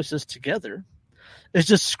Expert Voices Together, is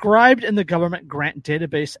described in the government grant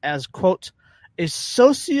database as, quote, a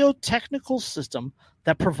socio-technical system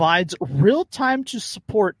that provides real-time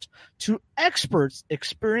support to experts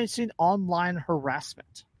experiencing online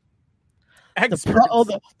harassment.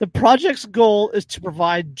 The project's goal is to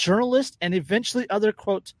provide journalists and eventually other,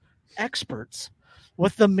 quote, experts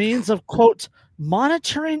with the means of, quote,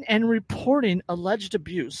 monitoring and reporting alleged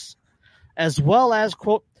abuse, as well as,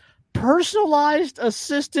 quote, personalized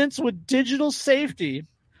assistance with digital safety,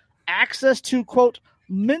 access to, quote,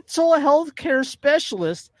 mental health care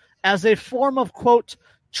specialists as a form of, quote,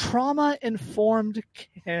 trauma-informed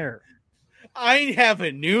care. I have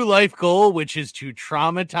a new life goal, which is to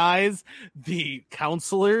traumatize the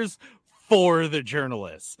counselors for the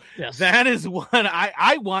journalists. Yes. That is what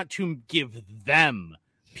I want to give them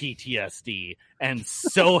PTSD, and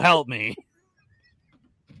so help me.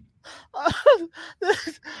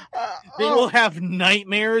 They will have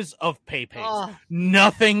nightmares of Pepe's.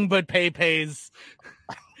 Nothing but Pepe's.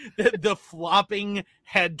 The flopping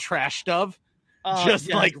head trash stuff. Just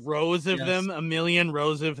yes. like rows of them, a million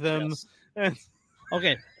rows of them. Yes.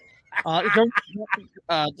 Okay.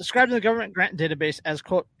 Described in the government grant database as,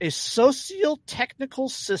 quote, a socio-technical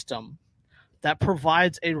system that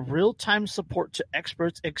provides a real-time support to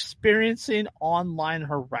experts experiencing online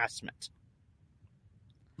harassment.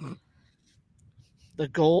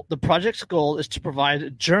 The project's goal is to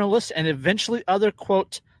provide journalists and eventually other,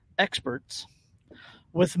 quote, experts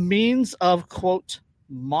with means of, quote,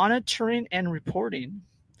 monitoring and reporting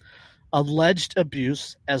alleged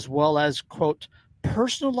abuse, as well as, quote,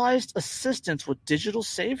 personalized assistance with digital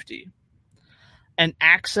safety and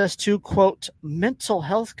access to, quote, mental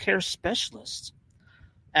health care specialists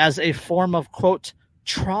as a form of, quote,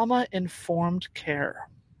 trauma-informed care.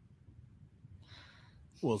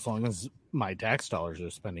 Well, as long as my tax dollars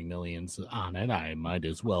are spending millions on it, I might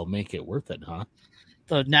as well make it worth it, huh?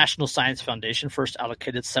 The National Science Foundation first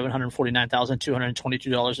allocated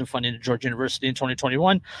 $749,222 in funding to Georgia University in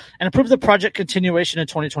 2021 and approved the project continuation in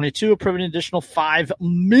 2022, approving an additional $5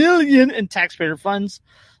 million in taxpayer funds.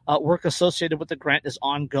 Work associated with the grant is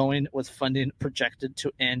ongoing, with funding projected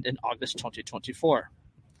to end in August 2024.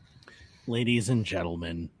 Ladies and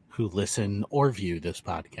gentlemen who listen or view this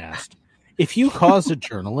podcast, if you cause a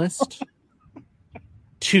journalist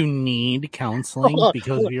to need counseling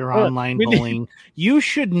because of your online bullying, you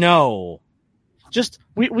should know.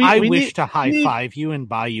 I wish to high five you and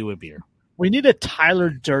buy you a beer. We need a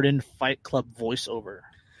Tyler Durden Fight Club voiceover.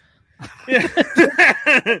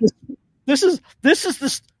 This is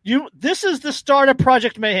the start of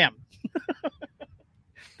Project Mayhem.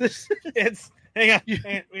 Hang on.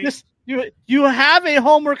 You have a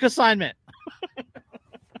homework assignment.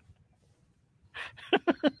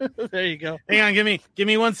 There you go. Hang on, give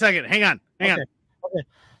me 1 second. Hang on. Okay.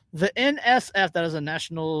 The NSF, that is a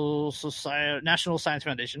National Science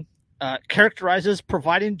Foundation, characterizes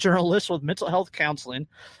providing journalists with mental health counseling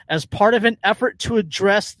as part of an effort to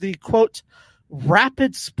address the, quote,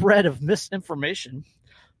 rapid spread of misinformation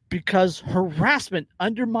because harassment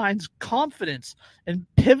undermines confidence in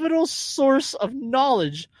pivotal source of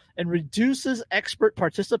knowledge and reduces expert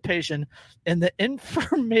participation in the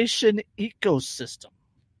information ecosystem.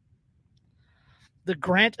 The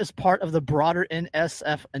grant is part of the broader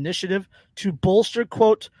NSF initiative to bolster,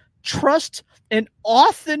 quote, trust and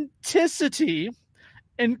authenticity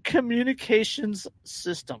in communications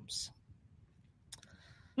systems.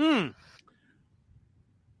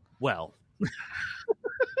 Well.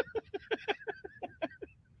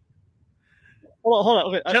 Hold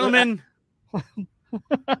on. Okay. Gentlemen. Hold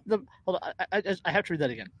on. I have to read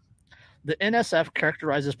that again. The NSF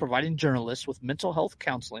characterizes providing journalists with mental health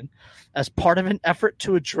counseling as part of an effort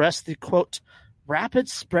to address the, quote, rapid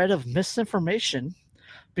spread of misinformation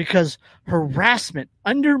because harassment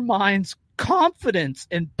undermines confidence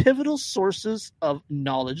in pivotal sources of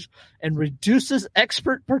knowledge and reduces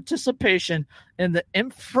expert participation in the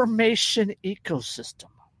information ecosystem.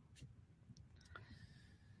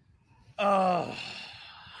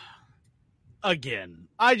 Again,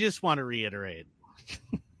 I just want to reiterate.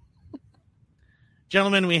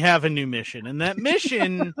 Gentlemen, we have a new mission, and that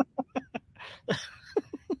mission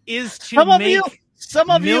is to some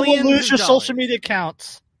of you will lose your social media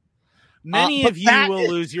accounts. Many of you will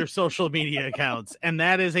lose your social media accounts, and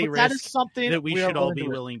that is a risk that we should all be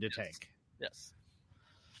willing to take. Yes.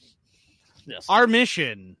 Our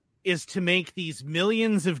mission is to make these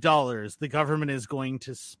millions of dollars the government is going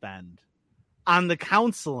to spend on the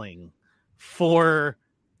counseling for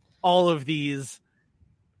all of these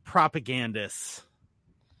propagandists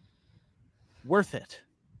worth it.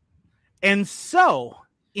 And so,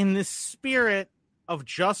 in the spirit of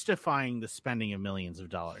justifying the spending of millions of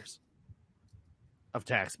dollars of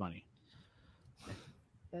tax money,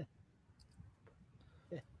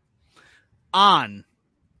 on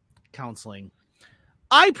counseling,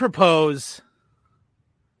 I propose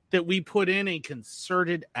that we put in a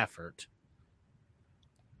concerted effort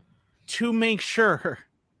to make sure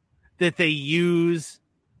that they use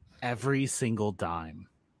every single dime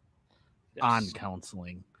on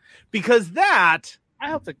counseling, because that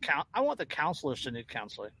I want the counselors to need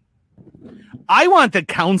counseling. I want the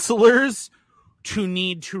counselors to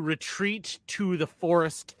need to retreat to the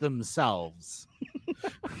forest themselves.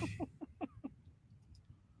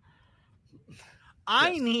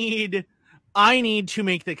 I need to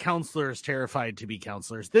make the counselors terrified to be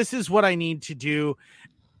counselors. This is what I need to do.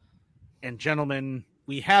 And gentlemen,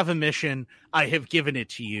 we have a mission. I have given it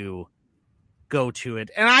to you. Go to it.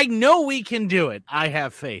 And I know we can do it. I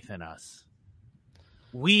have faith in us.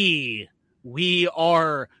 We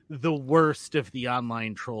are the worst of the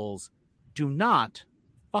online trolls. Do not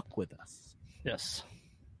fuck with us. Yes.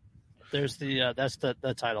 There's that's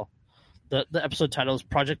the title. The episode title is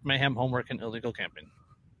Project Mayhem Homework and Illegal Camping.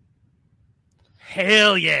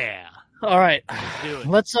 Hell yeah. All right. Do it.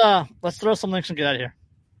 Let's throw some links and get out of here.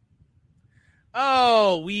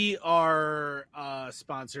 Oh, we are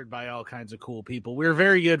sponsored by all kinds of cool people. We're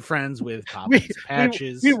very good friends with Poppins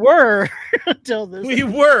Patches. We were until this. We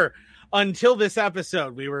were until this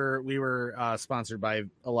episode. We were sponsored by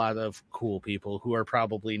a lot of cool people who are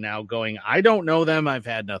probably now going, I don't know them. I've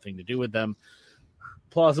had nothing to do with them.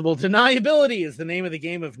 Plausible deniability is the name of the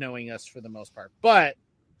game of knowing us for the most part. But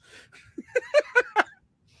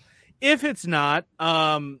if it's not,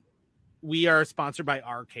 we are sponsored by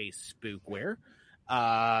RK Spookware.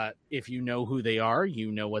 If you know who they are,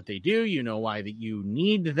 you know what they do, you know why that you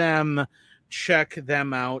need them. Check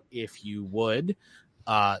them out if you would.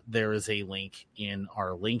 There is a link in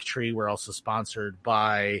our link tree. We're also sponsored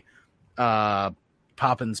by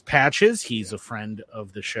Poppins Patches. He's a friend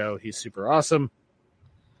of the show. He's super awesome.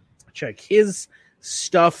 Check his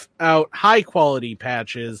stuff out. High quality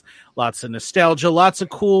patches, lots of nostalgia, lots of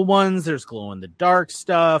cool ones. There's glow in the dark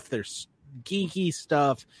stuff. There's geeky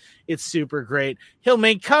stuff. It's super great. He'll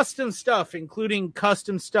make custom stuff, including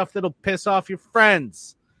custom stuff that'll piss off your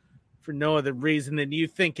friends for no other reason than you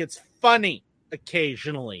think it's funny.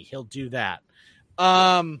 Occasionally he'll do that.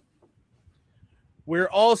 We're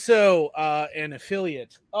also an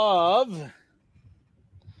affiliate of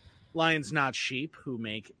Lions Not Sheep, who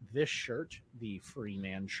make this shirt, the Free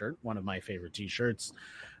Man shirt, one of my favorite t-shirts,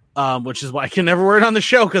 which is why I can never wear it on the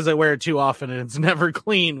show because I wear it too often and it's never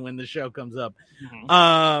clean when the show comes up.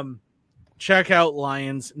 Mm-hmm. Check out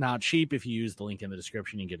Lions Not Sheep. If you use the link in the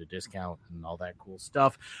description, you get a discount and all that cool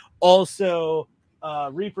stuff. Also,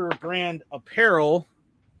 Reaper brand apparel.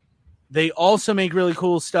 They also make really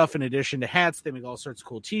cool stuff in addition to hats. They make all sorts of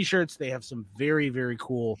cool t-shirts. They have some very, very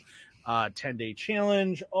cool 10-day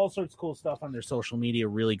challenge, all sorts of cool stuff on their social media.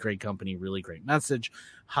 Really great company, really great message.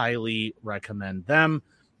 Highly recommend them.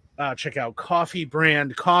 Check out Coffee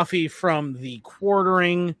Brand Coffee from the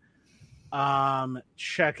Quartering.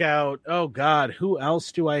 Check out, oh God, who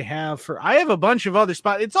else do I have I have a bunch of other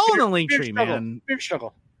spots. It's all in the link tree, man. Beard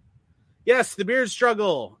Struggle. Yes, the Beard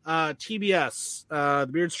Struggle, TBS, the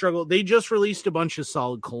Beard Struggle. They just released a bunch of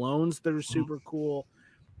solid colognes that are super cool.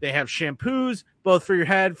 They have shampoos, both for your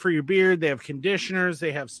head, for your beard. They have conditioners.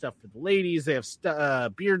 They have stuff for the ladies. They have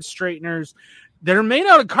beard straighteners that are made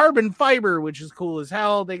out of carbon fiber, which is cool as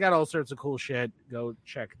hell. They got all sorts of cool shit. Go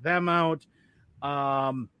check them out.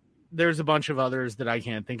 There's a bunch of others that I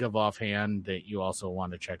can't think of offhand that you also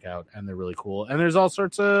want to check out, and they're really cool. And there's all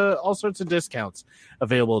sorts of discounts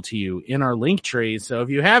available to you in our link tree. So if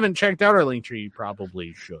you haven't checked out our link tree, you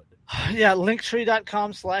probably should. Yeah,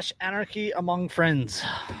 linktree.com/anarchy among friends.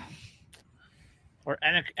 Or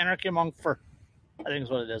anarchy among fur, I think is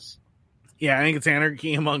what it is. Yeah, I think it's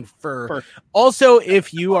Anarchy Among Fur. Also,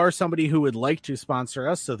 if you are somebody who would like to sponsor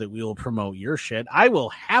us so that we will promote your shit, I will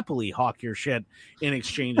happily hawk your shit in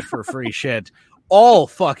exchange for free shit all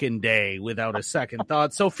fucking day without a second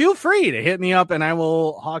thought. So feel free to hit me up and I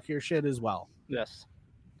will hawk your shit as well. Yes.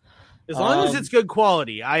 As long as it's good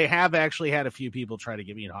quality. I have actually had a few people try to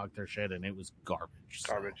get me to hawk their shit and it was garbage.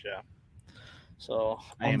 Garbage, yeah. So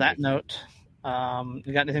on that note,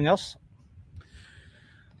 you got anything else?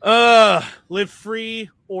 Live free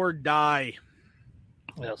or die.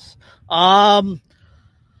 Yes.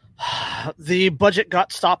 The budget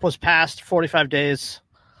stop was passed 45 days.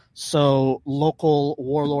 So local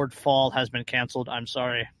warlord fall has been canceled. I'm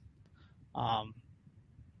sorry.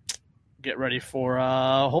 Get ready for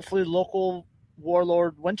hopefully local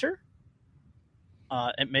warlord winter.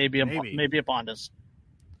 It may be upon us.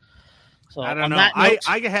 So I don't on know. that note,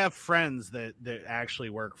 I have friends that actually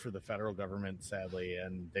work for the federal government, sadly,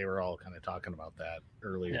 and they were all kind of talking about that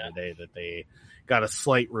earlier today, that they got a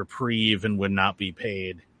slight reprieve and would not be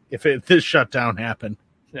paid if this shutdown happened.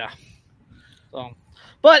 Yeah. So,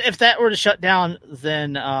 but if that were to shut down,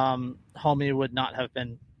 then Homie would not have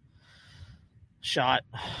been shot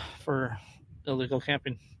for illegal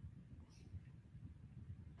camping.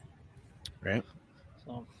 Right.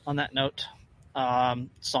 So on that note,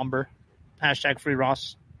 somber, hashtag free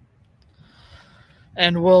Ross.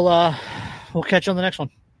 And we'll catch you on the next one.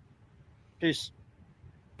 Peace.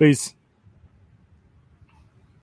 Peace.